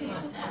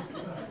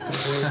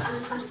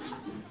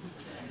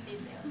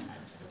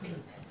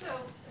 So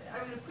I'm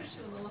going to push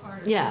it a little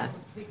harder. Yeah.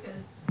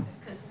 Because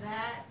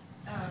that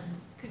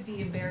could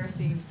be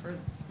embarrassing for.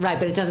 Right,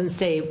 but it doesn't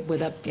say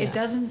with a. Yeah. It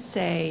doesn't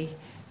say,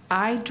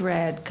 "I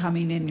dread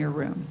coming in your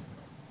room."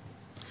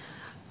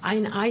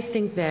 I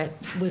think that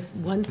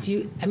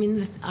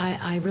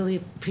I really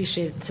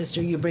appreciate,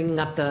 Sister, you bringing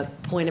up the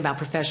point about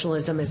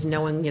professionalism as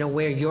knowing,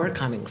 where you're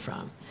coming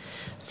from.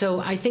 So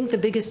I think the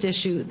biggest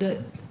issue,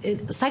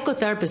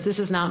 psychotherapists, this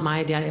is not my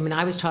idea. I mean,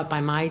 I was taught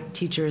by my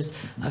teachers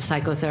of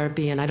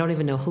psychotherapy, and I don't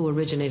even know who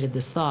originated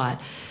this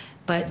thought.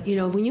 But,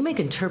 when you make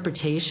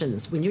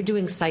interpretations, when you're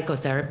doing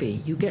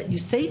psychotherapy, you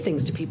say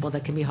things to people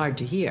that can be hard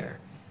to hear.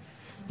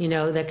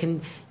 That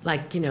can,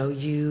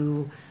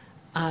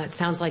 it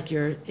sounds like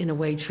you're, in a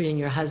way, treating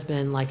your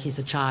husband like he's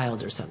a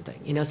child or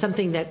something.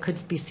 Something that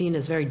could be seen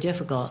as very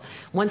difficult.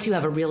 Once you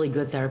have a really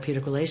good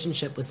therapeutic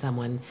relationship with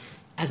someone,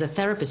 as a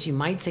therapist, you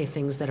might say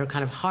things that are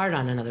kind of hard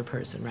on another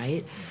person,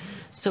 right?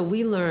 So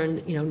we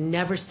learn,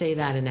 never say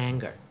that in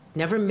anger.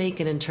 Never make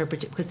an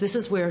interpretation, because this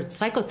is where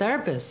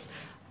psychotherapists,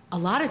 a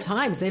lot of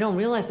times, they don't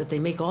realize that they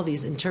make all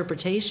these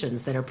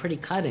interpretations that are pretty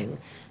cutting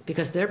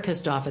because they're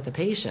pissed off at the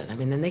patient. I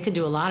mean, then they can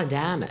do a lot of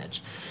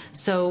damage.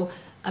 So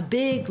a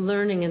big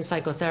learning in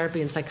psychotherapy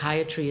and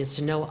psychiatry is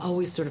to know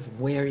always sort of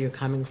where you're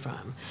coming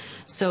from.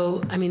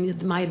 So, I mean,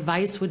 my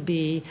advice would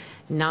be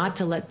not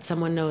to let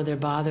someone know they're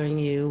bothering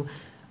you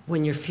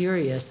when you're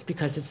furious,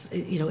 because it's,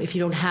 if you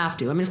don't have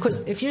to. I mean, of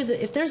course,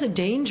 if there's a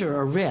danger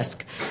or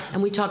risk,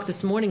 and we talked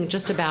this morning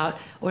just about,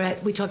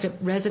 we talked at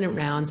resident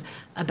rounds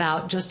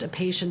about just a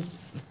patient's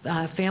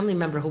family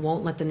member who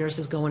won't let the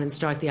nurses go in and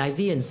start the IV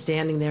and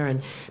standing there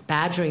and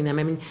badgering them.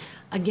 I mean,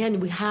 again,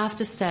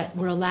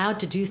 we're allowed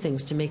to do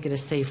things to make it a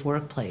safe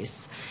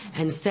workplace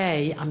and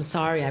say, "I'm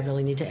sorry, I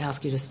really need to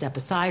ask you to step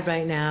aside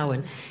right now,"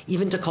 and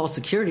even to call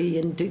security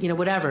and do,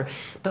 whatever.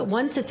 But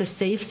once it's a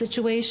safe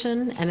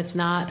situation and it's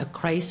not a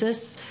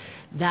crisis,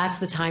 that's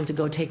the time to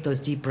go take those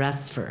deep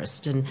breaths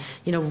first and,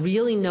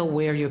 really know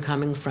where you're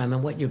coming from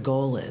and what your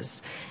goal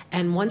is.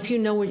 And once you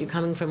know where you're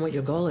coming from, what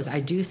your goal is, I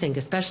do think,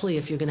 especially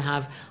if you're going to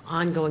have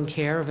ongoing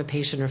care of a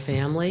patient or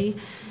family,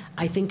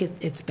 I think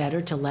it's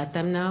better to let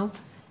them know.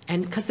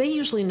 And because they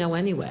usually know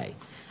anyway,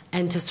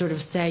 and to sort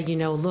of say,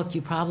 look,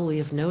 you probably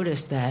have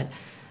noticed that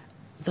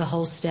the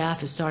whole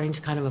staff is starting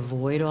to kind of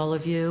avoid all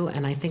of you.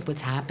 And I think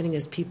what's happening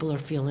is people are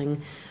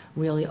feeling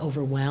really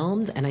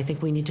overwhelmed. And I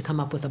think we need to come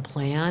up with a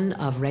plan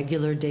of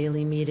regular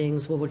daily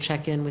meetings where we'll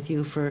check in with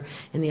you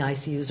in the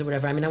ICUs or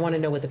whatever. I mean, I want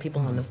to know what the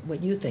people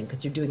what you think,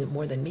 because you're doing it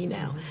more than me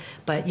now.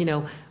 But,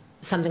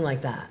 something like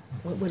that.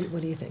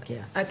 What do you think?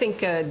 Yeah. I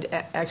think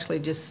actually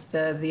just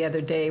the other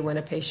day when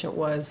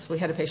we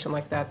had a patient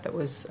like that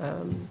was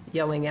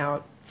yelling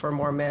out for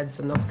more meds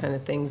and those kind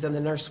of things, and the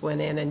nurse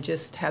went in and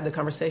just had the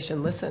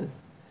conversation. "Listen,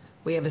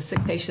 we have a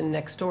sick patient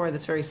next door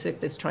that's very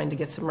sick that's trying to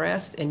get some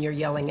rest, and you're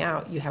yelling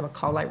out. You have a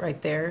call light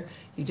right there.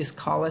 You just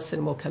call us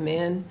and we'll come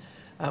in.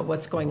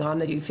 What's going on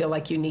that you feel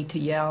like you need to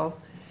yell?"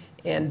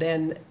 And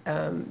then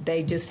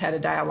they just had a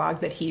dialogue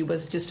that he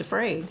was just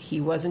afraid.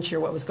 He wasn't sure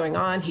what was going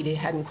on. He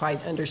hadn't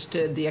quite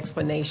understood the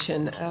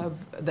explanation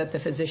that the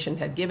physician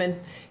had given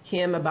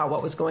him about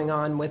what was going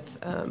on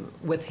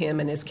with him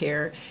and his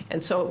care.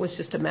 And so it was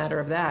just a matter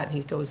of that.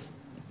 He goes,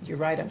 "You're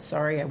right, I'm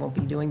sorry, I won't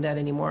be doing that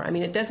anymore." I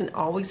mean, it doesn't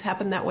always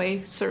happen that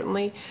way,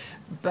 certainly.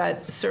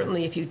 But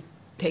certainly if you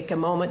take a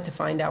moment to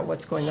find out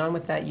what's going on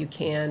with that, you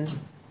can.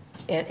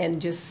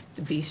 And just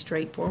be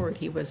straightforward.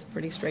 He was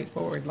pretty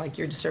straightforward. Like,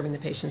 "You're disturbing the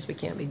patients. We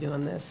can't be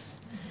doing this."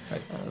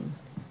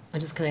 I'm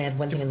just going to add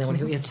one thing, and then I want to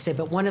hear what you have to say.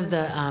 But one of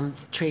the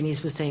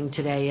trainees was saying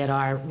today at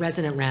our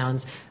resident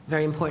rounds,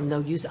 very important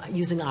though,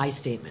 using I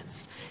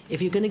statements.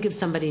 If you're going to give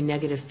somebody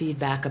negative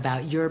feedback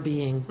about your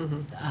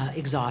being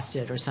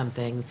exhausted or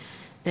something,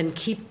 then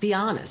be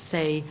honest.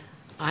 Say,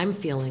 "I'm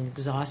feeling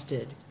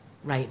exhausted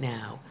right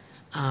now.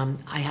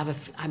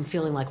 I'm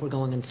feeling like we're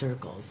going in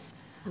circles."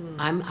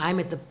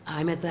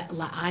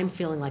 I'm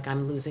feeling like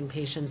I'm losing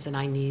patience and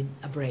I need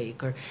a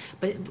break,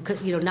 but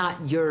not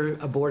you're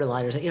a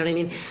borderline or something, you know what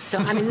I mean? So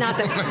I mean, not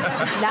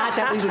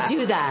that we would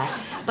do that,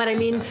 but I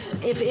mean,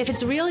 if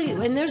it's really,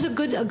 and there's a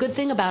good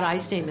thing about I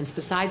statements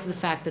besides the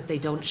fact that they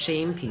don't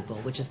shame people,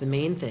 which is the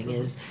main thing,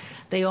 is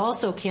they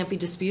also can't be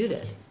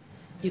disputed.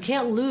 You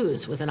can't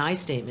lose with an I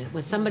statement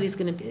when somebody's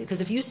going to, because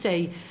if you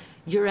say,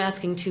 you're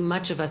asking too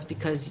much of us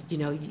because,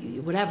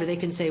 whatever, they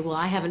can say, well,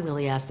 I haven't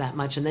really asked that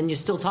much, and then you're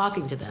still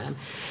talking to them.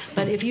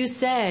 But if you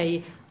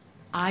say,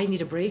 I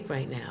need a break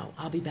right now,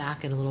 I'll be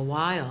back in a little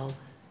while,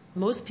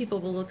 most people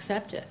will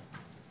accept it.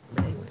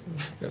 Anyway.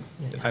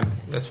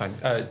 That's fine.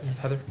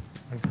 Heather?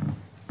 I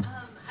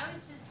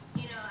would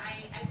just,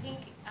 I think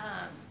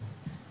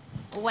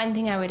one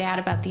thing I would add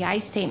about the I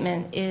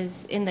statement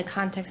is in the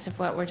context of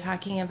what we're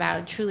talking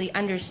about, truly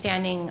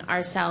understanding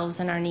ourselves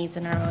and our needs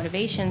and our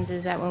motivations,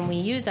 is that when we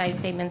use I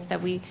statements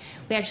that we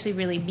actually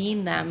really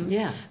mean them.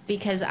 Yeah.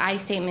 Because I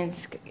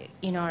statements,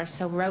 are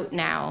so rote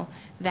now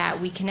that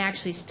we can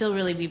actually still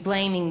really be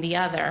blaming the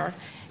other.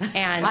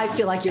 And I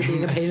feel like you're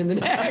being a pain in the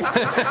neck.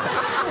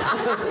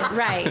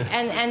 Right.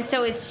 And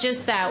so it's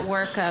just that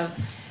work of,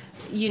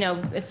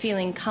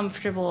 feeling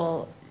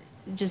comfortable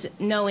just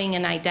knowing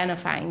and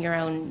identifying your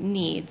own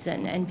needs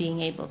and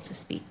being able to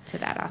speak to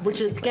that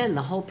authentically. Which, again,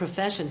 the whole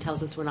profession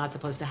tells us we're not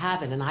supposed to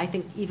have it. And I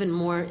think even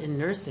more in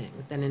nursing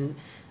than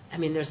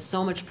there's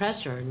so much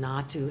pressure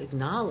not to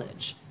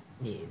acknowledge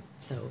need.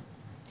 So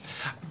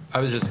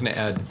I was just going to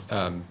add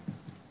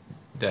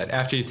that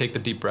after you take the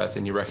deep breath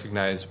and you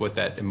recognize what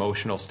that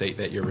emotional state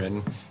that you're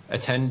in,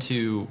 attend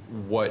to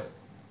what,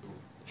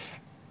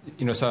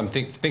 so I'm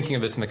thinking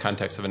of this in the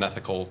context of an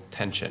ethical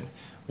tension.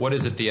 What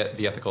is it, the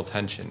ethical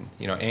tension?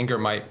 Anger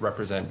might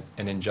represent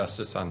an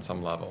injustice on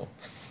some level.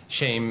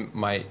 Shame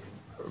might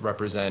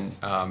represent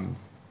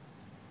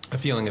a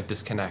feeling of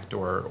disconnect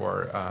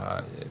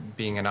or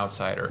being an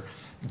outsider.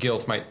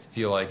 Guilt might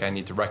feel like I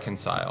need to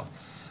reconcile.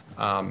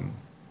 And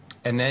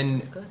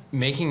then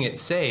making it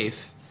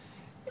safe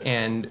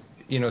and,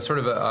 sort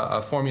of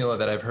a formula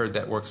that I've heard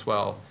that works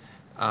well,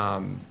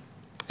 and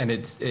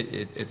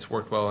it's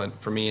worked well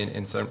for me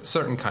in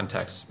certain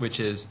contexts, which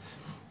is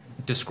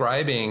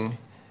describing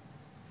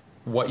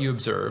what you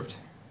observed,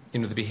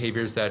 the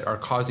behaviors that are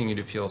causing you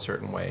to feel a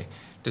certain way,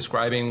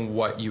 describing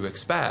what you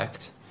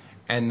expect,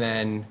 and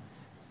then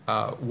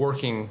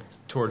working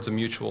towards a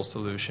mutual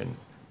solution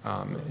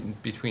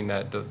between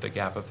the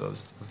gap of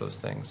those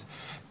things.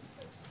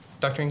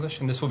 Dr.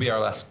 English, and this will be our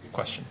last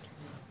question.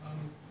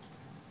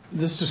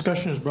 This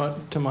discussion has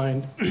brought to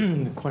mind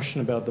the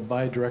question about the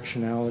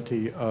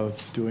bidirectionality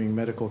of doing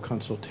medical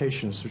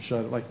consultations, which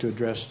I'd like to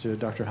address to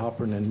Dr.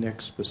 Halpern and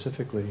Nick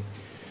specifically.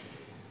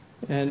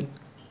 And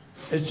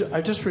I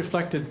just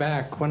reflected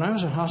back. When I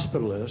was a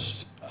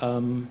hospitalist,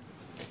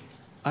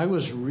 I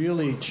was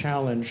really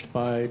challenged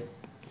by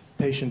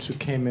patients who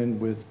came in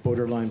with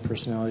borderline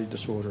personality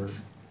disorder.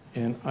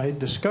 And I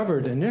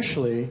discovered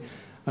initially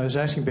I was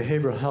asking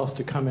behavioral health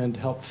to come in to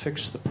help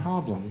fix the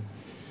problem.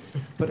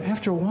 But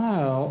after a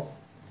while,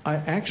 I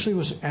actually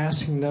was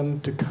asking them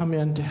to come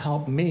in to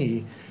help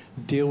me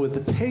deal with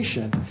the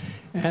patient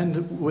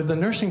and with the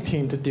nursing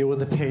team to deal with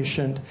the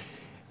patient.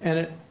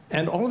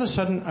 And all of a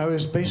sudden, I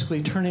was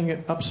basically turning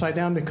it upside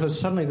down because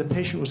suddenly the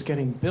patient was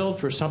getting billed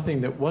for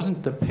something that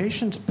wasn't the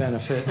patient's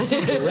benefit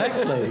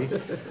directly,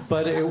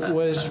 but it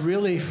was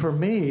really for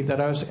me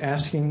that I was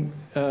asking,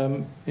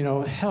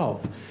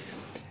 help.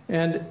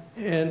 And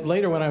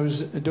later, when I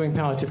was doing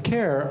palliative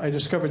care, I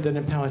discovered that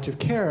in palliative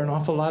care, an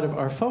awful lot of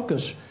our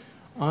focus,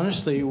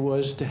 honestly,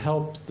 was to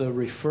help the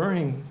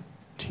referring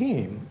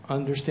team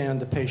understand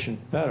the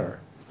patient better.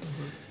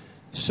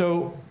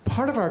 So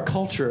part of our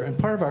culture and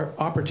part of our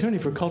opportunity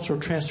for cultural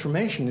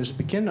transformation is to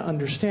begin to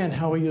understand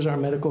how we use our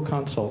medical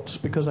consults,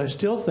 because I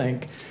still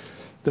think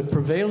the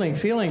prevailing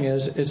feeling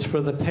is it's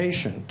for the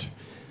patient.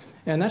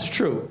 And that's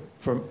true.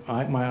 For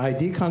my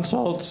ID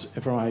consults,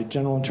 for my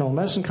general internal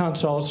medicine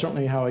consults,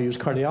 certainly how I use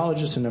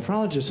cardiologists and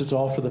nephrologists, it's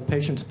all for the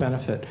patient's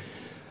benefit.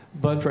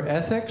 But for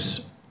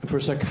ethics, for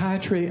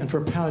psychiatry, and for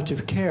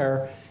palliative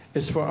care,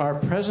 it's for our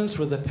presence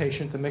with the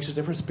patient that makes a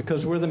difference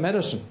because we're the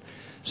medicine.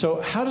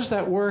 So how does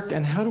that work,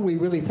 and how do we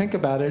really think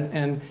about it?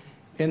 And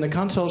in the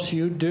consults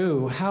you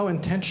do, how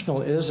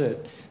intentional is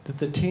it that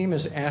the team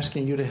is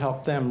asking you to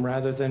help them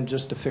rather than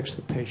just to fix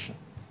the patient?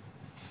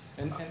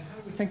 And how do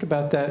we think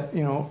about that,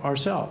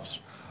 ourselves?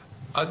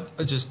 I'll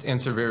just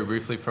answer very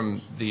briefly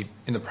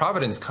in the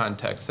Providence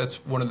context. That's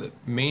one of the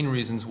main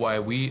reasons why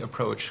we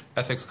approach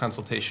ethics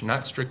consultation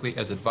not strictly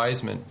as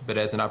advisement, but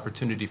as an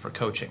opportunity for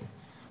coaching.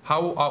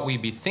 How ought we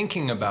be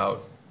thinking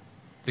about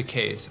the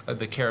case,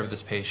 the care of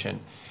this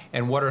patient,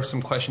 and what are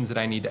some questions that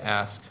I need to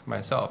ask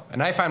myself?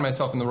 And I find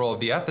myself in the role of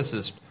the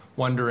ethicist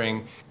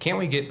wondering, can't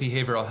we get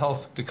behavioral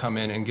health to come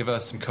in and give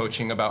us some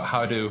coaching about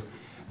how to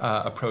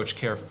approach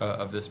care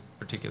of this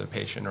particular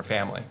patient or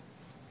family?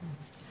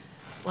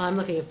 Well, I'm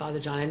looking at Father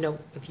John. I know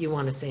if you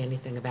want to say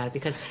anything about it,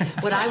 because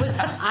what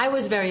I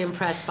was very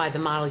impressed by the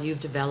model you've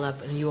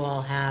developed and you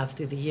all have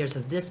through the years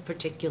of this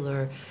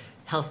particular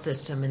health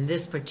system and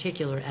this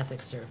particular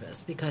ethics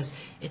service, because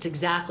it's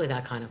exactly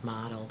that kind of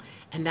model,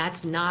 and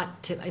that's not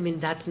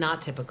that's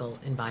not typical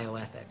in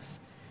bioethics.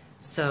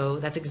 So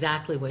that's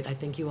exactly what I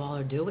think you all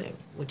are doing,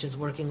 which is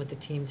working with the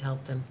team to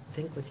help them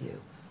think with you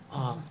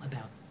all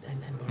about and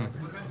Barbara.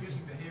 What about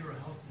using behavioral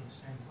health in the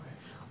same way?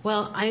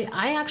 Well,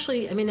 I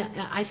actually,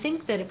 I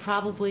think that it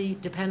probably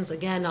depends,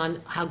 again,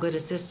 on how good a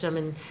system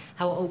and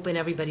how open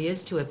everybody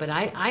is to it. But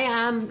I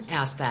am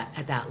asked that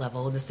at that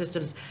level. In the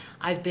systems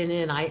I've been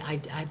in,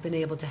 I've been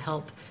able to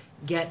help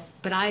get,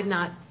 but I'm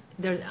not,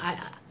 there.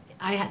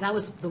 That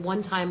was the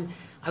one time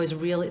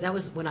that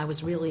was when I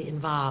was really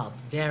involved,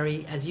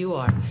 very, as you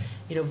are,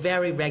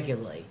 very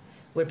regularly,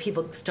 where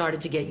people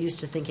started to get used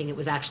to thinking it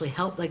was actually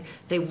help, like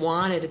they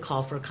wanted to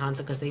call for a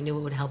consult because they knew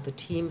it would help the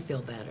team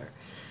feel better.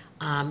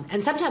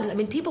 And sometimes,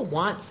 people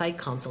want psych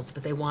consults,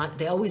 but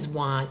they always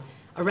want,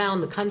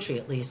 around the country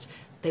at least,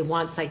 they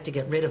want psych to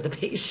get rid of the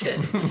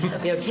patient,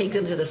 take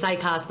them to the psych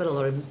hospital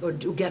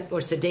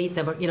or sedate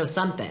them or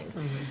something.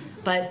 Mm-hmm.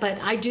 But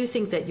I do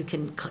think that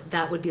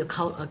that would be a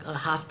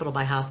hospital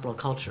by hospital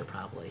culture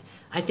probably.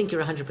 I think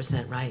you're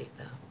 100% right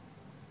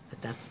though,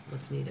 that's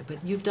what's needed.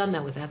 But you've done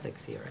that with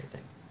ethics here, I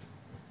think.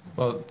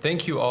 Well,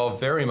 thank you all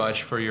very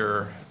much for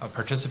your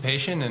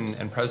participation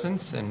and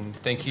presence, and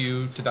thank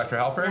you to Dr.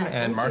 Halpern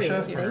and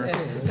Marcia for